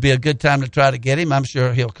would be a good time to try to get him. I'm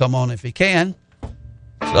sure he'll come on if he can.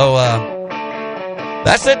 So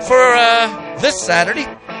that's it for this Saturday.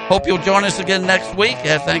 Hope you'll join us again next week.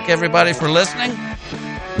 Thank everybody for listening.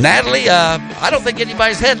 Natalie, I don't think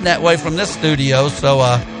anybody's heading that way from this studio, so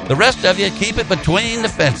the rest of you keep it between the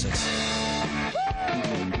fences.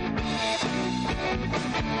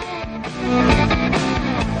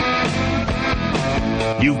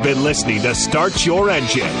 You've been listening to Start Your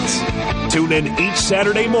Engines. Tune in each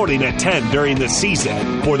Saturday morning at 10 during the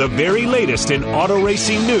season for the very latest in auto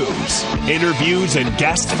racing news, interviews, and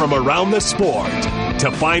guests from around the sport.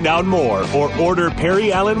 To find out more or order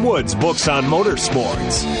Perry Allen Wood's books on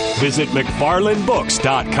motorsports, visit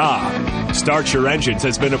McFarlandBooks.com. Start Your Engines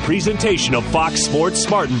has been a presentation of Fox Sports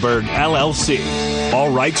Spartanburg, LLC.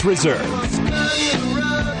 All rights reserved.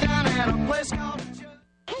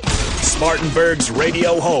 Spartanburg's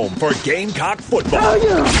radio home for Gamecock football.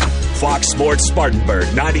 Fox Sports Spartanburg,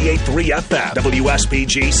 98.3 FM,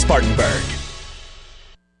 WSPG Spartanburg.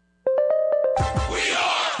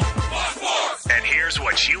 And here's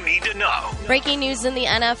what you need to know. Breaking news in the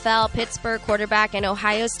NFL, Pittsburgh quarterback and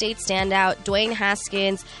Ohio State standout Dwayne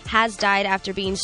Haskins has died after being